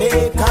love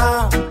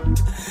Jamaica,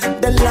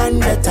 the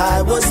land that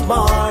I was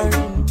born.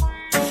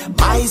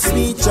 My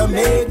sweet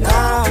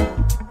Jamaica,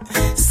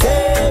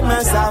 same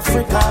as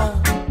Africa.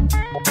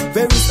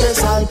 Very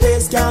special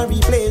place, can't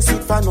replace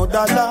it for no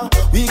dollar.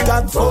 We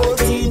got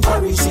 14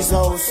 parishes,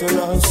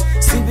 householders.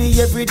 See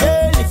we every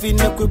day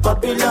living up with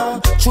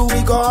popular. True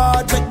we go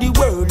hard, make the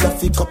world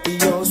of it copy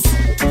us.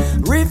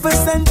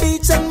 Rivers and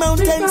beach and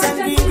mountains and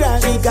green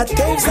grass. We got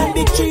caves and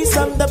big trees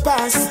from the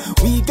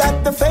past. We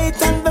got the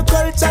faith and the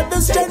culture,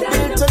 the strength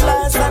built to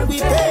last. And we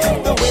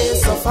paved the way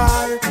so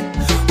far.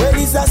 Well,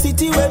 it's a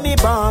city where me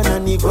born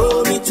and it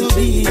grow me to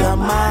be a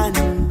man.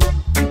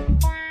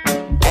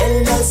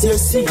 And as you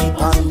see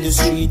on the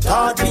street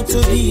taught me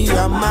to be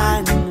a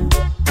man.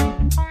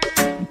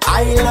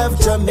 I love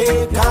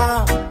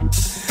Jamaica,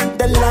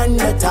 the land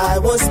that I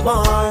was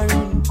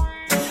born.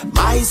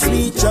 My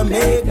sweet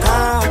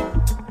Jamaica,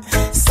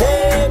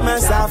 same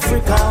as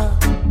Africa.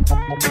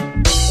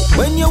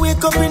 When you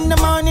wake up in the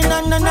morning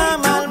on a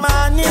normal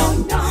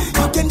morning,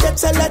 you can get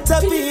get a lot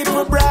of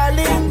people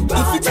brawling.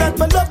 If it's not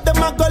for love,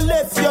 them I go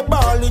left you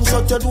balling.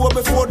 Shut your door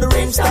before the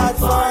rain start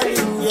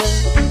falling, yeah.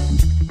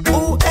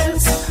 Who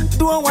else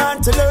don't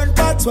want to learn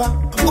patois?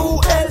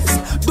 Who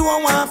else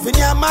don't want to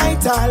near my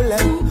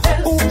talent?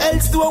 Who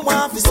else don't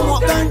want to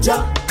smoke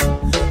ganja?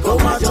 Come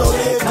to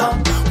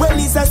Jamaica. Well,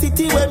 it's a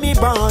city where me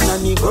born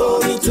and me grow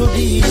me to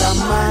be a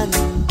man.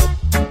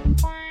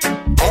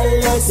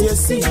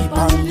 LSUC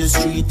on the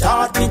street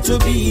taught me to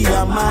be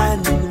a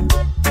man.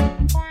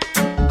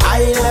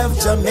 I love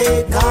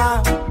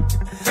Jamaica,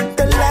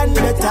 the land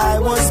that I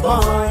was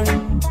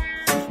born.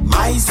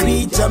 My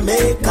sweet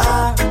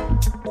Jamaica,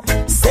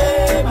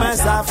 same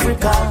as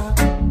Africa.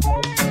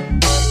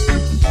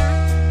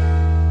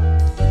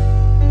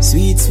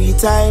 Sweet,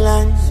 sweet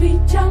island,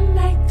 sweet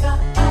Jamaica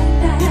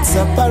island. It's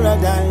a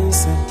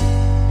paradise.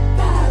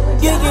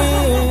 Yeah,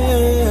 yeah,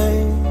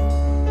 yeah.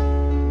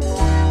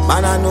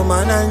 Man and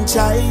woman and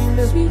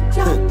child. Sweet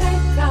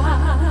Jamaica.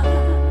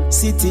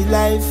 City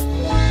life,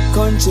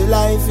 country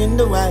life in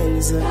the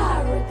wilds.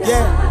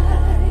 Yeah.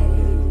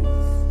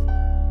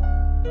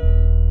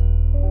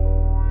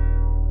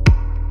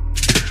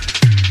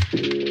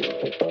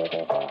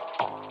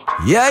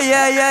 Yeah,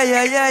 yeah, yeah,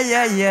 yeah, yeah,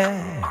 yeah, yeah.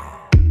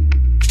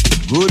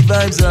 Good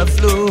vibes are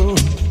flow.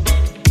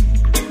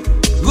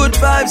 Good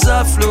vibes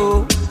are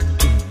flow.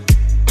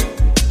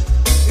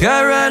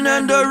 Karen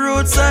and the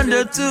Roots and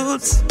the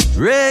Toots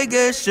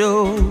Reggae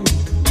show.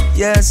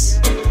 Yes,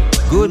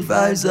 good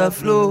vibes are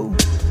flow.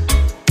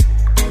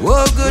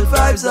 Oh, good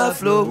vibes are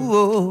flow.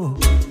 Oh.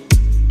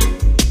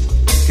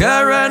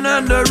 Karen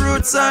and the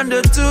Roots and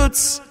the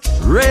Toots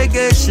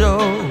Reggae show.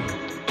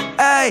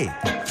 Hey.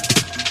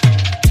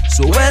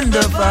 So when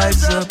the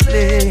vibes are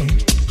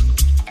played,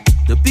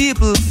 the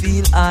people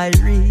feel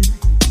irate.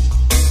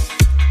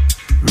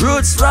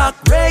 Roots rock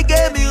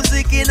reggae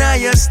music in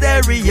your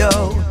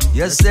stereo,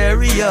 your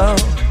stereo.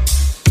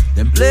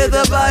 Then play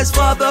the vibes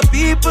for the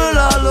people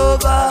all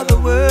over the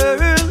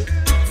world,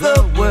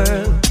 the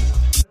world.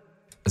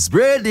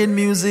 Spreading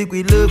music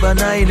with love and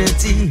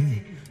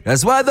unity.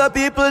 That's why the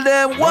people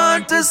them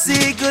want to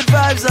see good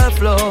vibes are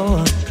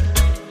flow.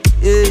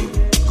 Yeah,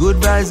 good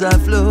vibes are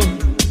flow.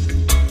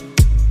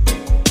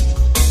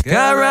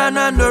 Karen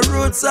and the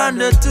Roots and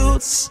the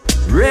Toots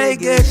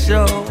Reggae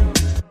show.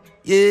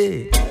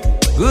 Yeah,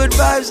 good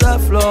vibes are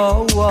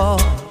flow.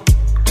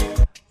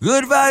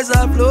 Good vibes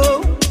are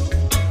flow.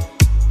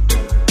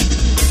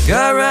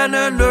 Karen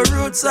and the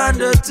Roots and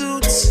the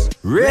Toots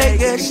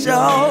Reggae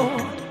show.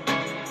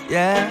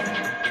 Yeah.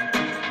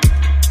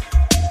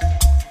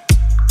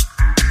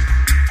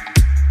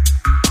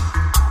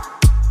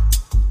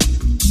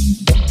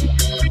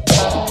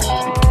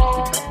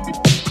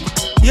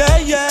 Yeah,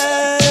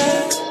 yeah.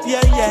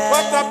 Yeah, yeah.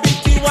 What a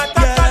pity, what a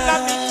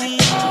calamity.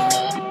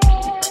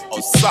 Oh,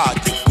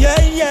 Sergeant.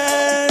 Yeah,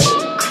 yeah.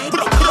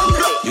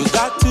 You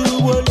got to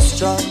hold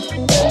strong.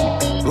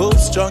 Hold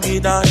strong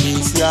in a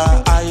this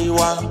year,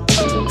 Iowa.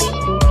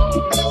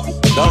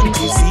 Don't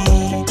you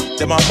see?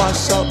 Them a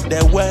mash up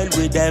their world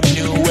with them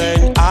new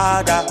world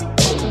order.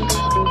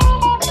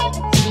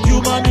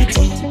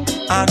 Humanity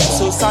and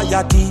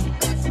society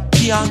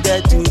can't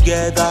get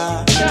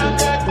together.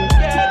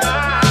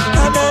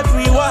 And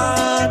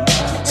everyone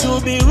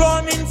should be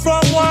running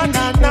from one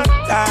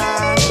another.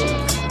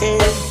 Hey,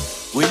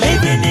 we're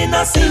living in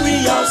a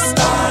serious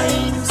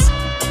times.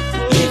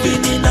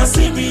 Living in a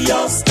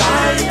serious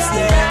times,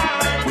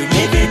 yeah. We're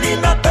living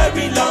in a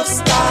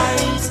perilous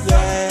times,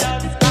 yeah.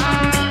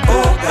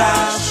 Oh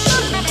gosh,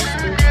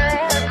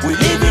 we're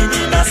living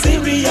in a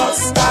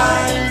serious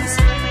times.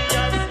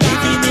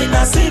 Living in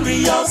a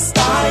serious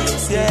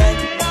times,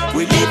 yeah.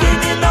 We're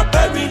living in a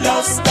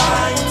perilous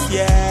times,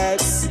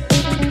 yes.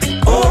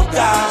 Oh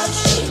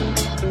gosh,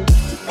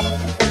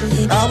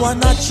 our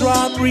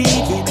natural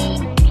breathing,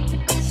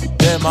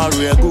 them a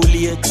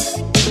regulate.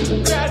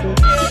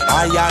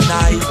 I and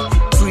I,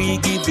 free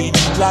giving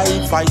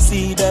life, I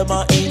see them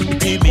a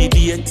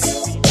intimidate.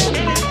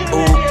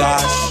 Oh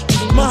gosh,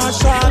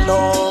 martial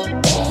law,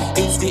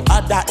 it's the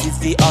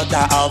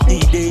order of the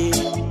day.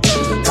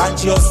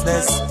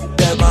 Consciousness,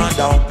 them a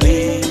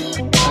downplay.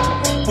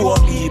 Poor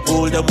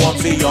people, them want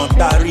to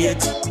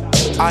underrate.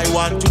 I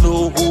want to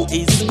know who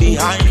is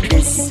behind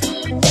this.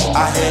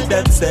 I heard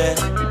them say,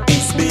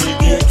 it's Bill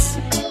Gates.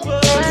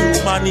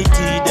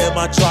 Humanity, them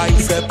a try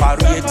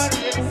separate.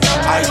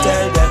 I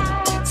tell them,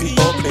 fi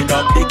open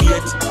up the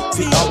gate,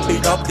 fi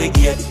open up the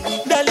gate.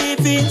 They're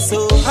living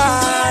so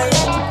high,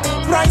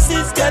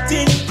 prices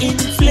getting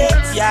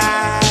inflated,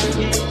 yeah.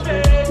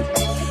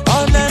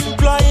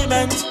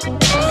 Unemployment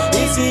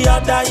is the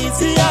order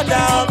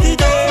of the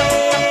day.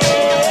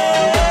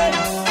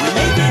 We're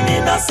living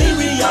in a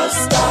serious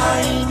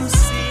times.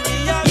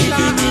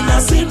 Living in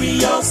a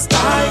serious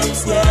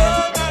times,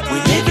 yeah.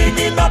 We're living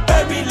in a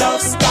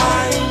perilous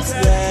times,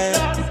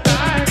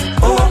 yeah.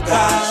 Oh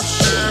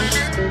gosh,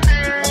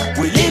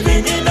 we're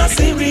living in a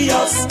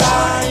serious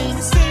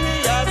times.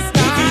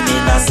 Living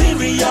in a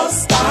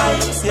serious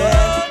times,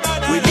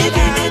 yeah. We're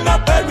living in a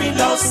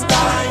perilous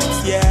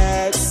times,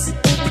 yes.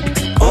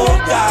 Oh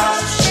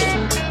gosh,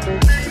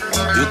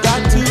 you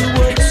got to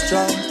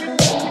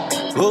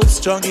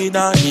strong in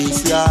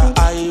this, yeah,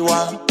 I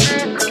want.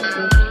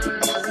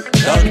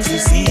 Don't you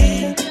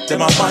see?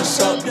 Them a mash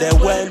up their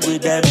well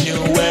with them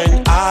new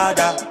well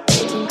harder.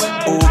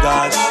 Oh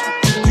gosh,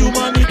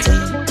 humanity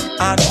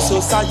and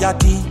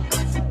society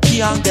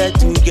can't get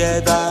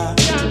together.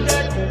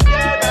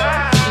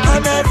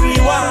 And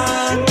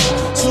everyone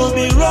should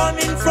be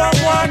running from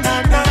one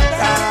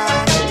another.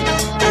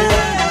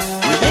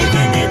 We're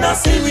living in a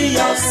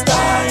serious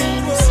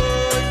times.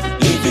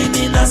 Living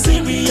in a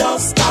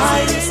serious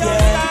times,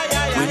 yeah.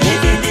 We're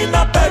living in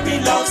a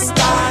perilous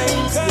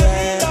times,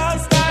 yeah.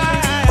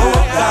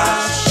 Oh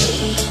gosh,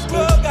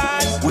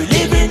 we're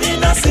living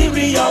in a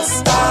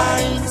serious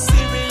times.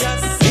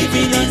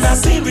 Living in a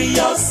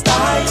serious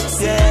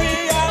times,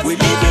 yeah. We're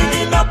living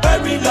in a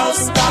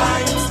perilous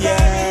times,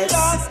 yes.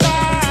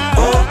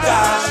 Oh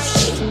gosh.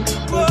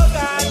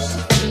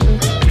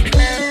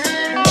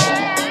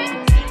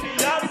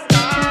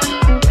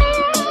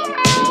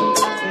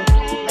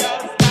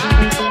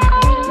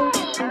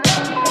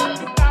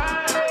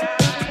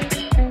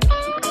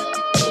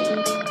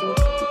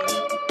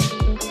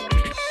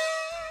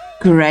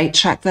 Great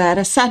track there,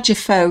 a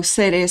Sajafo,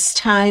 Serious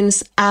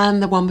Times,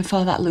 and the one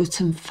before that,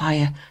 Luton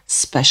Fire,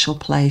 Special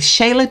Place.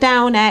 Shayla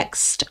Dow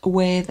next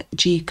with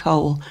G.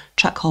 Cole,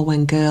 track called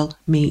When Girl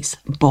Meets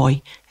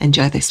Boy.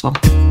 Enjoy this one.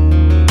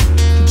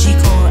 G.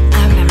 Cole,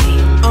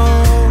 háblame.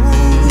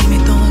 Dime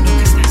todo lo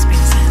que estás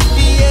pensando.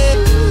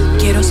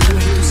 Quiero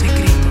saber tus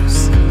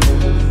secretos.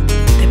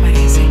 ¿Te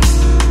parece?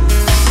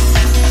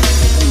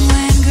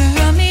 When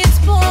girl meets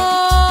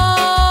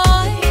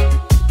boy,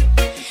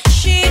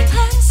 she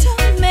plans to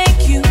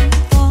make you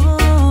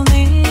fall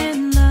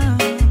in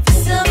love.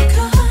 Some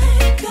good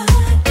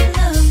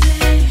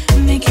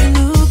loving, make you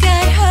look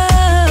at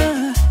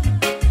her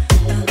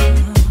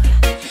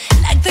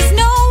like there's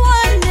no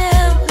one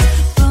else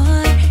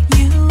but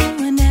you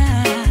and I.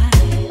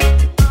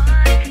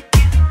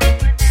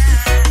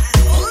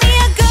 Only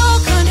a girl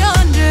could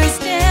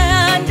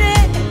understand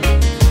it,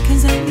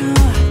 'cause I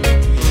know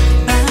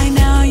by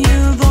now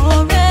you've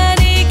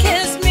already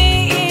kissed me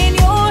in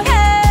your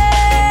head.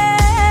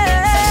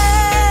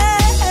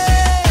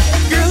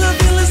 Girl, I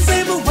feel the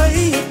same way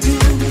you do.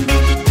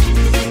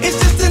 It's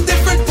just a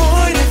different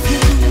point of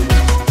view.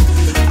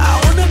 I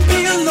wanna be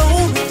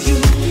alone with you.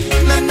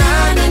 Na na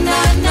na na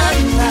na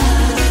na.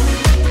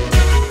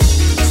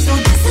 So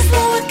this is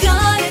what we're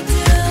gonna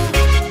do.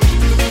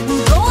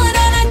 We're going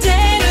on a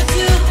date or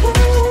two.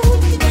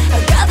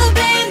 I'd rather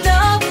be in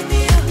love with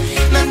you.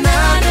 Na na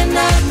na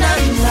na na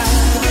na.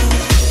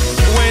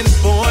 When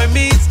boy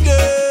meets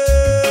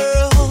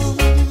girl,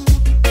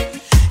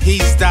 he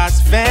starts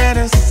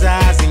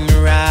fantasizing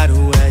right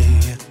away.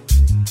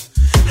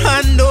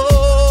 I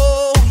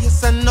know,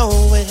 yes I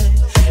know it.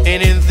 And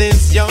in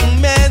this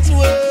young man's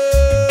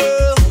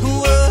world,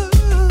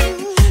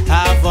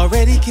 I've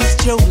already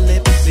kissed your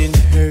lips and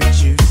heard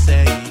you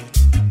say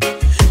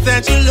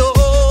that you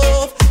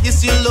love,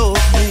 yes you love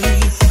me.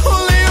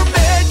 Only a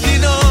man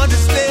can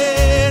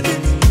understand it.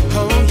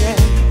 Oh yeah,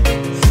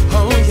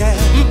 oh yeah.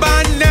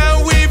 By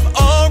now we've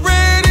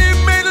already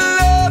made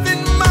love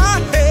in my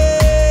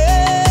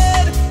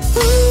head.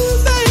 Ooh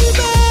baby,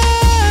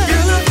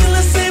 girl I feel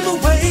the same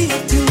way you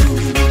do.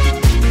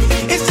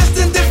 It's just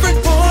a different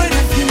point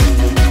of view.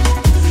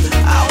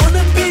 I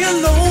wanna be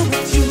alone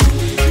with you.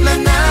 Na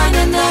na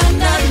na na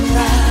na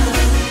na.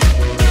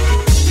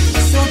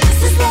 So this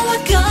is what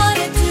we're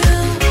gonna do.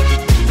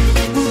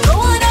 We're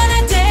going on a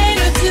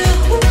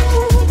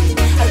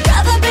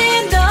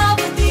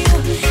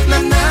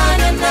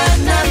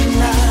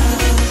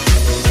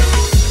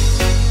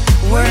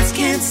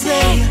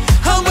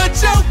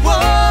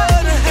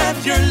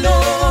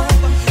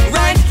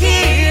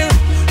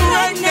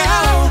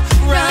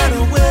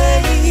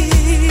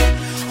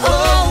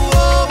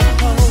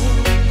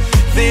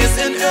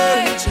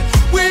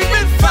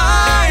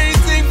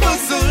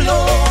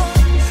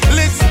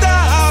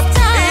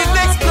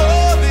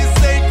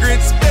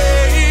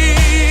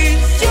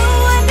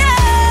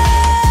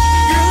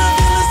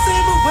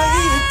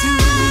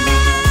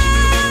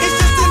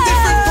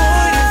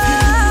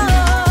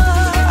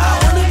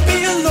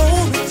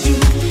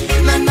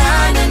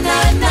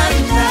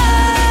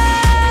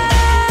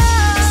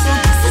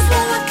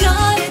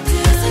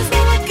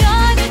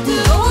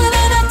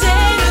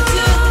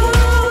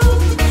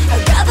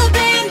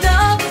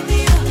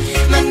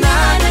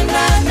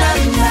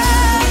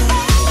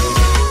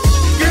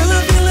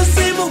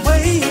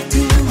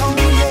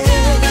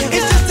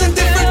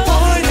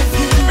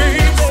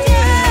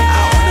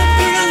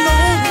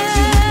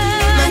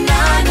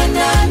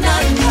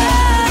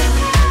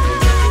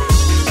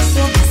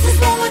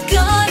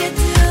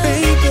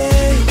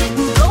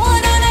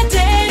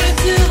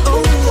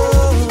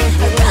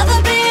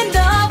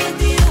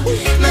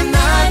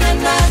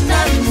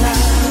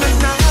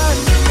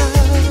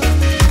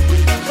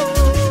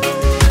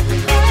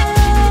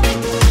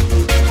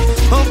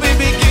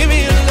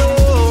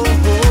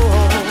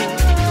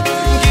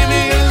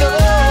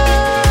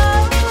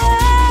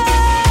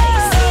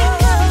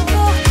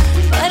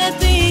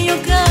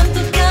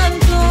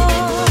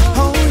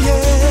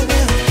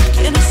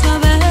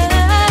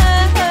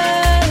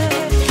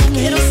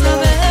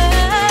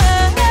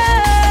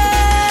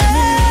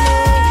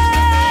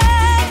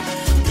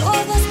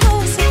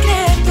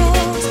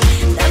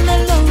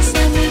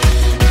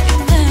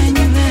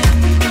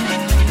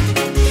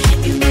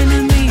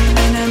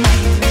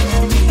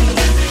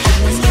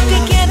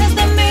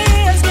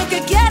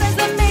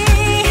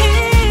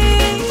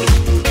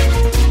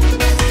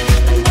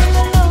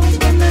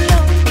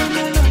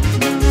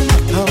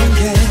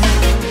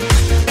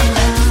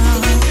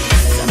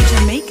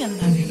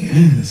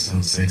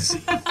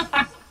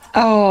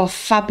Oh,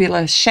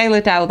 fabulous.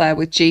 Shayla Dow there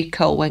with G.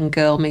 Cole, When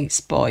Girl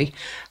Meets Boy.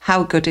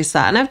 How good is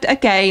that? And I've,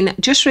 again,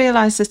 just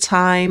realised the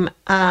time,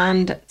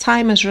 and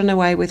time has run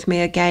away with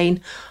me again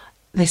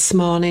this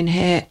morning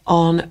here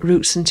on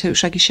Roots and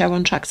Toots Reggae Show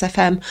on Tracks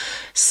FM.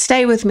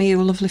 Stay with me,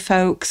 you lovely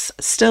folks.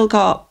 Still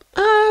got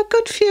a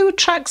good few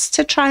tracks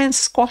to try and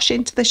squash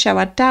into the show.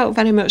 I doubt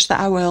very much that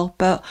I will,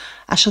 but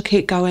I shall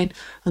keep going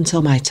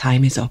until my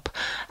time is up.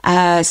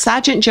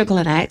 Sergeant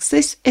Juggler next.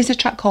 This is a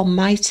track called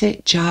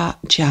Mighty Jah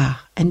Jah.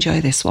 Enjoy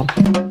this one.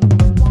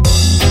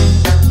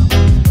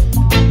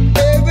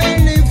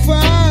 Heavenly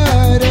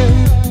Father,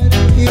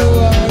 you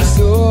are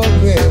so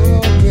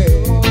great.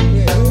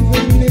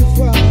 Heavenly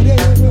Father,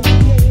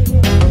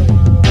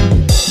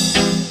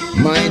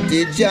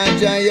 mighty Jah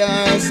Jah, you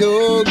are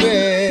so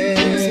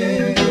great.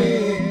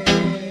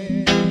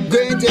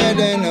 Greater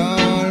than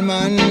all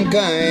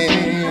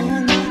mankind.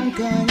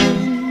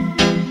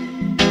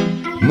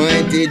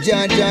 Mighty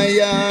Jah Jah,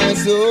 you are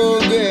so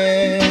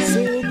great.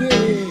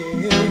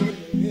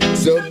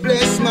 So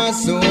bless my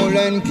soul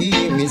and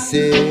keep me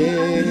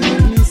safe.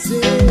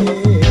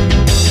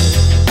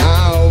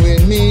 I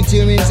will meet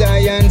you in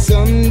Zion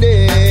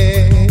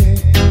someday.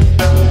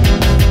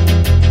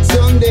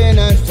 Someday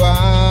not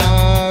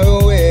far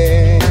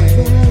away.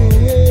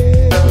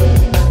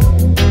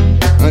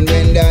 And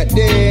when that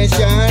day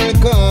shall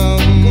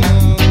come,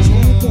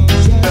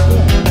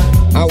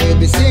 I will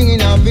be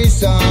singing of his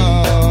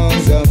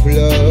songs of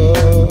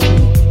love,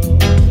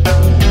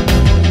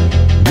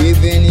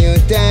 giving you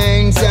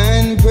thanks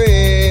and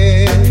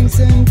praise,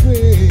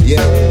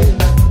 yeah,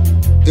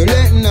 to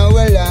letting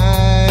our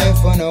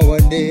life on our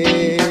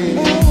day.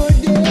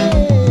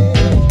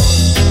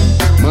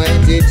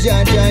 Mighty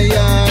Jah Jah, you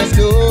are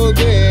so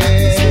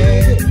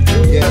great,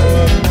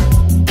 yeah,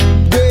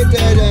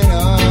 greater than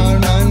all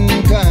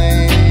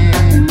mankind.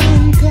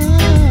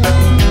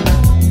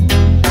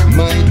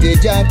 Mighty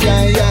Jah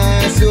Jah, you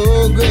are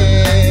so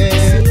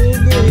great,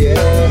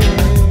 yeah,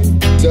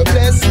 so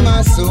bless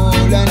my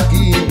soul and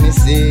keep me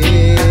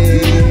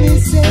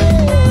safe.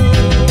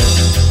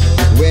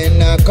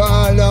 When I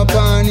call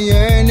upon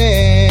your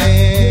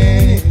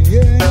name,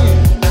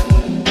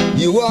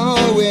 you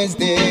always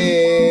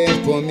there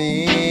for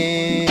me.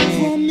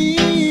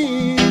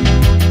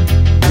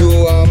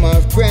 You are my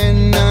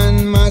friend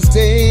and my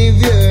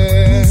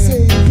savior,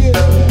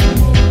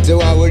 so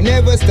I will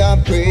never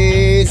stop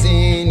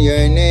praising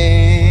your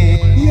name.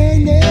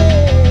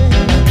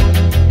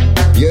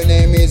 Your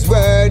name is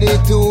worthy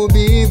to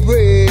be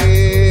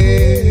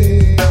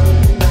praised,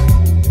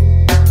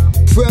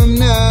 from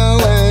now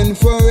and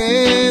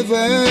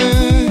forever.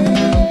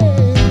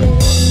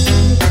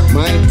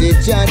 Mighty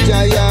Jah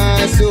Jah, you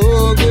are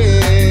so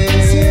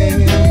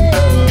great,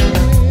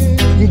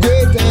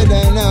 greater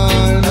than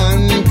all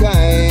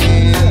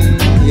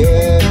mankind,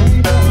 yeah.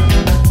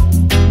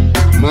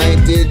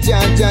 Mighty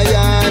Jah Jah, you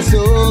are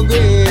so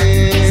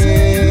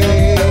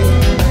great,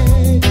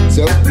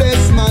 so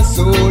bless my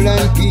soul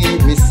and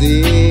keep me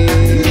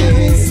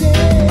safe.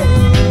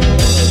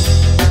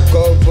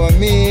 Cover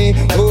me,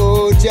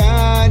 oh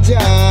Jah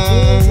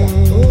Jah,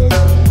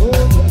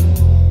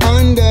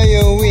 under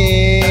your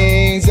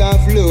wings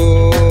of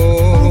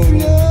love,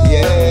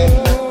 yeah.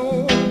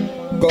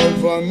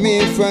 Cover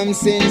me from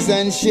sins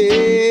and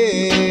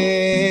shame.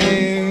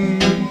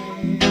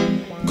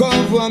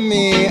 Cover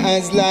me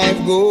as life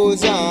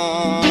goes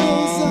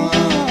on.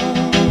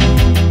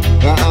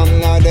 I'm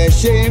not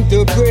ashamed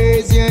to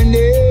praise your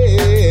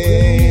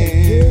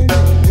name,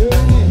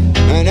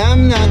 and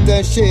I'm not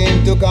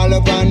ashamed to call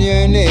upon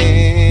your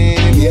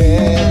name,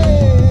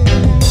 yeah.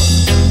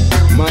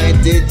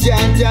 Mighty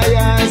Jah Jah, you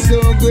are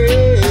so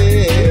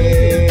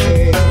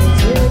great,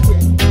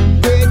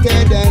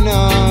 greater than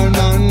all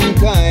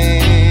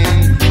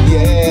mankind,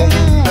 yeah.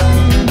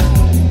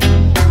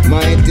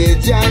 Mighty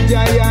Jah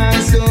Jah, you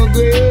are so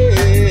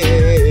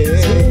great,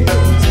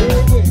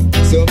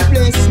 so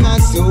bless my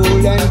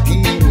soul and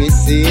keep me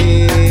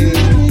safe.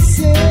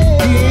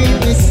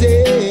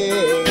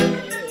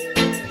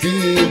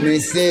 Keep me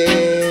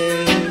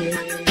safe,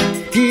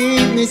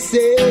 keep me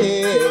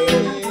safe,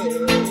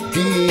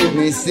 keep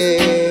me safe,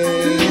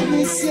 keep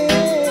me safe.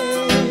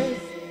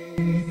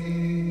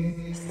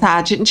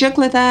 Sergeant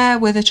Juggler there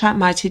with a track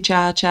Mighty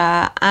Jah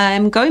Jah.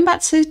 I'm going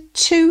back to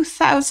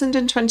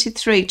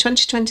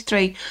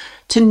 2023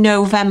 to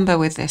November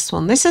with this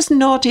one. This is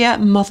Nordia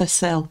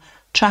Mothersill,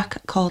 track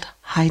called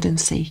Hide and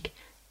Seek.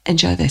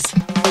 Enjoy this.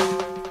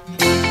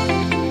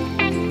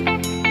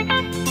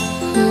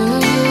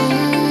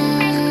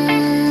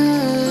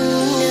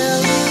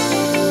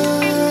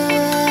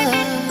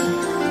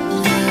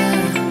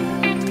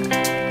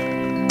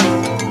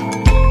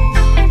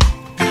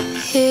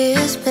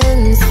 He's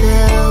been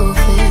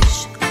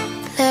selfish,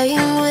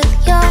 playing with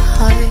your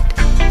heart,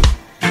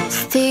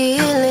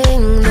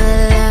 stealing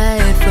the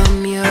light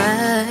from your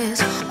eyes.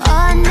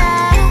 Oh,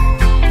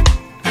 now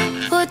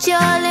put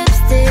your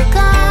lipstick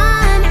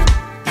on,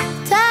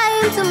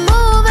 time to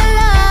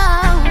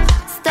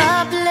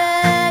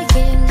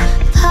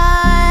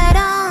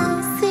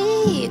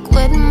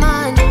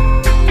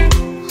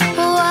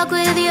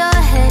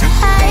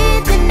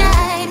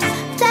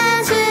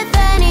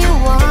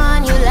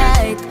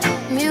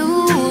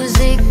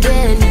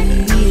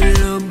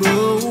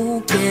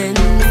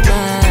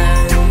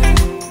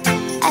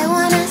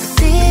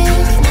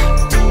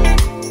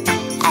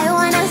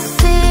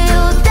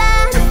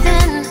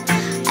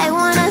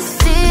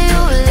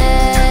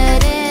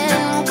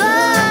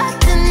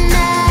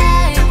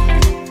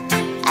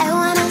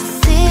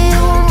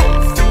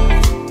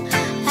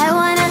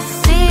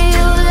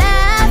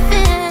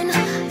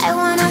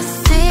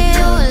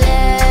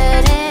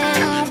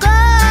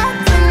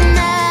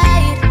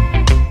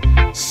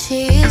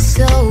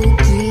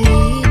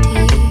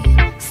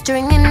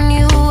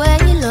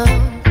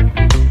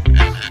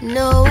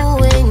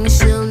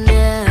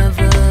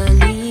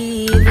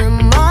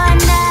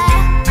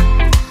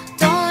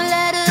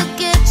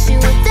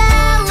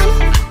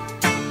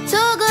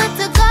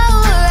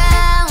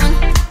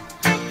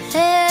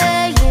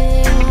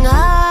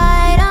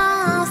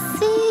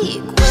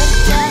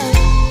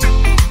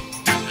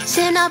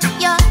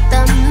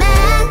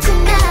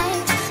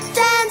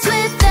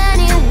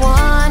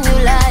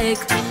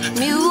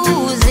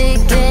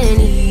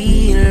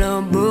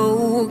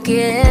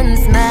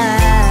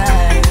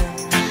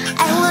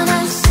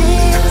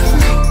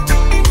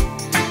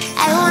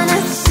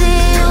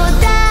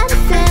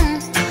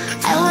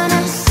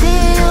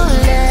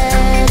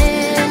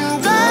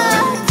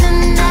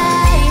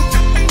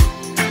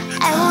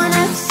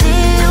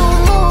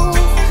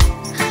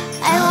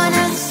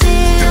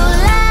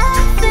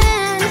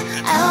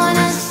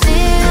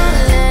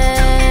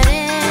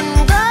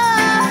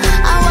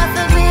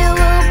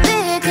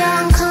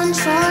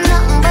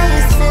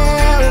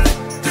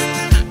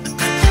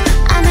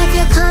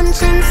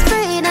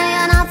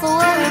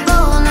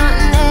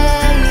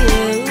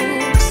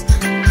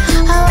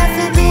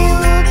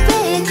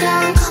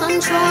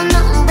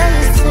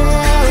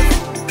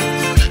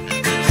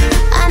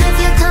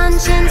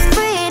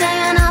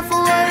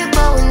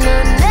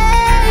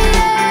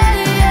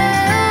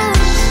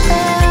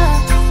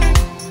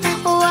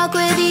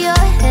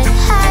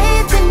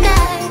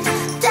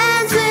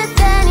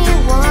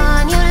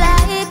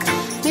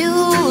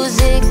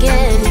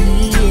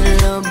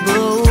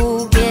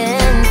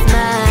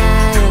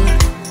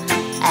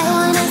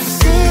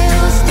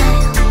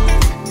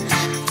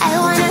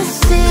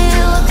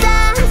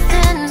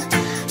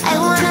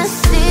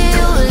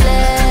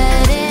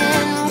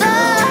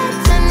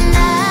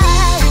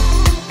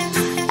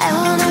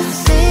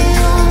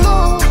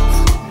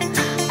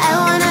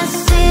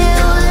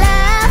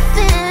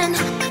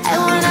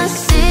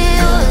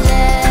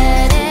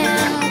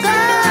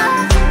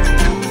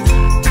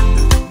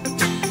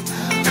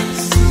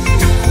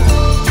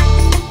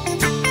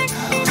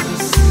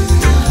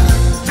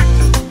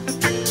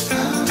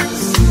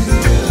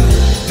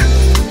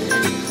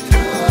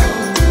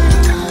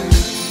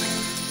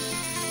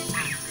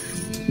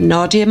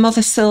Nordia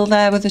Mothersill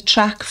there with a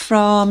track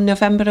from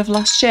November of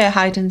last year,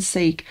 Hide and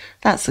Seek.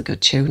 That's a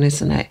good tune,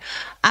 isn't it?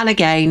 And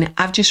again,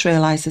 I've just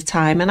realised the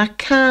time and I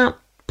can't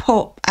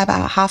put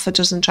about half a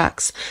dozen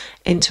tracks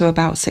into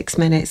about 6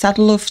 minutes. I'd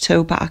love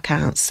to, but I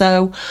can't.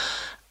 So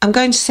I'm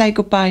going to say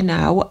goodbye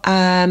now.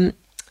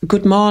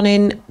 Good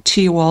morning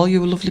to you all,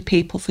 you lovely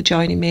people, for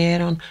joining me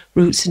here on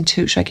Roots and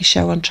Toots Reggae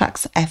Show on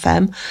Tracks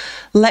FM.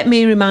 Let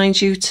me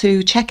remind you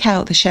to check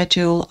out the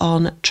schedule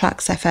on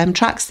Tracks FM.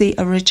 Tracks the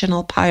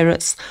original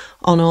pirates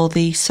on all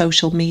the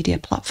social media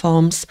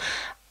platforms.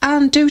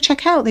 And do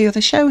check out the other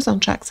shows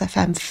on Tracks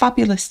FM.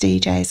 Fabulous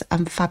DJs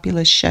and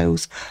fabulous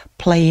shows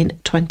playing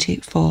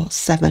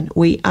 24/7.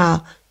 We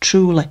are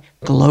truly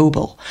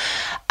global.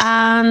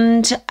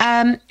 And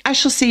I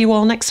shall see you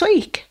all next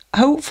week.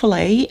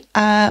 Hopefully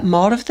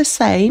more of the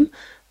same,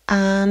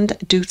 and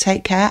do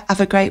take care. Have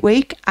a great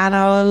week, and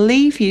I'll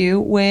leave you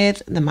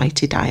with the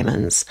Mighty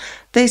Diamonds.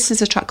 This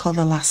is a track called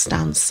The Last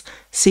Dance.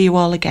 See you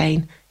all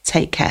again.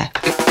 Take care.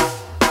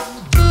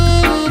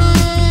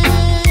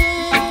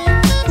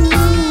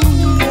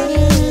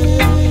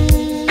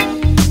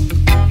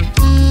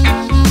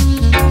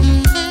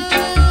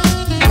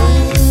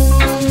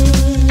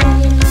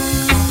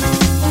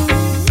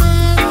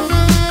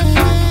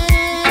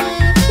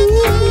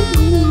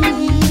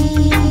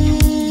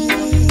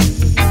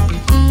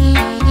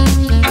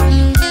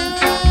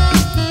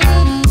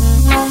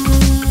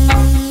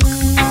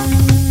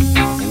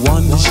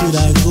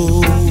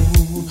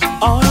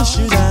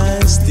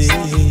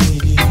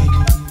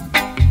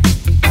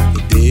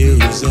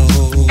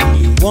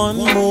 One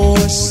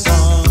more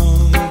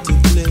song to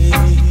play,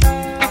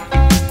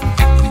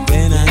 and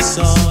then I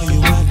saw you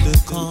at the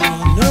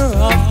corner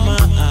of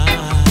my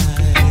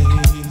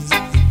eyes,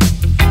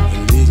 a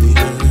little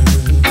girl,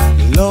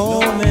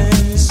 alone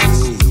and so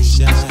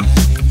shy,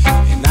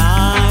 and I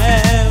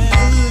am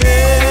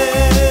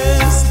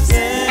blessed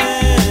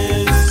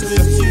dance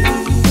with you,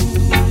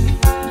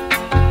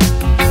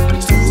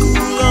 two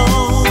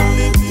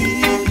lonely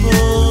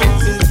people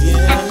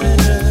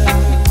together.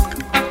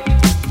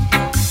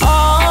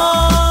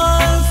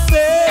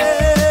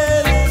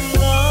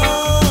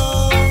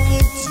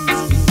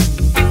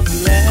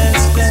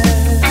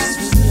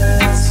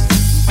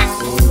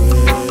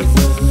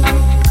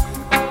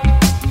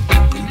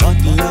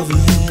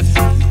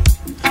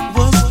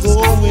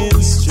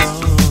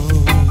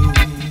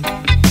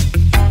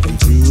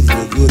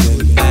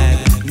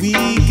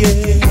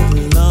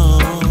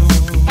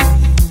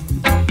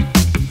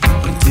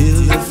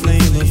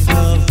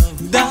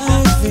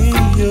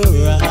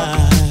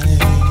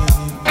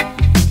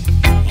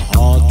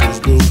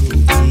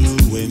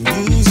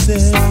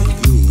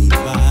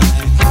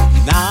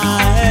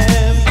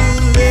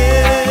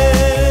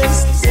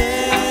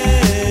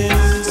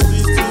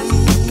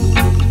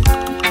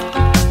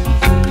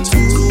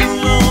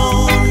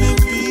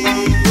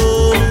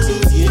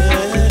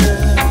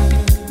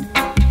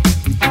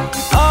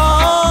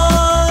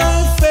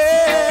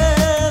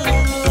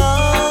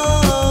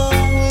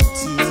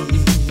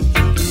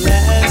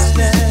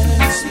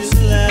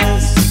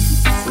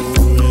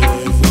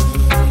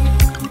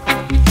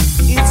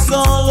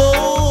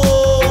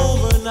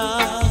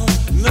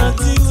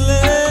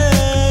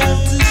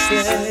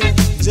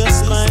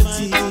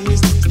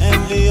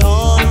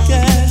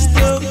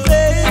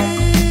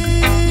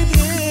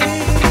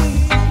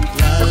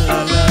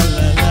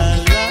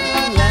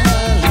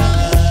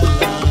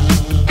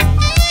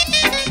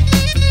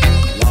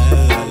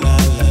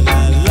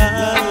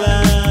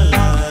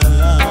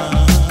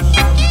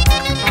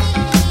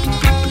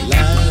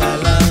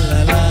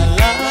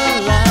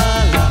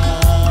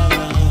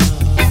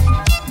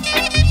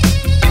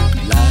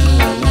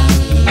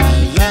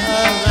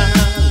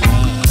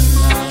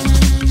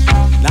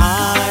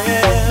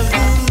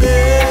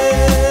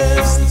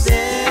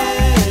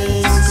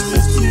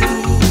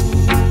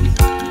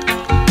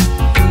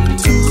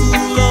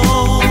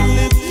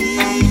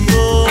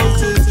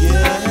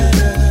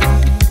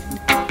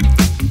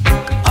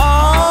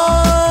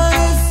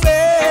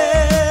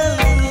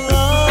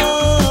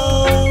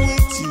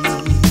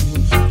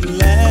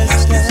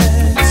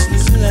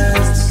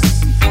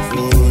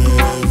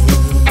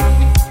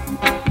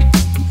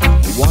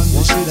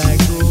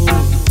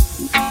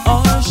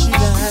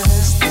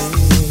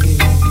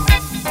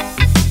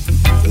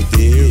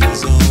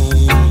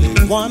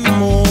 One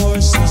more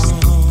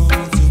song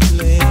to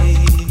play,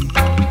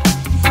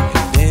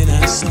 and then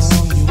I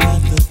saw you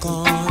at the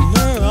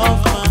corner of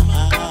my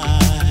eye.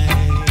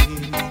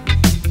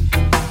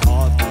 My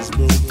heart was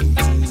broken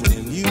too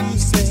when you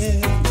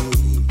said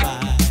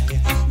goodbye,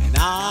 and I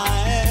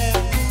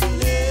am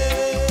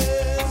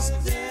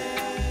blessed.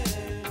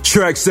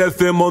 Tracks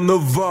FM on the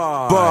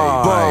vibe.